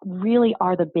things that really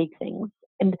are the big things.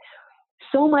 And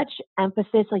so much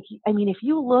emphasis, if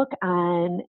you look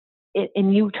on it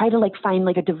and you try to find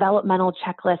a developmental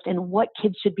checklist and what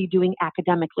kids should be doing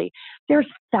academically, there's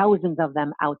thousands of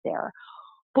them out there.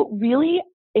 But really,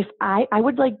 if I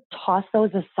would toss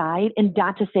those aside, and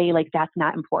not to say that's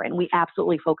not important. We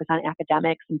absolutely focus on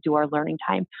academics and do our learning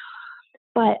time.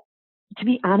 But to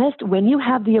be honest, when you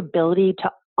have the ability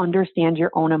to understand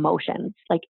your own emotions,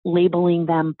 labeling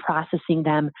them, processing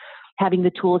them, having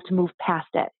the tools to move past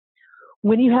it,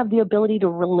 when you have the ability to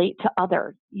relate to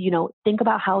others, think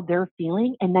about how they're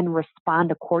feeling and then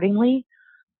respond accordingly.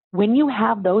 When you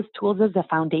have those tools as a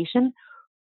foundation,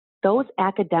 those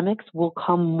academics will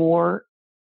come more,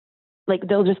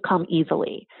 they'll just come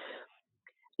easily.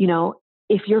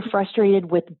 If you're frustrated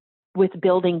with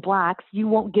building blocks, you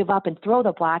won't give up and throw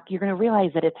the block. You're going to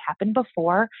realize that it's happened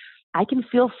before. I can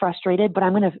feel frustrated, but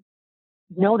I'm going to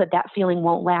know that that feeling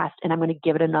won't last and I'm going to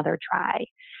give it another try.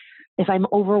 If I'm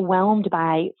overwhelmed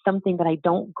by something that I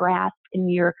don't grasp and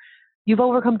you've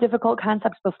overcome difficult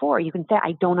concepts before, you can say,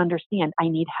 I don't understand. I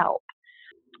need help.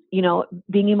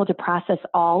 Being able to process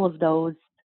all of those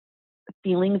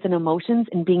feelings and emotions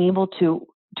and being able to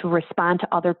respond to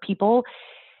other people,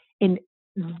 and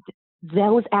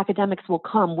those academics will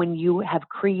come when you have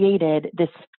created this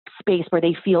space where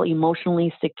they feel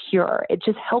emotionally secure. It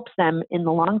just helps them in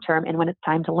the long term and when it's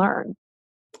time to learn.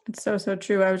 It's so, so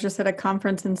true. I was just at a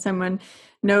conference and someone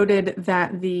noted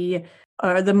that the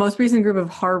most recent group of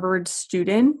Harvard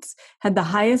students had the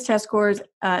highest test scores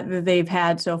that they've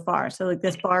had so far. So like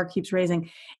this bar keeps raising,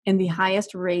 and the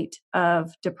highest rate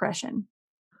of depression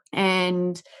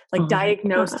and like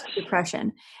diagnosed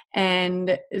depression.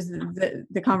 And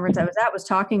the conference I was at was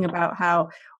talking about how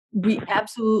we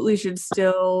absolutely should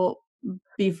still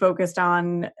be focused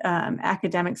on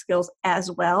academic skills as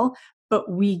well,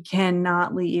 but we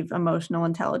cannot leave emotional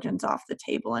intelligence off the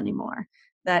table anymore.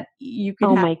 That you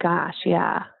can have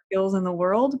skills in the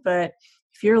world, but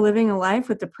if you're living a life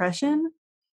with depression,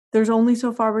 there's only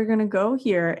so far we're going to go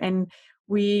here. And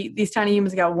these tiny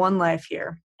humans got one life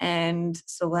here. And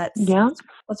so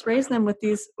let's raise them with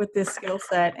this skill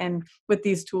set and with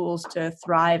these tools to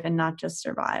thrive and not just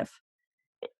survive.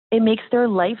 It makes their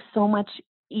life so much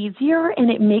easier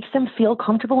and it makes them feel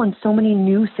comfortable in so many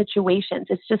new situations.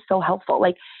 It's just so helpful.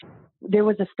 Like there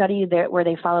was a study where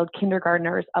they followed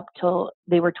kindergartners up till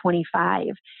they were 25.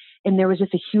 And there was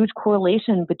just a huge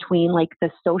correlation between like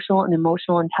the social and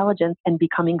emotional intelligence and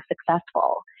becoming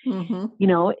successful.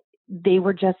 Mm-hmm. They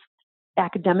were just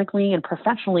academically and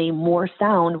professionally more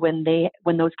sound when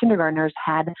those kindergartners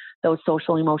had those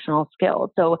social emotional skills.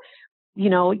 So,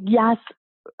 yes,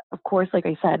 of course, like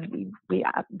I said, we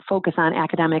focus on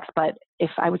academics, but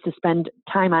if I was to spend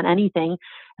time on anything,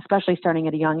 especially starting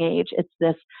at a young age, it's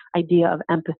this idea of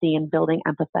empathy and building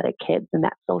empathetic kids and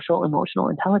that social emotional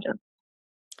intelligence.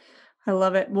 I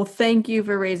love it. Well, thank you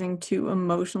for raising two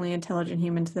emotionally intelligent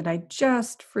humans that I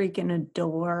just freaking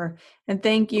adore. And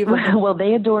thank you for... Well,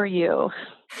 they adore you.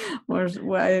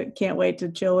 I can't wait to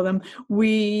chill with them.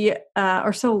 We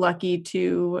are so lucky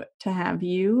to have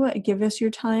you give us your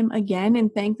time again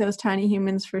and thank those tiny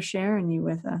humans for sharing you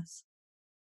with us.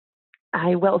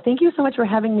 I will. Thank you so much for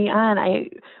having me on. I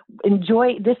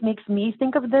enjoy this. Makes me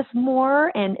think of this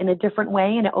more and in a different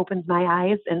way, and it opens my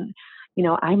eyes. And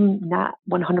I'm not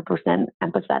 100%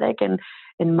 empathetic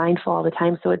and mindful all the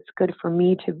time. So it's good for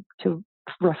me to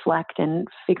reflect and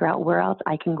figure out where else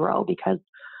I can grow, because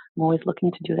I'm always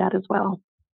looking to do that as well.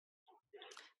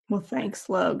 Well, thanks,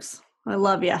 Logs. I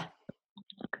love you.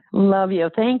 Love you.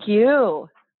 Thank you.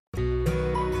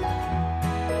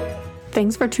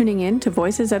 Thanks for tuning in to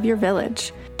Voices of Your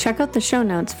Village. Check out the show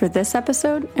notes for this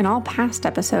episode and all past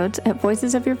episodes at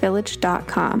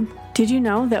voicesofyourvillage.com. Did you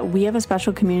know that we have a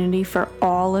special community for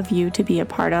all of you to be a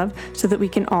part of so that we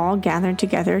can all gather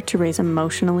together to raise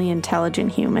emotionally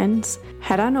intelligent humans?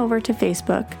 Head on over to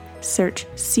Facebook, search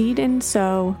Seed and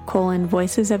Sow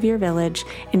Voices of Your Village,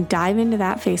 and dive into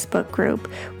that Facebook group.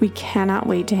 We cannot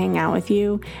wait to hang out with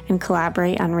you and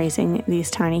collaborate on raising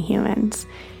these tiny humans.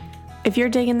 If you're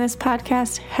digging this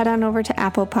podcast, head on over to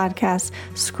Apple Podcasts,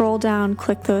 scroll down,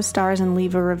 click those stars, and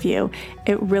leave a review.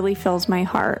 It really fills my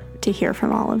heart to hear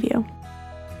from all of you.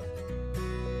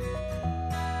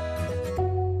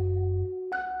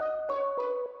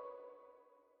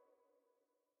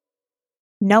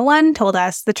 No one told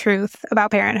us the truth about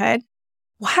parenthood.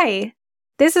 Why?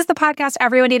 This is the podcast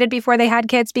everyone needed before they had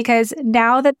kids, because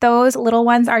now that those little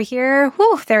ones are here,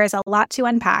 there is a lot to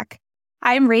unpack.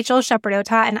 I'm Rachel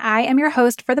Shepardota, and I am your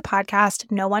host for the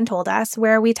podcast No One Told Us,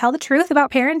 where we tell the truth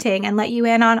about parenting and let you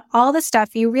in on all the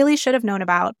stuff you really should have known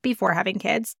about before having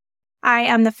kids. I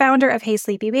am the founder of Hey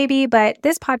Sleepy Baby, but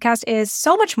this podcast is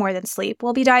so much more than sleep.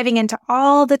 We'll be diving into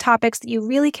all the topics that you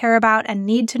really care about and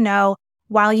need to know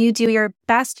while you do your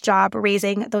best job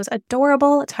raising those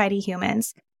adorable tiny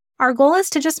humans. Our goal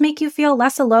is to just make you feel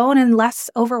less alone and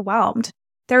less overwhelmed.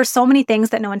 There are so many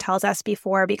things that no one tells us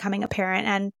before becoming a parent,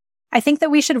 and I think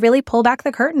that we should really pull back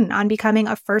the curtain on becoming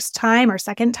a first-time or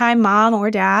second-time mom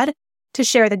or dad to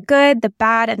share the good, the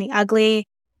bad, and the ugly.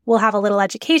 We'll have a little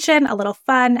education, a little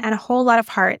fun, and a whole lot of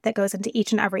heart that goes into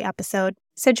each and every episode.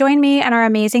 So join me and our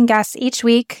amazing guests each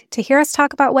week to hear us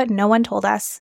talk about what no one told us.